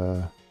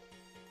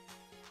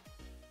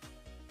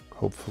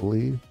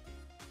hopefully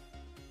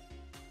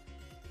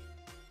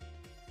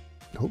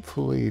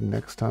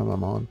next time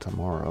I'm on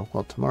tomorrow.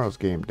 Well, tomorrow's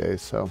game day,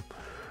 so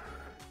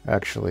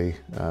actually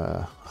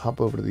hop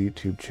over to the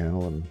YouTube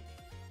channel, and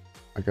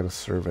I got a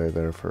survey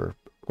there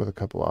with a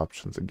couple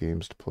options of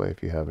games to play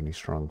if you have any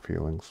strong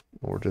feelings,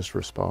 or just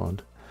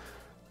respond.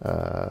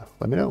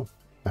 Let me know.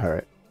 All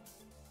right.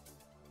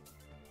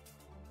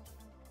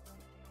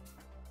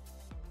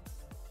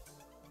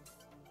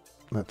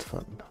 That's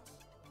fun.